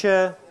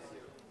 musicie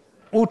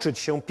uczyć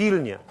się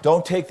pilnie.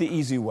 Don't take the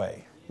easy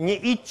way. Nie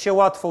idźcie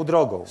łatwą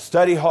drogą.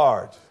 Study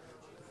hard.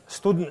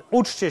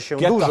 Uczcie się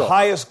Get the dużo.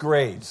 highest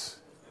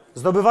grades.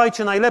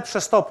 Zdobywajcie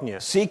najlepsze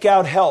stopnie. Seek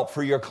out help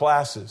for your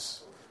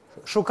classes.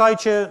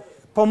 Szukajcie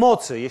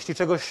pomocy, jeśli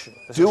czegoś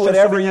Do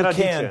whatever sobie nie you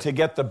radzicie. can to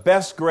get the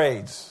best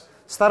grades.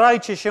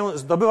 Starajcie się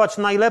zdobywać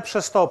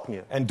najlepsze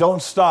stopnie. And don't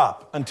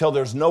stop until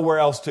there's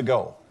nowhere else to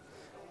go.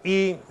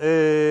 I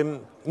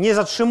nie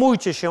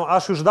zatrzymujcie się,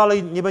 aż już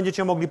dalej nie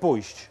będziecie mogli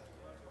pójść.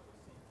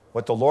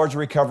 What the Lord's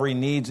recovery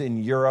needs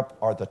in Europe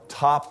are the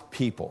top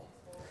people.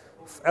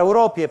 w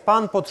Europie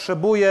Pan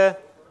potrzebuje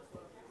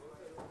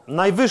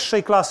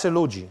najwyższej klasy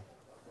ludzi.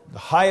 The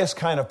highest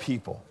kind of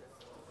people.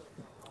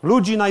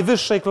 Ludzi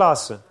najwyższej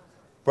klasy.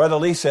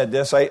 Brother Lee said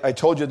this. I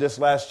told you this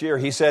last year.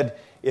 He said,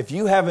 if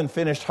you haven't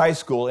finished high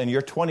school and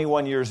you're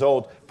 21 years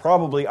old,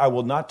 probably I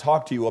will not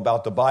talk to you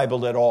about the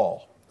Bible at all.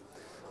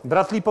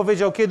 Brat Lee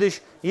powiedział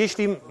kiedyś,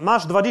 jeśli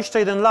masz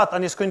 21 lat, a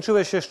nie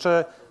skończyłeś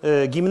jeszcze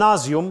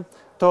gimnazjum,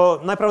 to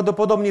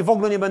najprawdopodobniej w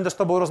ogóle nie będę z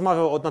tobą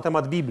rozmawiał na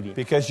temat Biblii.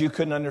 Because you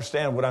couldn't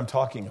understand what I'm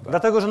talking about.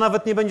 Dlatego, że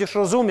nawet nie będziesz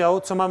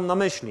rozumiał, co mam na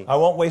myśli. I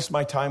won't waste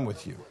my time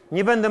with you.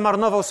 Nie będę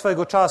marnował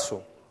swojego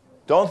czasu.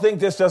 Don't think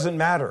this doesn't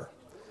matter.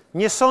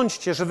 Nie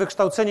sądźcie, że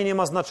wykształcenie nie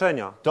ma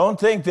znaczenia.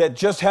 Don't think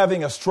that just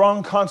having a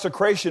strong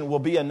consecration will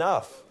be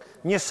enough.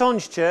 Nie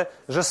sądźcie,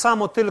 że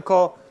samo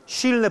tylko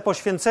silne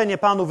poświęcenie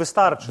Panu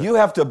wystarczy. You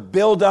have to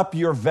build up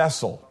your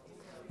vessel.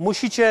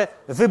 Musicie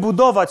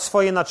wybudować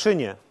swoje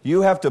naczynie.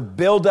 You have to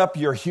build up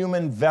your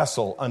human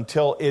vessel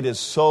until it is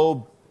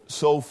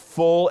so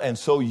full and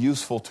so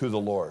useful to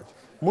the Lord.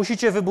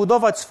 Musicie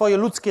wybudować swoje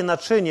ludzkie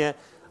naczynie,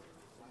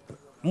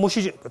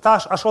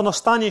 aż ono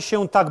stanie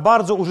się tak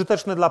bardzo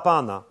użyteczne dla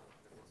Pana.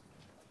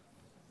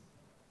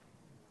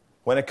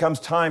 When it comes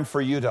time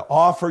for you to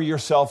offer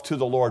yourself to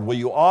the Lord, will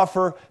you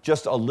offer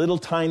just a little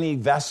tiny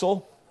vessel?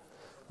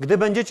 Gdy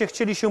będziecie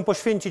chcieli się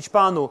poświęcić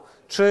Panu,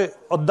 czy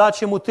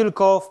oddacie Mu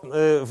tylko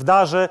w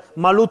darze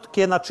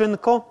malutkie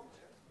naczynko?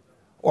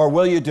 Or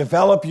will you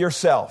develop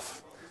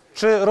yourself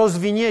Czy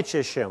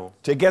rozwiniecie się?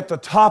 to get the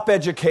top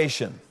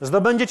education,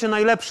 Zdobędziecie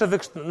najwyższe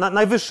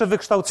to be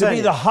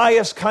wykształcenie? the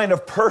highest kind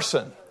of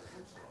person?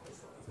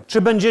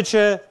 Czy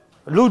będziecie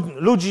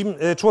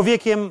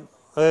człowiekiem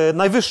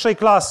najwyższej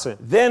klasy?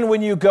 Then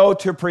when you go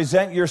to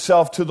present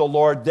yourself to the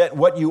Lord, that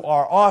what you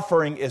are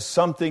offering is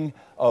something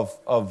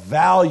of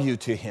value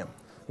to Him.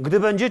 Gdy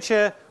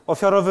będziecie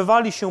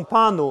ofiarowywali się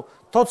Panu,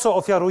 to, co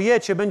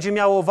ofiarujecie, będzie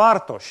miało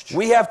wartość.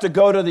 We have to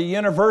go to the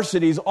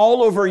universities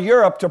all over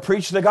Europe to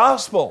preach the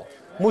gospel.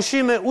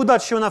 Musimy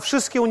udać się na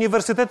wszystkie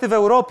uniwersytety w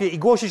Europie i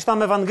głosić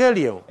tam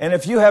Ewangelię. And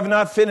if you have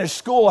not finished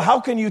school,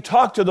 how can you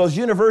talk to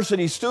those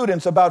university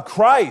students about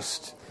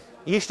Christ?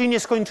 Jeśli nie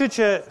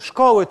skończycie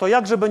szkoły, to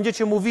jakże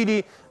będziecie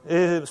mówili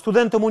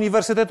studentom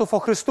uniwersytetów o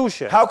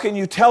Chrystusie? How can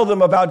you tell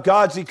them about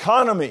God's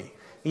economy?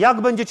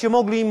 Jak będziecie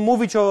mogli im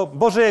mówić o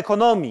Bożej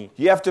ekonomii?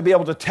 You have to be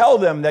able to tell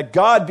them that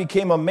God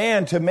became a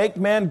man to make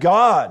man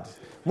God.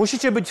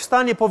 Musicie być w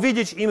stanie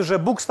powiedzieć im, że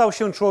Bóg stał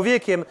się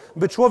człowiekiem,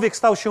 by człowiek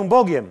stał się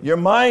Bogiem. Your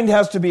mind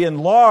has to be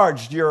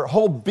enlarged. Your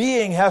whole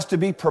being has to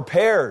be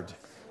prepared.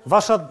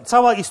 Wasza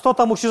cała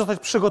istota musi zostać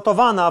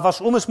przygotowana, a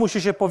wasz umysł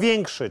musi się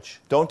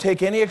powiększyć. Don't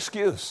take any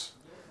excuse.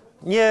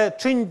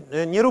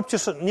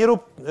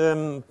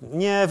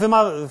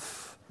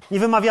 Nie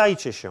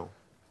wymawiajcie się.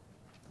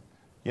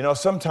 You know,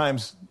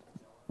 sometimes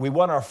we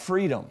want our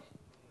freedom.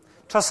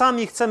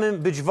 Czasami chcemy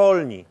być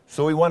wolni.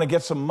 So we want to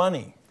get some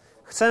money.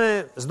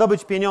 Chcemy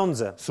zdobyć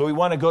pieniądze. So we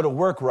want to go to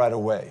work right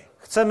away.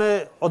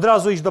 Chcemy od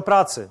razu iść do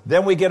pracy.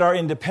 Then we get our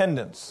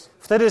independence.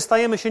 Wtedy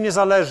stajemy się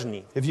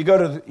niezależni. If you go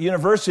to the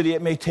university,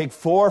 it may take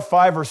 4,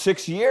 5, or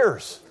 6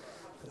 years.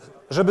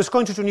 Żeby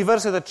skończyć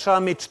uniwersytet,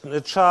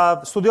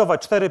 trzeba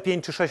studiować 4,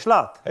 5 czy 6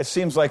 lat. It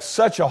seems like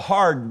such a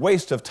hard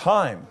waste of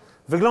time.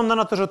 Wygląda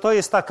na to, że to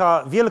jest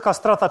taka wielka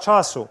strata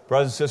czasu.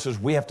 Brothers and sisters,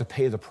 we have to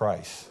pay the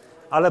price.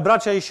 Ale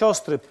bracia i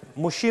siostry,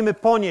 musimy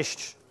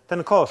ponieść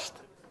ten koszt.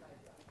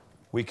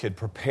 We could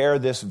prepare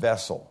this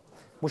vessel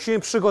Musimy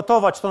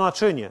przygotować to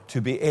naczynie,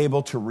 to be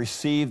able to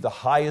receive the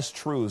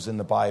highest truths in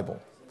the Bible.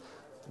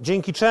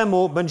 dzięki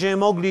czemu będziemy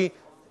mogli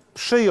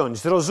przyjąć,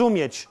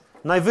 zrozumieć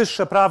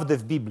najwyższe prawdy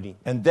w Biblii.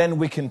 And then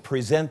we can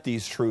present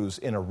these truths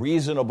in a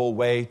reasonable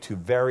way to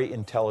very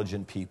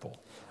intelligent people.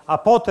 A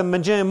potem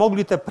będziemy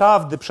mogli te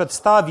prawdy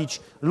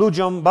przedstawić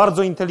ludziom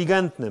bardzo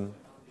inteligentnym.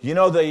 You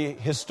know, the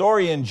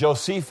historian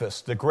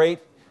Josephus, the great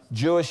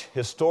Jewish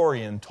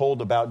historian,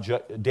 told about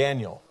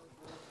Daniel.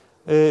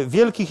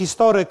 Wielki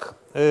historyk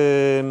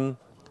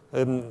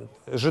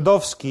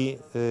żydowski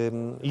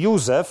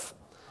Józef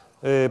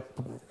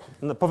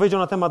powiedział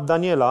na temat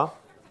Daniela.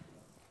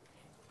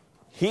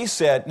 He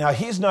said, now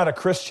he's not a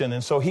Christian,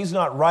 and so he's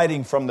not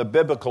writing from the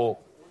biblical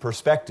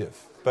perspective,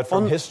 but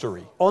from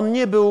history. On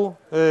nie był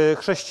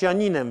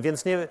chrześcijaninem,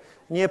 więc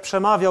nie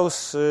przemawiał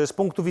z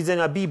punktu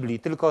widzenia Biblii,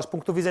 tylko z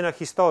punktu widzenia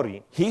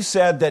historii. He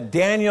said that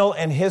Daniel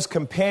and his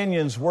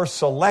companions were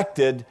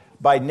selected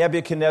by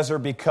Nebuchadnezzar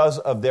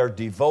because of their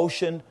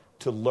devotion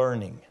to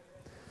learning.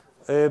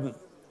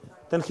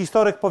 Ten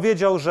historyk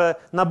powiedział, że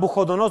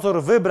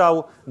Nabuchodonozor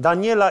wybrał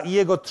Daniela i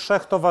jego 3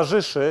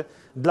 towarzyszy,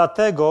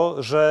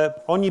 dlatego, że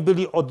oni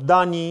byli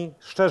oddani,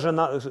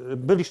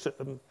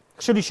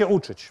 chcieli się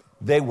uczyć.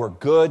 They were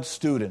good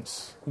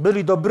students.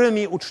 Byli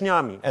dobrymi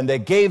uczniami. And they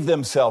gave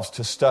themselves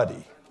to study.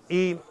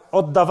 I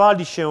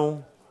oddawali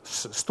się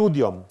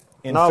studiom,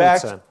 In nauce.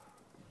 fact,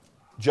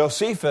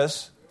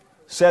 Josephus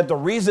said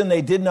the reason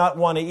they did not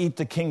want to eat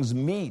the king's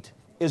meat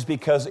is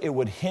because it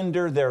would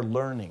hinder their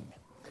learning.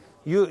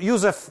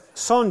 Józef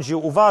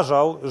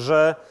uważał,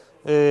 że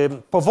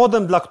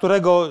powodem, dla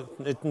którego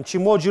ci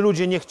młodzi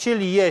ludzie nie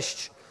chcieli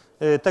jeść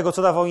tego,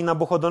 co dawał im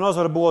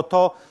Nabuchodonozor, było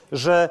to,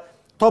 że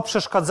to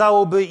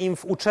przeszkadzałoby im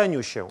w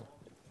uczeniu się.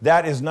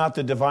 That is not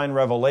the divine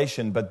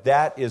revelation, but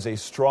that is a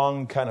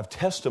strong kind of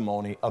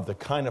testimony of the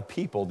kind of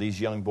people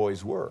these young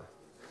boys were.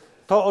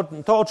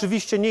 To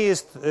oczywiście nie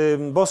jest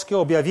boskie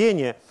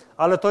objawienie,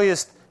 ale to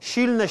jest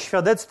silne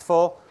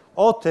świadectwo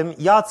o tym,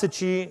 jacy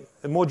ci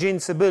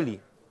młodzieńcy byli.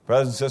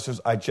 Brothers and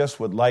sisters, I just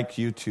would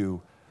like you to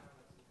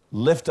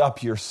lift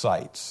up your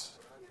sights.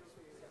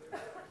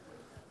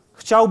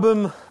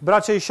 Chciałbym,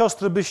 bracia i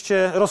siostry,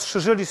 byście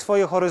rozszerzyli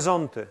swoje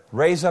horyzonty.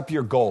 Raise up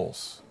your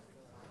goals.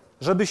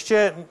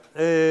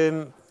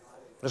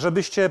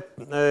 Żebyście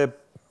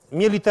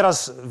mieli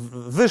teraz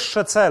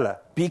wyższe cele.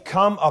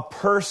 Become a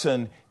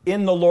person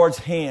in the Lord's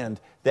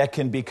hand that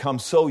can become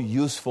so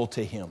useful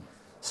to Him.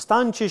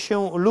 Stańcie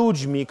się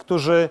ludźmi,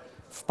 którzy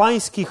w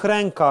pańskich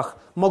rękach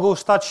mogą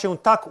stać się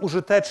tak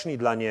użyteczni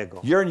dla Niego.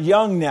 You're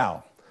young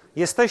now.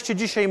 Jesteście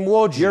dzisiaj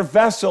młodzi. Your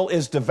vessel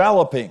is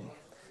developing.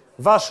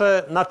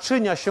 Wasze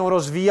naczynia się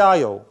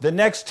rozwijają. The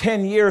next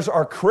 10 years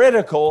are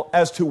critical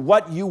as to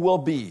what you will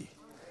be.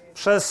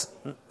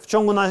 W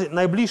ciągu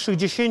najbliższych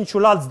 10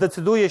 lat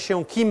zdecyduje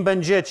się, kim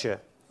będziecie.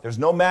 There's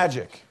no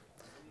magic.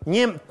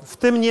 W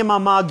tym nie ma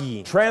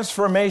magii.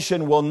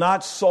 Transformation will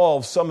not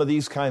solve some of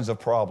these kinds of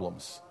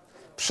problems.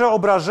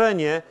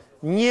 Przeobrażenie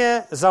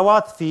nie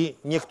załatwi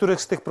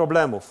niektórych z tych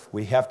problemów.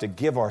 We have to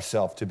give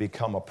ourselves to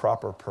become a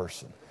proper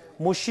person.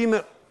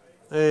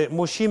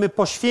 Musimy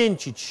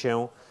poświęcić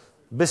się,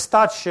 by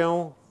stać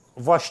się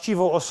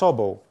właściwą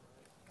osobą.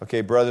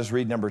 Okay, brothers,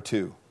 read number 2.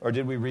 Or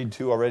did we read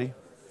 2 already?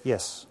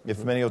 Yes.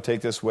 If many will take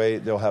this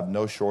way, they'll have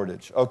no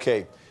shortage.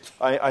 Okay,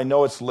 I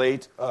know it's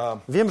late.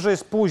 Wiem, że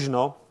jest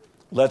późno.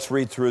 Let's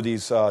read through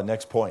these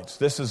next points.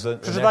 This is the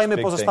next Przeczytajmy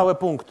big pozostałe thing.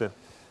 punkty.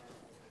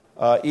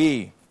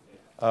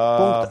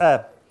 Punkt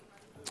E.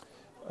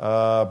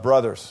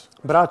 Brothers,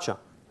 Bracia.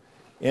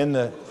 in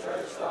the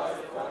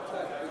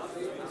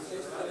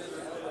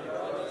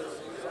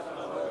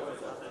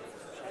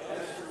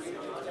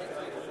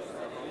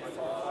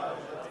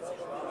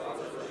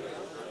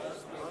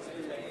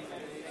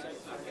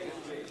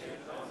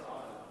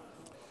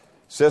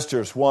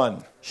sisters,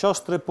 1,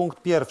 Siostry,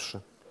 punkt pierwszy.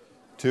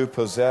 to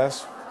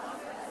possess.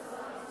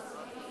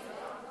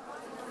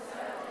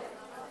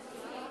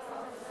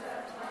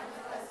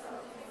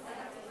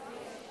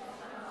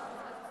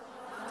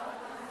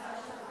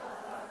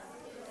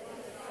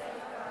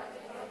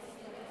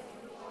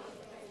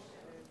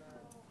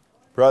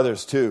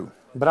 Brothers, 2.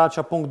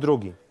 Bracia, punkt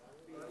drugi.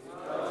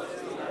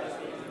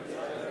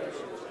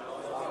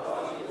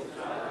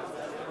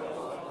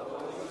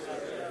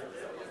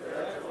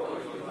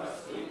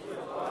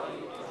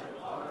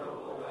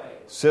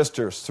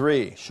 Sisters,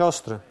 3.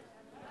 Siostry.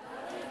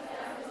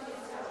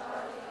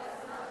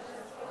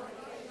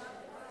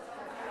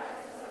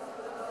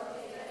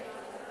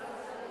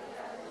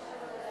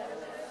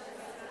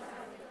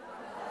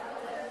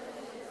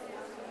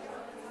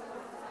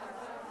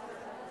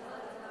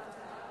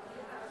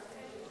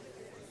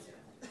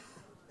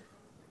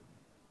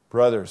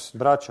 Brothers,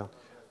 Bracia.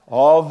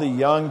 all the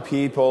young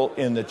people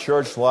in the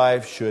church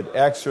life should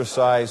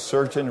exercise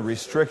certain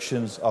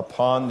restrictions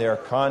upon their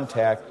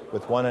contact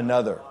with one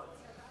another.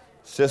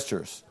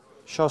 Sisters,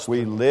 Siostry.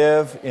 we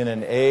live in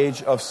an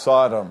age of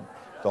Sodom.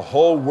 The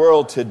whole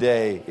world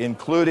today,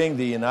 including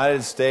the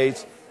United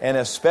States and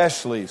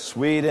especially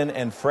Sweden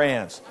and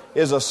France,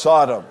 is a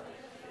Sodom.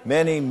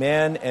 Many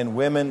men and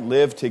women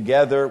live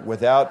together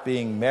without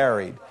being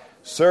married.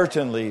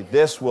 Certainly,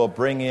 this will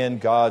bring in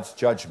God's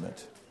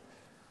judgment.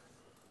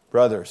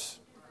 Brothers,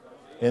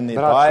 in the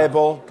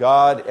Bible,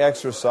 God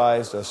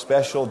exercised a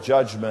special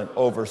judgment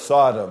over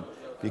Sodom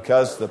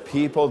because the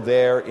people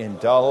there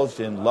indulged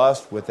in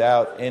lust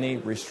without any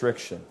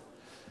restriction.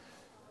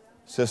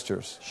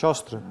 Sisters,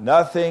 Siostry.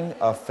 nothing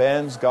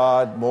offends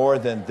God more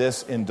than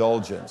this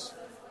indulgence.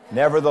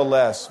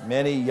 Nevertheless,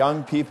 many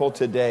young people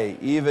today,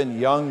 even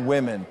young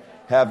women,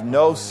 have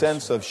no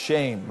sense of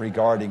shame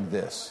regarding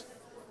this.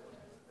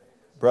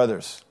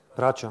 Brothers,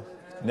 Bracia.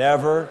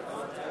 never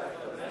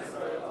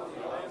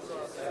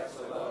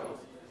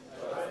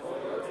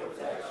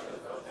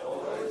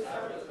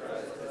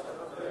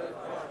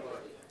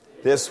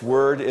this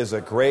word is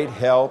a great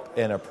help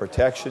and a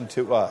protection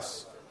to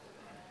us.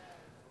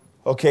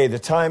 Okay, the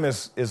time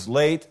is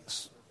late,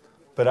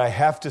 but I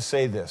have to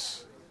say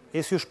this.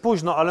 Jest już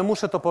późno, ale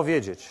muszę to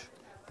powiedzieć.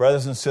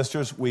 Brothers and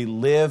sisters, we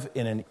live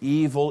in an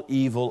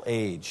evil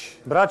age.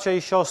 Bracia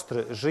i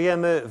siostry,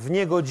 żyjemy w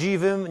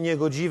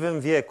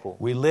niegodziwym wieku.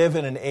 We live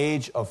in an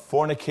age of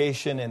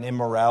fornication and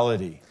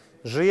immorality.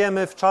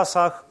 Żyjemy w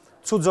czasach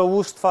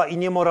cudzołóstwa i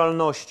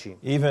niemoralności.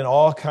 Even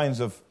all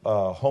kinds of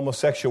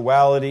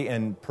homosexuality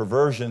and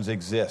perversions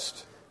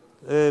exist.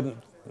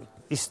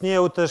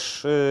 Istnieją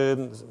też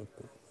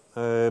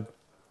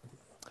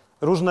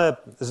różne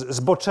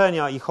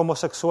zboczenia i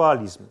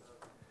homoseksualizm.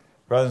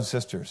 Brothers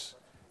and sisters,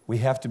 we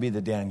have to be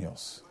the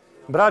Daniels.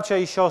 Bracia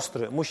i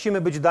siostry,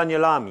 musimy być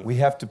Danielami. We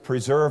have to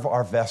preserve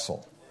our vessel.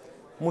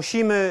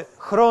 musimy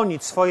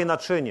chronić swoje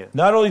naczynie.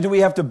 Not only do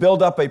we have to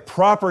build up a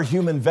proper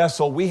human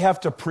vessel, we have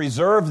to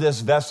preserve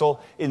this vessel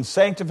in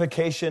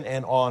sanctification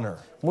and honor.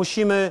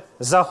 Musimy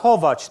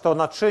zachować to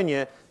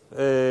naczynie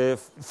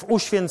w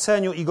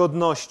uświęceniu i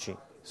godności.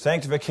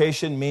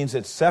 Sanctification means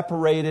it's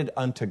separated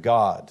unto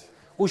God.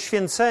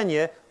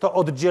 Uświęcenie to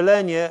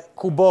oddzielenie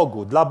ku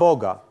Bogu, dla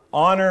Boga.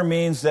 Honor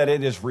means that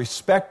it is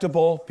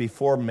respectable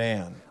before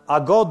man. A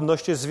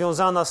godność jest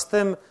związana z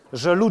tym,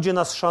 że ludzie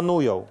nas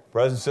szanują.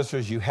 Brothers and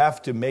sisters, you have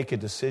to make a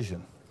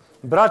decision.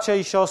 Bracia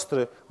i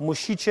siostry,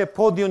 musicie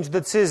podjąć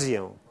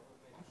decyzję,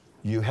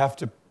 You have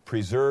to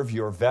preserve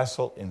your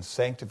vessel in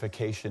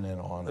sanctification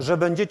and honor. że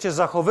będziecie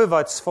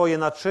zachowywać swoje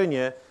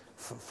naczynie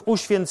w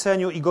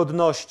uświęceniu i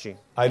godności.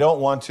 I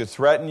don't want to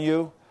threaten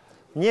you,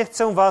 Nie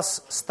chcę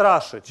was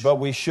straszyć, but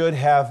we should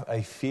have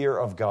a fear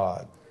of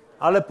God.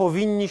 ale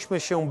powinniśmy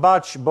się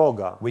bać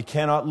Boga. We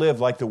cannot live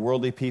like the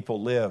worldly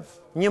people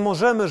live Nie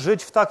możemy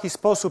żyć w taki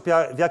sposób,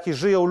 w jaki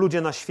żyją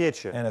ludzie na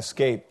świecie. and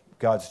escape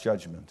God's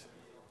judgment.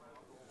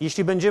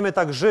 Jeśli będziemy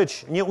tak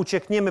żyć, nie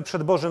uciekniemy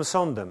przed Bożym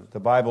sądem. The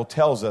Bible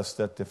tells us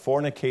that the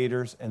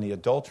fornicators and the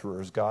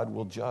adulterers God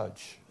will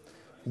judge.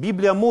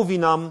 Biblia mówi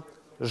nam,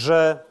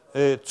 że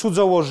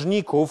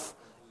cudzołożników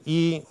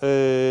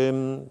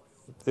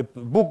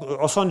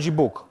osądzi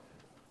Bóg.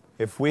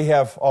 If we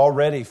have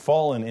already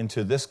fallen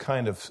into this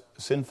kind of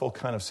sinful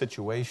kind of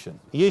situation,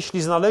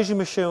 Jeśli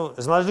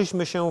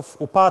znaleźliśmy się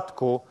w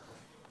upadku,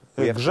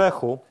 w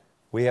grzechu,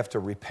 we have to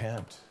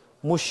repent.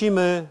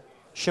 musimy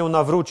się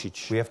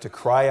nawrócić. We have to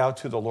cry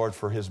out to the Lord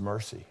for His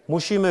mercy,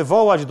 Musimy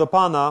wołać do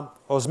Pana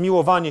o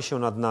zmiłowanie się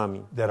nad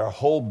nami, that our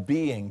whole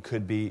being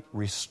could be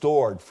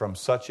restored from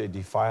such a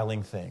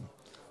defiling thing.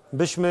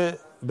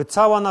 by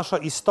cała nasza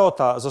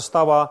istota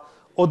została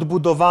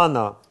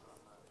odbudowana.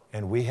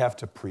 And we have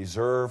to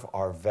preserve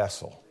our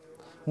vessel.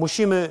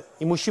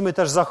 Musimy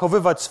też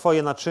zachowywać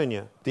swoje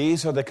naczynie.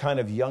 These are the kind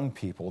of young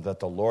people that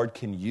the Lord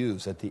can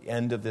use at the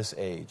end of this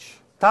age.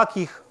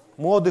 Takich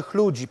młodych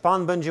ludzi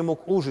Pan będzie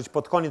mógł użyć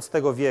pod koniec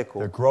tego wieku.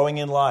 They're growing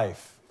in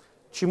life.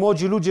 Ci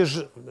młodzi ludzie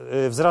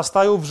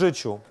wzrastają w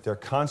życiu.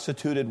 They're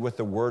constituted with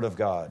the Word of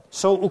God.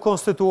 Są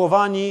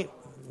ukonstytuowani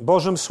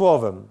Bożym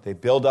Słowem. They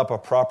build up a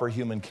proper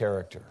human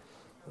character.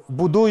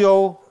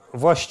 Budują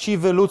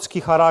właściwy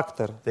ludzki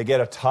charakter. They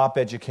get a top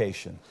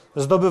education.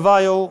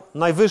 Zdobywają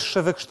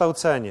najwyższe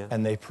wykształcenie.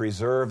 And they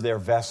preserve their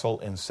vessel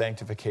in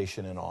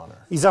sanctification and honor.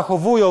 I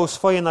zachowują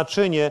swoje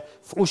naczynie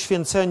w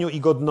uświęceniu i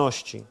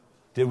godności.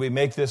 Did we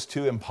make this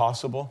too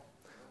impossible?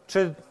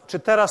 Czy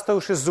teraz to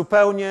już jest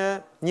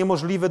zupełnie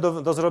niemożliwe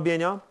do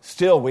zrobienia?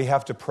 Still, we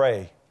have to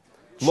pray.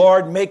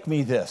 Lord, make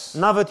me this.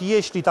 Nawet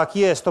jeśli tak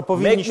jest, to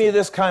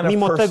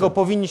mimo tego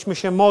powinniśmy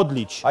się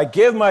modlić. I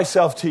give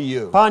myself to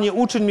you. Panie,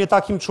 uczyń mnie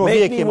takim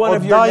człowiekiem,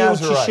 oddaję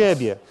Ci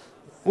siebie.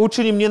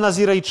 Uczyń mnie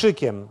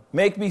Nazirejczykiem.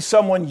 Make me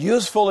someone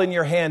useful in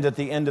your hand at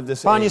the end of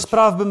this Panie, age.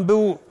 spraw, bym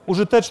był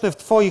użyteczny w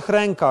Twoich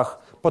rękach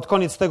pod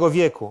koniec tego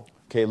wieku.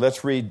 Okay,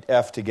 let's read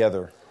F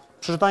together.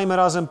 Przeczytajmy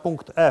razem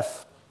punkt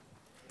F.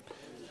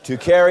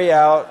 To carry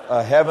out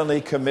a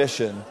heavenly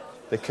commission,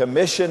 the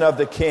commission of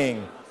the king,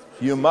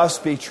 you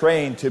must be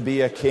trained to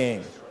be a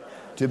king.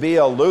 To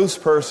be a loose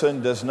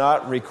person does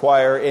not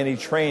require any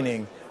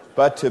training,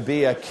 but to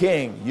be a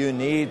king, you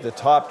need the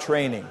top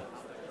training.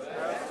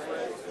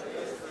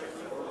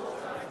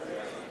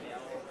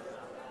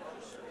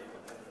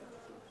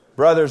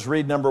 Brothers,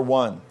 read number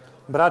 1.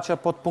 Bracia,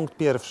 podpunkt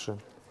pierwszy.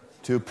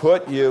 To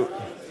put you...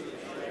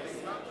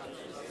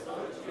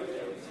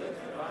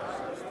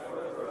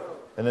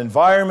 An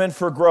environment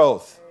for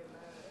growth.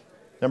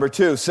 Number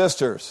 2,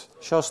 sisters.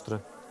 Siostry,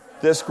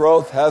 This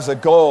growth has a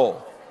goal.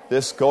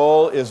 This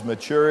goal is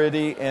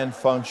maturity and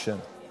function.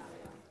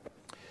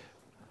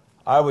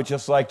 I would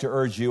just like to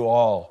urge you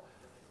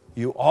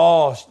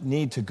all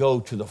need to go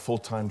to the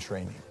full-time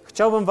training.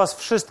 chciałbym was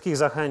wszystkich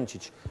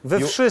zachęcić. Wy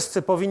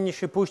wszyscy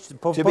powinniście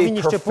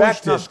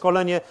pójść na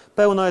szkolenie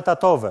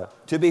pełnoetatowe,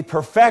 To be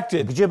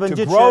perfected, gdzie to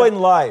będziecie grow in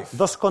life,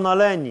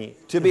 doskonaleni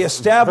to be we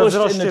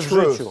established in wzroście the w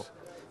życiu. truth,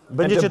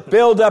 and to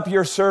build up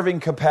your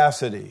serving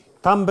capacity.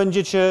 Tam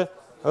będziecie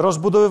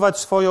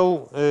rozbudowywać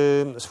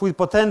swój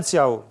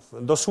potencjał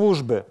do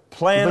służby.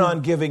 Plan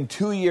on giving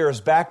 2 years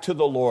back to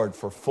the Lord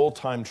for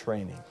full-time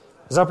training.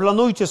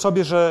 Zaplanujcie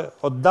sobie, że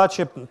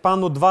oddacie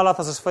Panu 2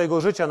 lata ze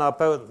swojego życia na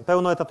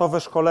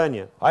pełnoetatowe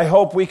szkolenie. I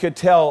hope we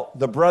could tell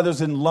the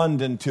brothers in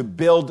London to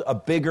build a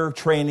bigger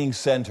training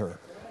center.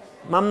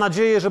 Mam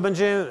nadzieję, że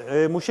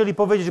będziemy musieli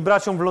powiedzieć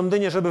braciom w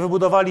Londynie, żeby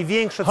wybudowali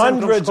większe centrum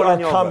Hundreds are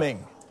szkoleniowe. coming.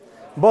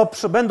 Bo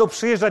będą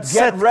przyjeżdżać Get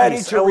setki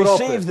ready z to Europy.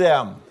 receive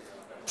them.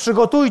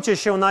 Przygotujcie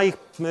się na ich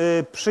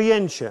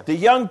przyjęcie. The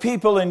young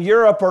people in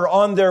Europe are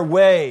on their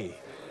way.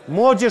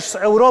 Młodzież z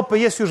Europy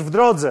jest już w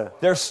drodze.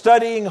 They're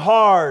studying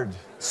hard.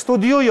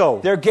 Studiują.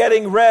 They're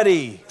getting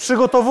ready.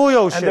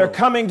 Przygotowują And they're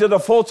się. coming to the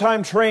full-time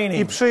I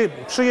training.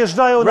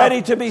 przyjeżdżają na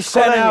Ready to be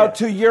sent szkolenie. out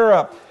to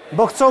Europe.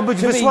 bo chcą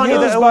być to be wysłani do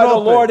used by the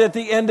Lord Europy. at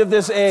the end of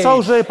this age.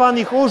 Chcą, żeby Pan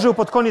ich użył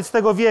pod koniec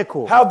tego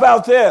wieku. How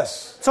about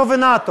this? Co wy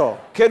na to?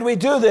 Can we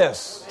do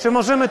this? Czy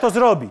możemy to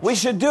zrobić? We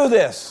should do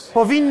this.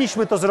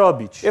 Powinniśmy to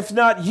zrobić. If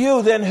not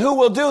you, then who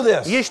will do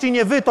this? Jeśli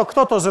nie wy, to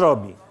kto to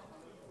zrobi?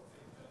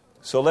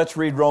 So let's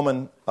read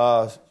Romans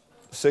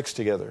 6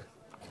 together.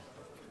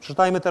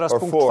 Przeczytajmy teraz Or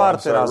punkt 4, I'm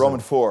 4 sorry, razem.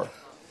 Romans 4.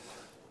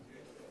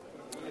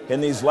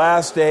 In these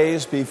last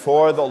days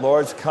before the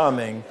Lord's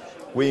coming,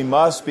 we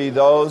must be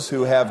those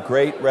who have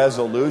great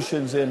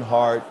resolutions in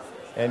heart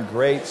and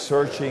great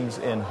searchings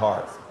in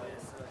heart.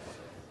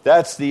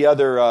 That's the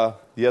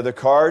other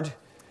card.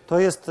 To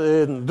jest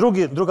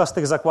druga z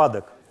tych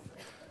zakładek.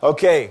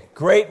 Okay,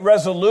 great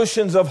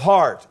resolutions of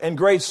heart and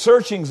great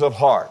searchings of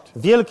heart.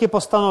 Wielkie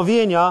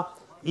postanowienia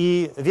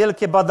i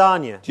wielkie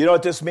badanie. Do you know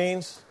what this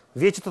means?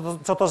 Wiecie,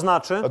 co to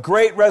znaczy? A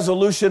great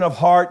resolution of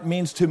heart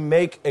means to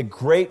make a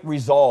great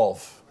resolve.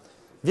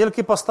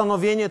 Wielkie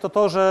postanowienie to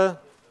to, że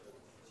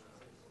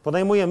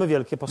podejmujemy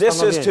wielkie This is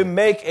to postanowienie.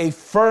 make a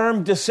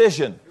firm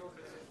decision.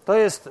 To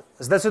jest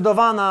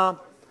zdecydowana,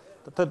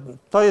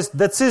 to jest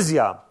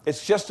decyzja.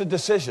 It's just a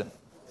decision.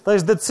 To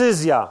jest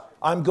decyzja.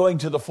 I'm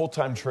going to the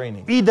full-time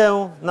training.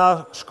 Idę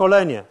na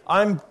szkolenie.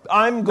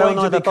 I'm going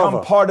to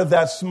become part of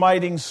that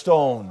smiting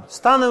stone.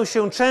 Stanę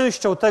się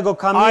częścią tego I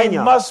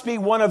kamienia. must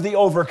be one of the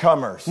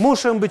overcomers.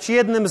 Muszę być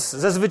jednym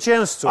ze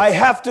zwycięzców. I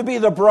have to be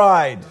the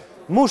bride.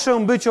 Muszę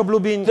być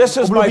This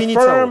is my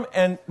oblubienicą.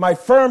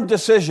 firm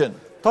decision.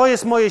 To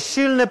jest moje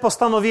silne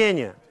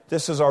postanowienie.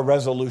 This is our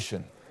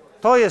resolution.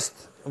 To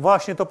jest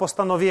właśnie to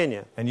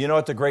postanowienie. And you know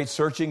what the great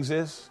searchings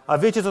is? A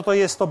wiecie, co to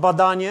jest to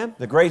badanie?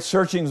 The great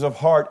searchings of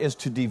heart is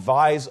to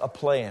devise a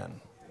plan.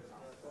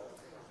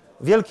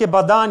 Wielkie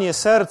badanie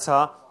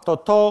serca to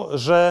to,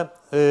 że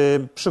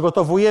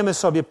przygotowujemy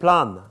sobie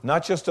plan.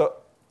 Not just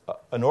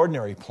an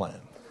ordinary plan.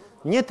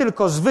 Nie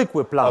tylko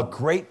zwykły A plan.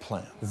 great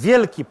plan.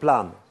 Wielki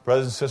plan.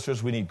 Brothers and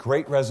sisters, we need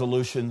great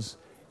resolutions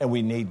and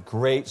we need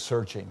great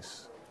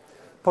searchings.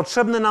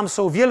 Potrzebne nam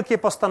są wielkie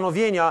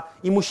postanowienia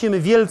i musimy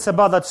wielce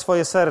badać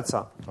swoje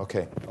serca.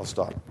 Okay, I'll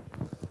stop.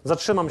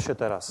 Zatrzymam się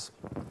teraz.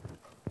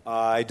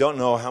 I don't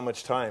know how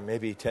much time,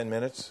 maybe 10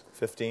 minutes,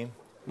 15.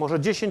 Może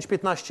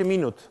 10-15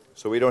 minut.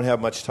 So we don't have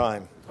much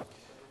time.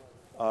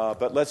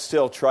 But let's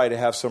still try to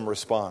have some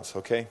response,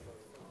 okay?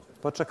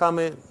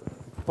 Poczekamy,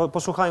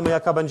 posłuchajmy,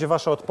 jaka będzie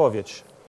wasza odpowiedź.